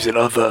using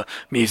other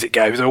music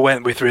games. I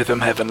went with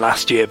Rhythm Heaven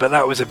last year, but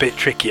that was a bit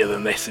trickier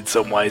than this in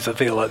some ways. I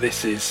feel like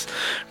this is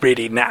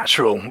really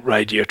natural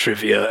Radio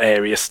Trivia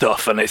area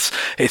stuff, and it's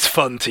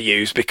fun to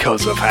use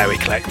because of how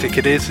eclectic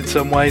it is in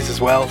some ways as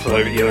well. So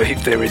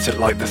if there isn't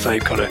like the same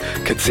kind of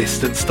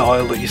consistent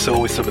style that you saw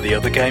with some of the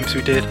other games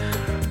we did.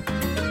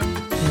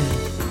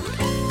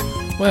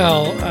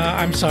 Well,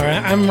 I'm sorry,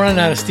 I'm running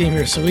out of steam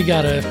here, so we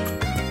gotta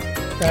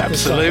wrap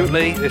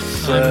Absolutely, this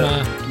it's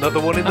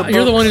another one in the books.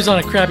 You're the one who's on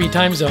a crappy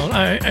time zone.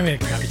 I mean, a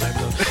crappy time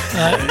zone.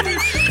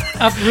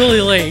 Up really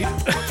late.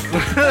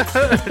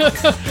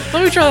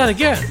 Let me try that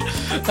again.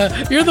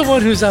 You're the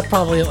one who's up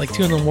probably at like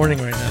 2 in the morning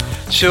right now.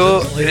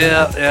 Sure,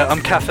 yeah,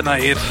 I'm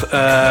caffeinated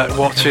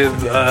watching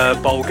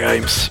bowl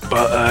games,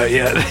 but I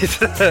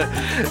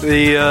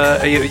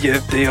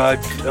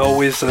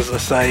always, as I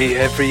say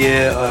every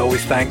year, I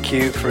always thank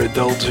you for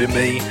indulging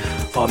me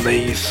on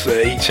these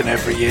each and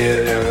every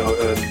year,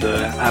 and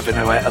having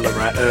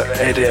to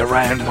edit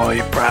around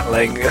my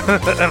prattling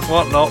and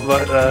whatnot,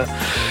 but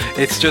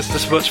it's just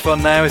as much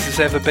fun now as it's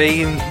ever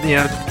been.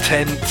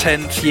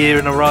 10th year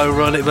in a row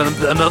running,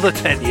 another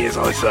 10 years,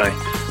 I say.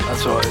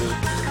 That's what it is.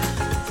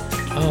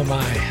 Oh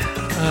my.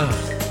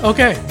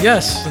 Okay,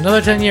 yes,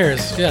 another 10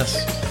 years,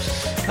 yes.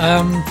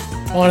 I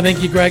want to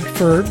thank you, Greg,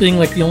 for being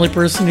like the only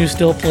person who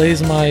still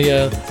plays my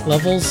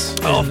levels.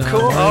 Of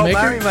course,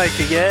 Mario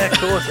Maker, yeah, of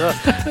course.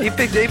 You've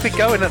been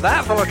going at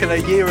that for like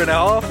a year and a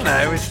half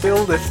now.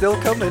 They're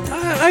still coming.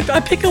 I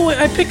pick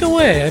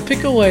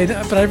away,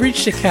 but I've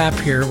reached a cap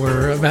here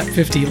where I'm at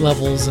 50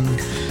 levels, and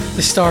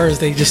the stars,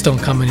 they just don't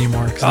come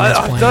anymore.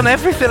 I've done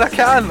everything I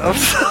can.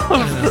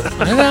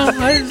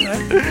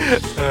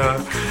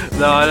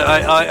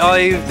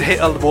 I hit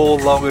a wall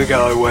long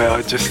ago where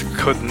I just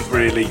couldn't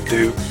really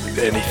do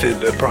anything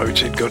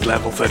approaching good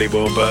levels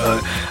anymore,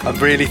 but I'm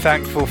really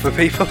thankful for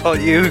people like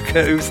you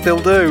who still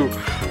do.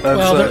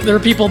 There are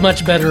people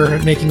much better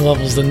at making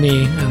levels than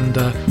me, and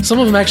some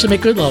of them actually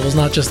make good levels,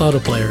 not just auto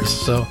players.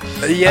 So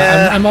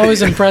yeah, I'm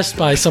always impressed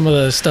by some of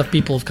the stuff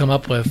people have come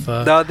up with.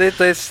 No,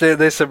 there's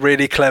some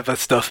really clever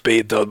stuff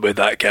being done with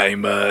that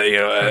game.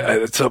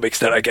 To some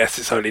extent, I guess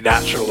it's only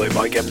natural it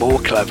might get more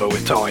clever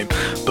with time.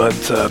 But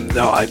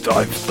no, I've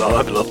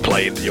loved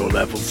playing your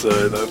levels.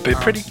 They've been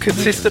pretty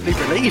consistently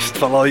released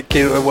for like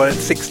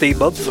 16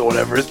 months or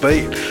whatever it's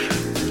been.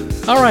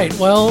 All right,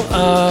 well,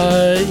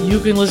 you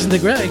can listen to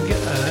Greg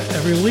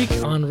every week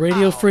on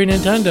Radio Free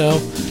Nintendo.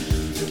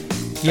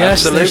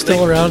 Yes, absolutely. they're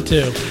still around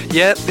too.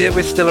 Yeah,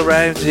 we're still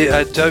around.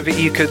 Don't think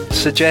you could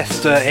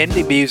suggest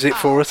indie music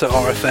for us at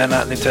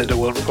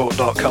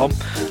rfn@nintendoworldreport.com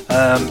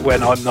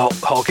when I'm not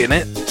hogging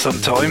it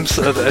sometimes,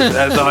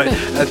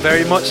 as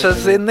very much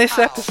as in this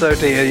episode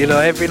here. You know,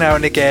 every now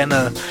and again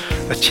a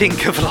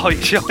chink of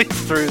light shines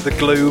through the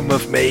gloom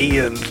of me,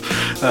 and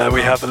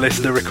we have a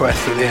listener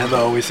request at the end. I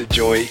always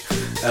enjoy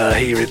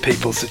hearing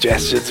people's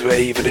suggestions, but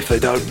even if they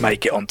don't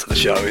make it onto the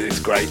show, it's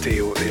great to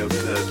hear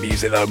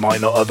music that I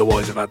might not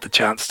otherwise have had the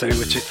chance to,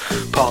 which is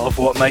part of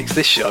what makes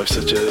this show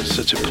such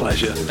a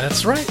pleasure.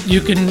 That's right.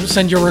 You can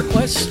send your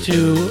requests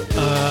to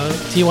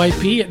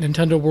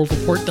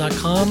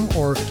typ@nintendoworldreport.com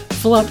or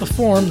fill out the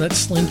form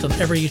that's linked on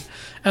every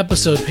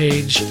episode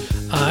page.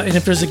 And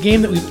if there's a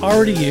game that we've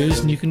already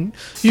used, and you can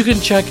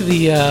check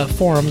the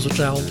forums, which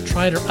I'll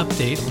try to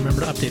update. I'll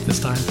remember to update this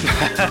time.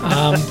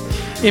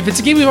 If it's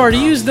a game we've already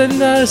used,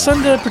 then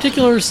send a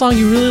particular song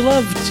you really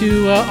love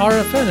to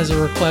RFN as a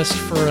request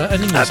for any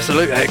music.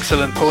 Absolutely,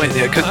 excellent point.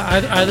 Yeah,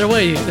 either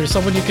way, there's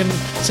someone you can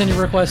send your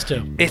request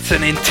to. It's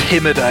an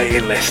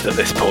intimidating list at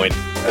this point,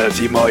 as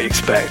you might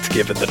expect,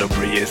 given the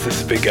number of years this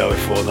has been going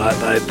for. That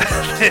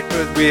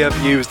we have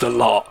used a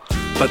lot,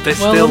 but there's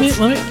well, still.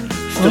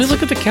 Let me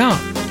look at the count.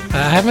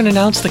 I haven't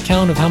announced the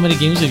count of how many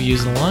games we've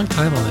used in a long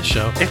time on this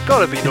show. It's got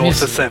to be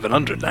north of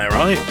 700 now,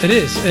 right? It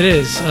is.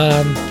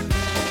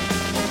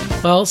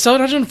 Well,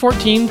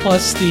 714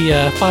 plus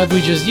the 5 we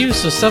just used,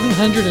 so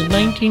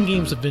 719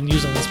 games have been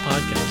used on this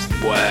podcast.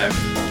 Wow.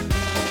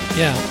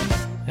 Yeah.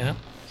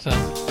 So,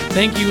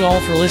 thank you all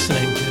for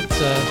listening. It's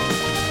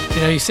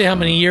you say how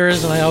many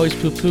years, and I always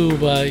poo-poo,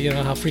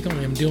 how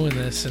frequently I'm doing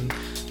this,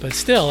 but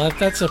still,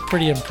 that's a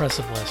pretty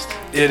impressive list.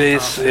 It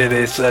is,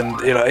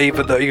 and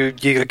even though you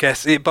I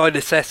guess by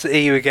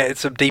necessity you were getting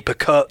some deeper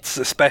cuts,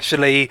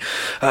 especially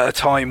at a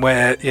time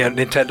where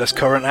Nintendo's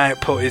current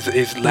output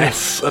is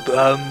less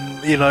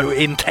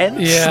intense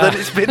than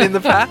it's been in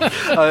the past.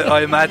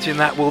 I imagine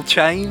that will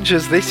change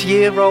as this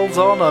year rolls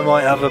on. I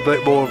might have a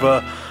bit more of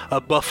a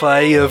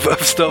buffet of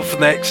stuff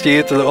next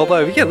year.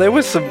 Although there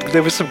was some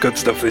good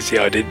stuff this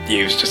year I didn't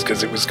use just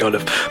because it was kind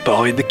of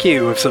behind the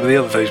queue of some of the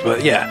other things.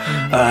 But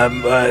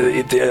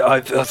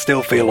I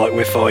still feel like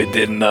we're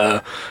finding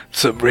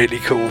some really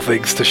cool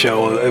things to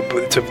show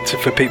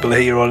for people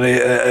here on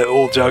it.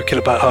 All joking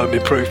about home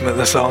improvement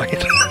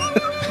aside.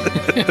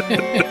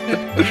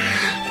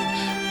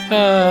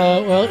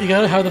 Well, you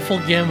gotta have the full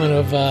gamut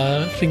of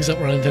things that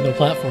were on Nintendo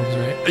platforms,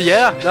 right?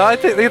 Yeah, no, I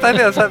think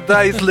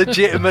that is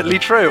legitimately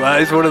true.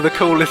 That is one of the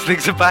coolest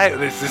things about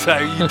this, is how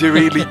you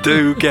really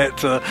do get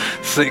to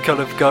kind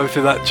of go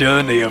through that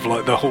journey of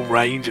like the whole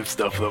range of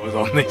stuff that was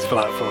on these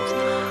platforms.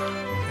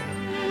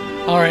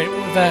 All right,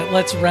 with that,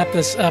 let's wrap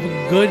this up.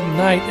 Good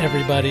night,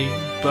 everybody.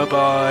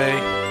 Bye-bye.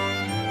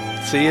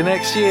 See you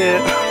next year.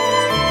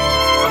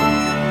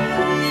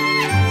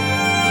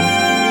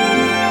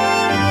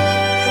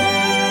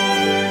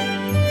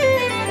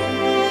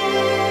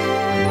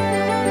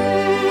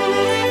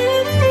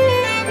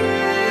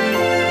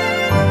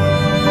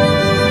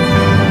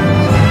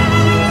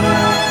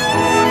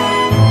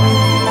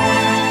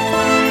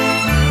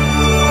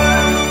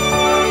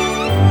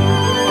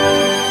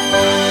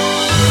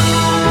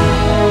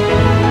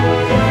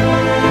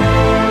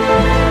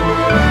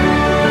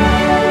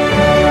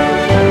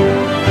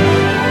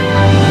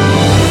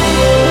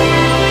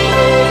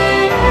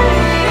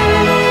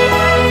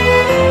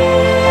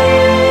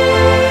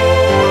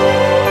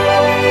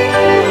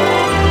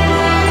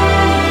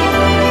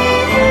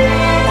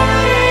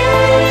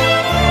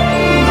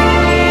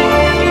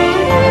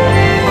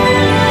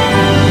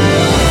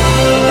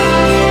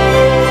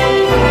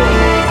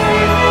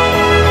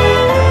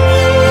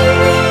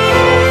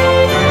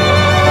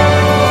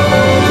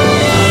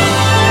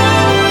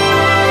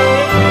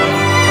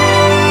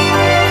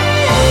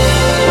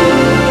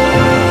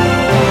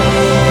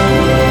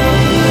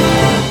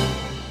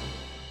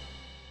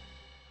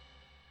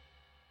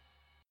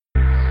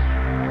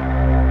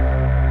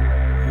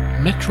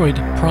 Metroid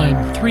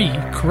Prime 3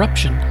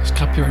 Corruption is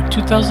copyright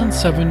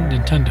 2007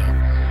 Nintendo.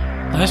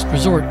 Last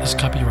Resort is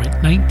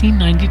copyright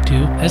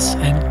 1992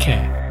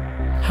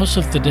 SNK. House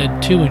of the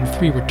Dead 2 and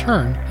 3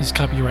 Return is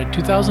copyright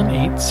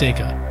 2008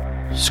 Sega.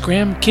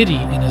 Scram Kitty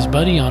and His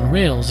Buddy on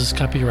Rails is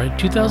copyright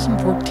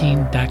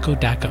 2014 Dako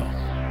Dako.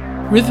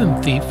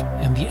 Rhythm Thief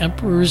and the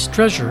Emperor's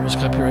Treasure is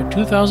copyright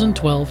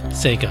 2012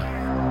 Sega.